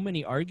 because so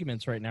many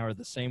arguments right now are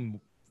the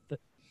same.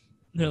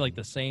 They're like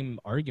the same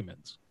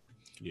arguments.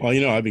 Well,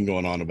 you know, I've been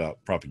going on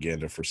about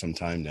propaganda for some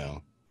time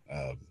now.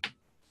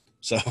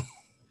 So,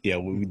 yeah,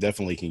 we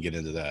definitely can get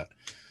into that.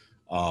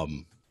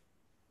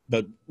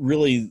 But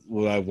really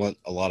what I want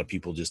a lot of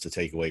people just to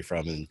take away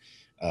from, and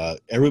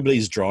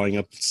everybody's drawing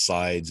up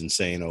sides and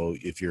saying, oh,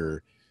 if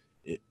you're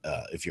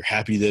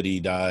happy that he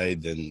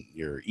died, then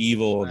you're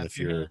evil. And if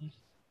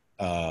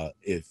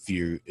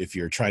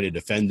you're trying to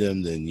defend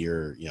him, then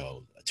you're,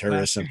 a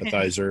terrorist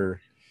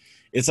sympathizer.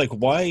 It's like,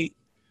 why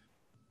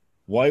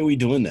are we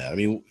doing that? I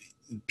mean,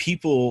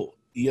 people,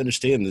 you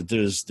understand that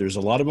there's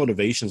a lot of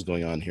motivations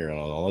going on here on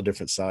all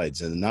different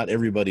sides, and not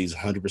everybody's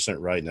 100%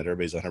 right. Not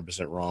everybody's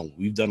 100% wrong.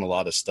 We've done a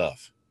lot of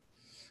stuff.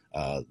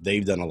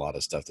 They've done a lot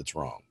of stuff that's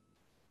wrong.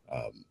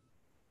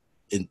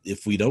 And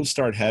if we don't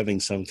start having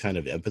some kind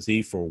of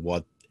empathy for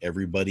what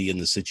everybody in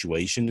the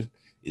situation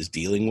is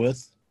dealing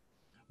with,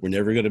 we're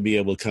never going to be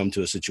able to come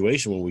to a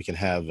situation where we can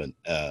have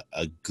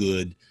a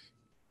good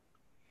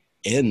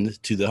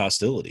end to the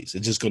hostilities.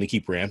 It's just going to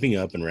keep ramping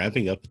up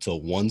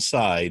until one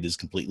side is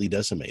completely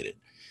decimated.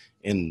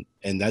 And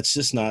that's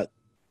just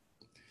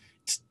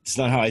it's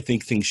not how I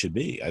think things should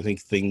be. I think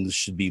things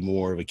should be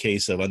more of a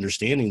case of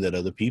understanding that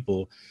other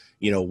people,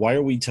 why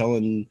are we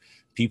telling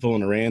people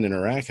in Iran and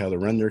Iraq how to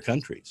run their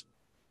countries?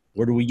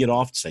 Where do we get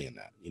off saying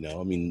that?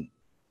 I mean,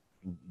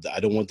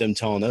 I don't want them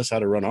telling us how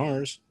to run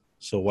ours.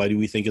 So why do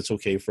we think it's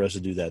okay for us to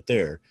do that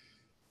there?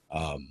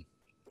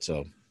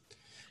 So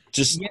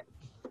just,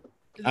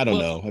 I don't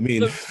know. I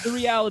mean, the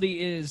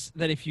reality is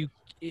that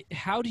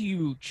how do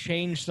you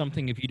change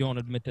something if you don't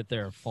admit that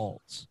there are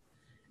faults?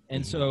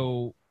 And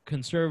so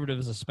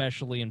conservatives,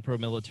 especially and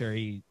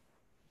pro-military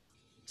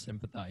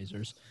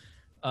sympathizers,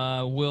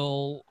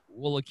 will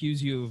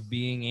accuse you of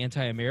being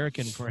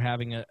anti-American for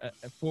having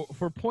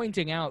for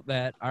pointing out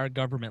that our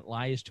government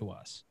lies to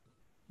us.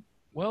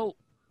 Well,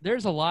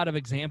 there's a lot of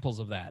examples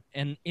of that,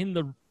 and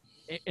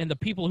the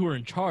people who are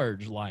in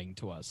charge lying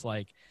to us,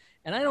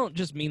 and I don't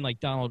just mean I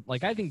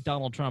think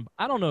Donald Trump,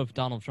 I don't know if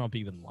Donald Trump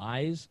even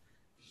lies.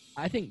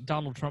 I think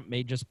Donald Trump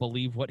may just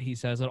believe what he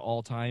says at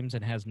all times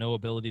and has no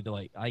ability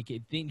to I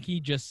think he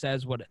just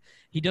says what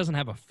he doesn't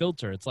have a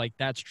filter. It's like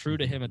that's true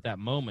to him at that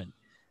moment.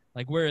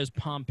 Whereas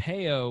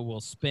Pompeo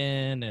will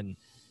spin and,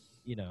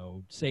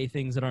 say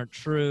things that aren't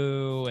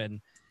true.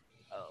 And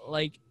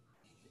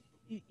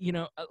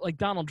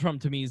Donald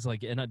Trump to me is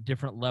in a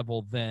different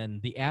level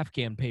than the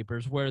Afghan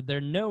papers where they're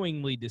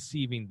knowingly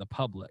deceiving the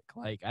public.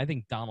 I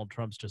think Donald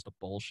Trump's just a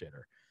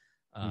bullshitter.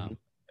 And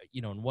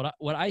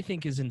what I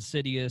think is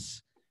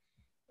insidious,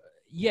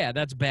 yeah,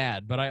 that's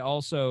bad. But I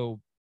also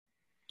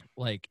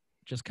like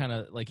just kind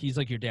of like he's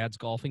like your dad's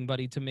golfing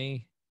buddy to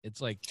me.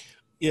 It's like,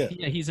 Yeah.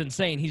 yeah, he's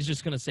insane. He's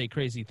just gonna say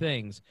crazy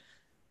things.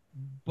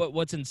 But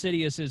what's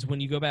insidious is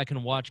when you go back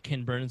and watch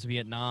Ken Burns'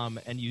 Vietnam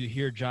and you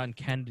hear John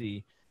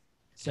Kennedy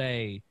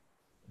say,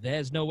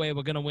 "There's no way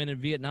we're gonna win in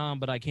Vietnam,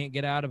 but I can't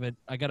get out of it.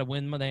 I got to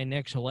win my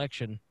next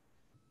election."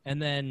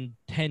 And then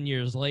 10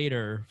 years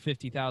later,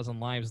 50,000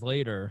 lives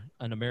later,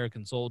 an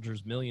American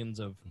soldiers, millions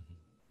of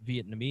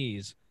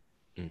Vietnamese,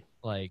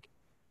 like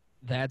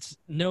that's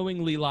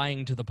knowingly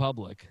lying to the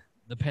public.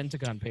 The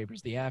Pentagon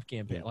Papers, the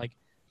Afghan, like,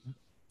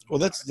 well,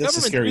 that's the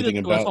governments scary do this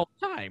thing to us about all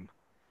the time.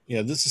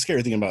 yeah, this is the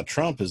scary thing about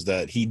Trump is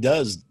that he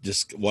does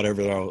just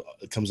whatever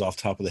comes off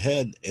top of the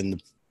head, and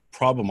the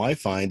problem I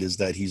find is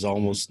that he's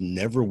almost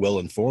never well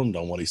informed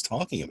on what he's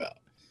talking about.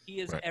 He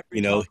is Right.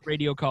 every talk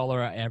radio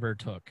caller I ever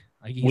took.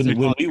 Like, When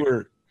we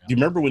were, do you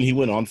remember when he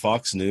went on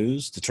Fox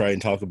News to try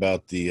and talk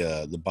about the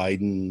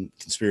Biden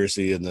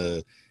conspiracy and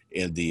the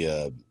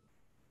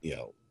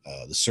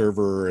the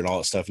server and all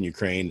that stuff in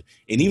Ukraine,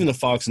 and even the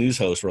Fox News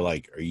hosts were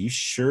like, "Are you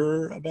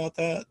sure about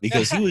that?"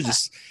 Because he was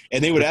just,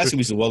 and they would ask him,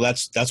 he said, "Well,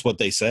 that's what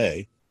they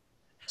say."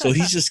 So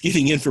he's just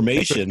getting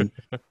information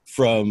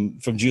from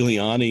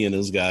Giuliani and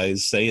those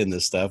guys saying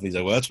this stuff. He's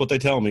like, "Well, that's what they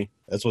tell me.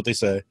 That's what they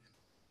say."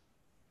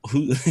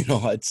 Who,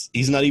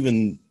 he's not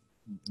even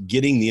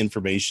getting the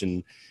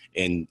information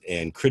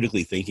and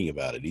critically thinking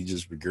about it. He's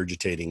just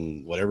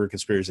regurgitating whatever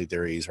conspiracy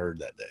theory he's heard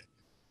that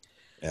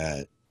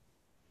day.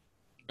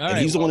 And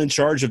he's the one in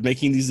charge of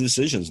making these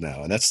decisions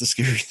now, and that's the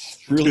scary,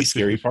 really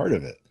scary part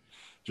of it.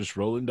 Just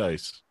rolling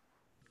dice.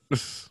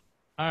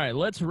 All right,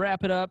 let's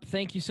wrap it up.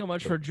 Thank you so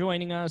much for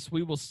joining us.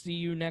 We will see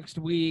you next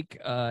week.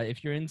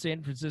 If you're in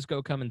San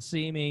Francisco, come and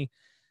see me.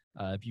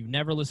 If you've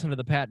never listened to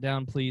the Pat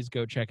Down, please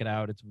go check it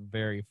out. It's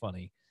very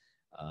funny.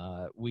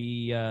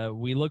 We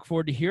look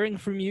forward to hearing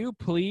from you.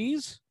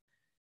 Please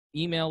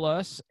email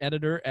us,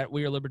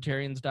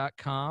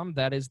 editor@wearelibertarians.com.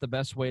 That is the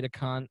best way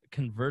to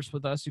converse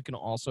with us. You can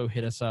also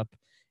hit us up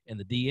in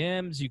the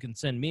DMs. You can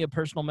send me a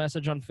personal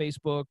message on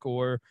Facebook,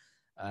 or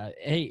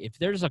hey, if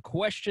there's a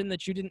question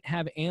that you didn't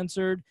have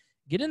answered,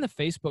 get in the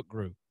Facebook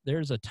group.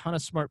 There's a ton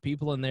of smart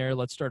people in there.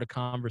 Let's start a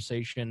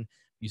conversation.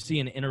 You see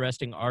an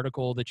interesting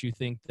article that you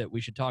think that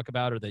we should talk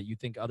about or that you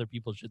think other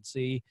people should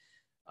see,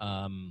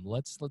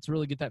 let's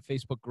really get that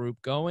Facebook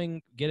group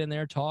going. Get in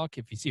there, talk.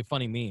 If you see a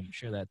funny meme,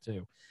 share that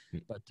too.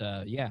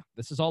 But yeah,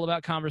 this is all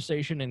about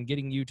conversation and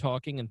getting you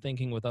talking and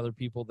thinking with other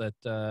people that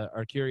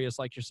are curious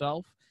like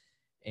yourself.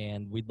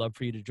 And we'd love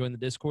for you to join the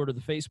Discord or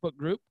the Facebook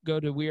group. Go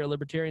to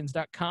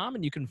wearelibertarians.com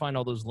and you can find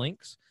all those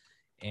links.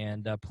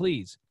 And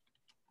please,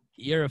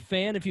 you're a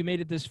fan. If you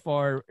made it this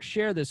far,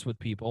 share this with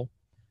people.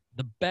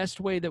 The best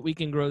way that we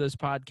can grow this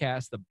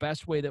podcast, the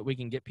best way that we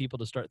can get people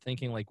to start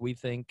thinking like we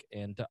think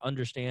and to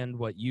understand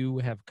what you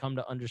have come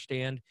to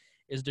understand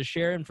is to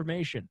share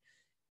information.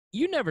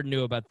 You never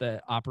knew about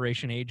the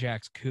Operation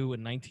Ajax coup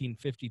in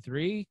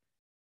 1953.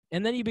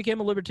 And then you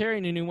became a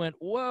libertarian and you went,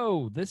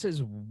 whoa, this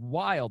is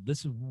wild.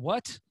 This is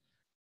what?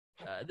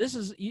 This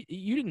is,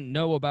 you didn't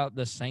know about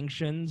the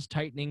sanctions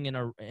tightening in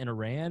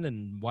Iran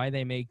and why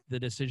they make the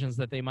decisions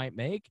that they might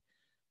make.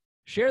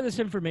 Share this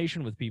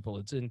information with people.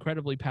 It's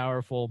incredibly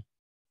powerful.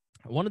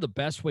 One of the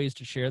best ways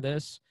to share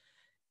this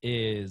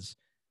is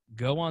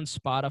go on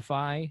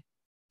Spotify,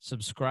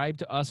 subscribe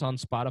to us on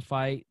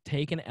Spotify,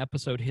 take an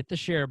episode, hit the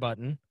share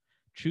button,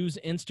 choose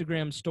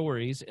Instagram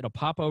stories. It'll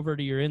pop over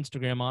to your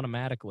Instagram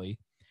automatically,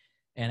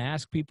 and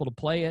ask people to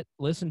play it,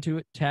 listen to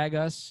it, tag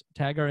us,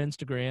 tag our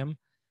Instagram.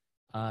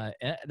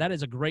 That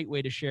is a great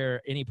way to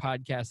share any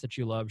podcast that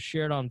you love.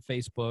 Share it on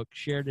Facebook,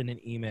 share it in an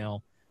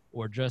email,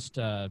 or just,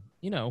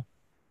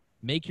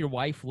 make your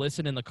wife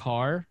listen in the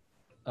car.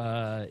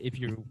 If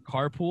you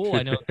carpool,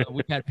 I know that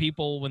we've had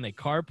people when they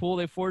carpool,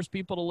 they force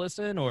people to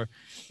listen, or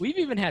we've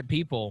even had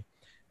people,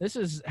 this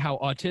is how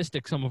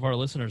autistic some of our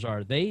listeners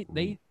are.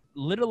 They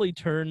literally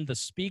turn the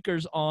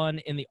speakers on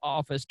in the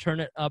office,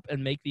 turn it up,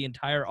 and make the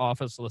entire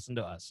office listen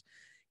to us.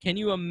 Can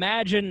you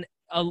imagine?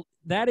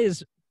 That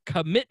is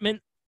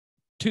commitment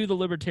to the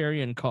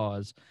libertarian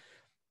cause,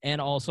 and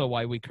also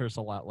why we curse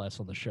a lot less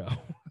on the show.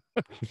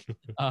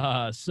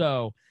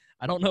 So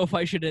I don't know if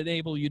I should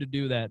enable you to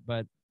do that,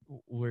 but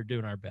we're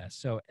doing our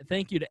best. So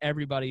thank you to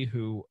everybody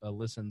who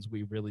listens.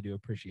 We really do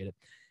appreciate it.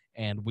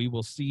 And we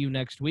will see you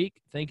next week.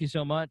 Thank you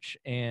so much.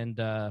 And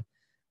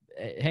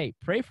hey,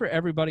 pray for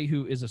everybody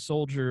who is a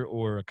soldier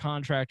or a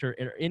contractor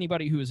or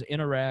anybody who is in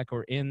Iraq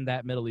or in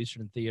that Middle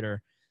Eastern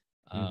theater.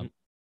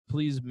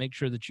 Please make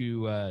sure that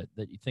you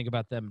think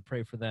about them and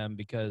pray for them,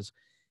 because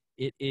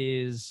they're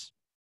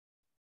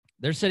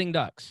sitting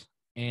ducks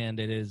and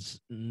it is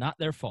not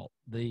their fault.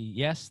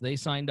 Yes, they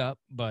signed up,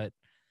 but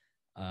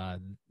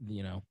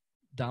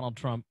Donald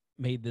Trump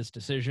made this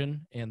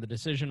decision, and the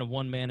decision of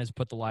one man has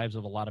put the lives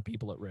of a lot of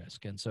people at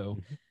risk. And so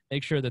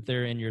make sure that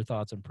they're in your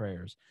thoughts and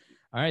prayers.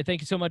 All right.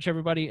 Thank you so much,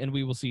 everybody. And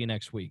we will see you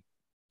next week.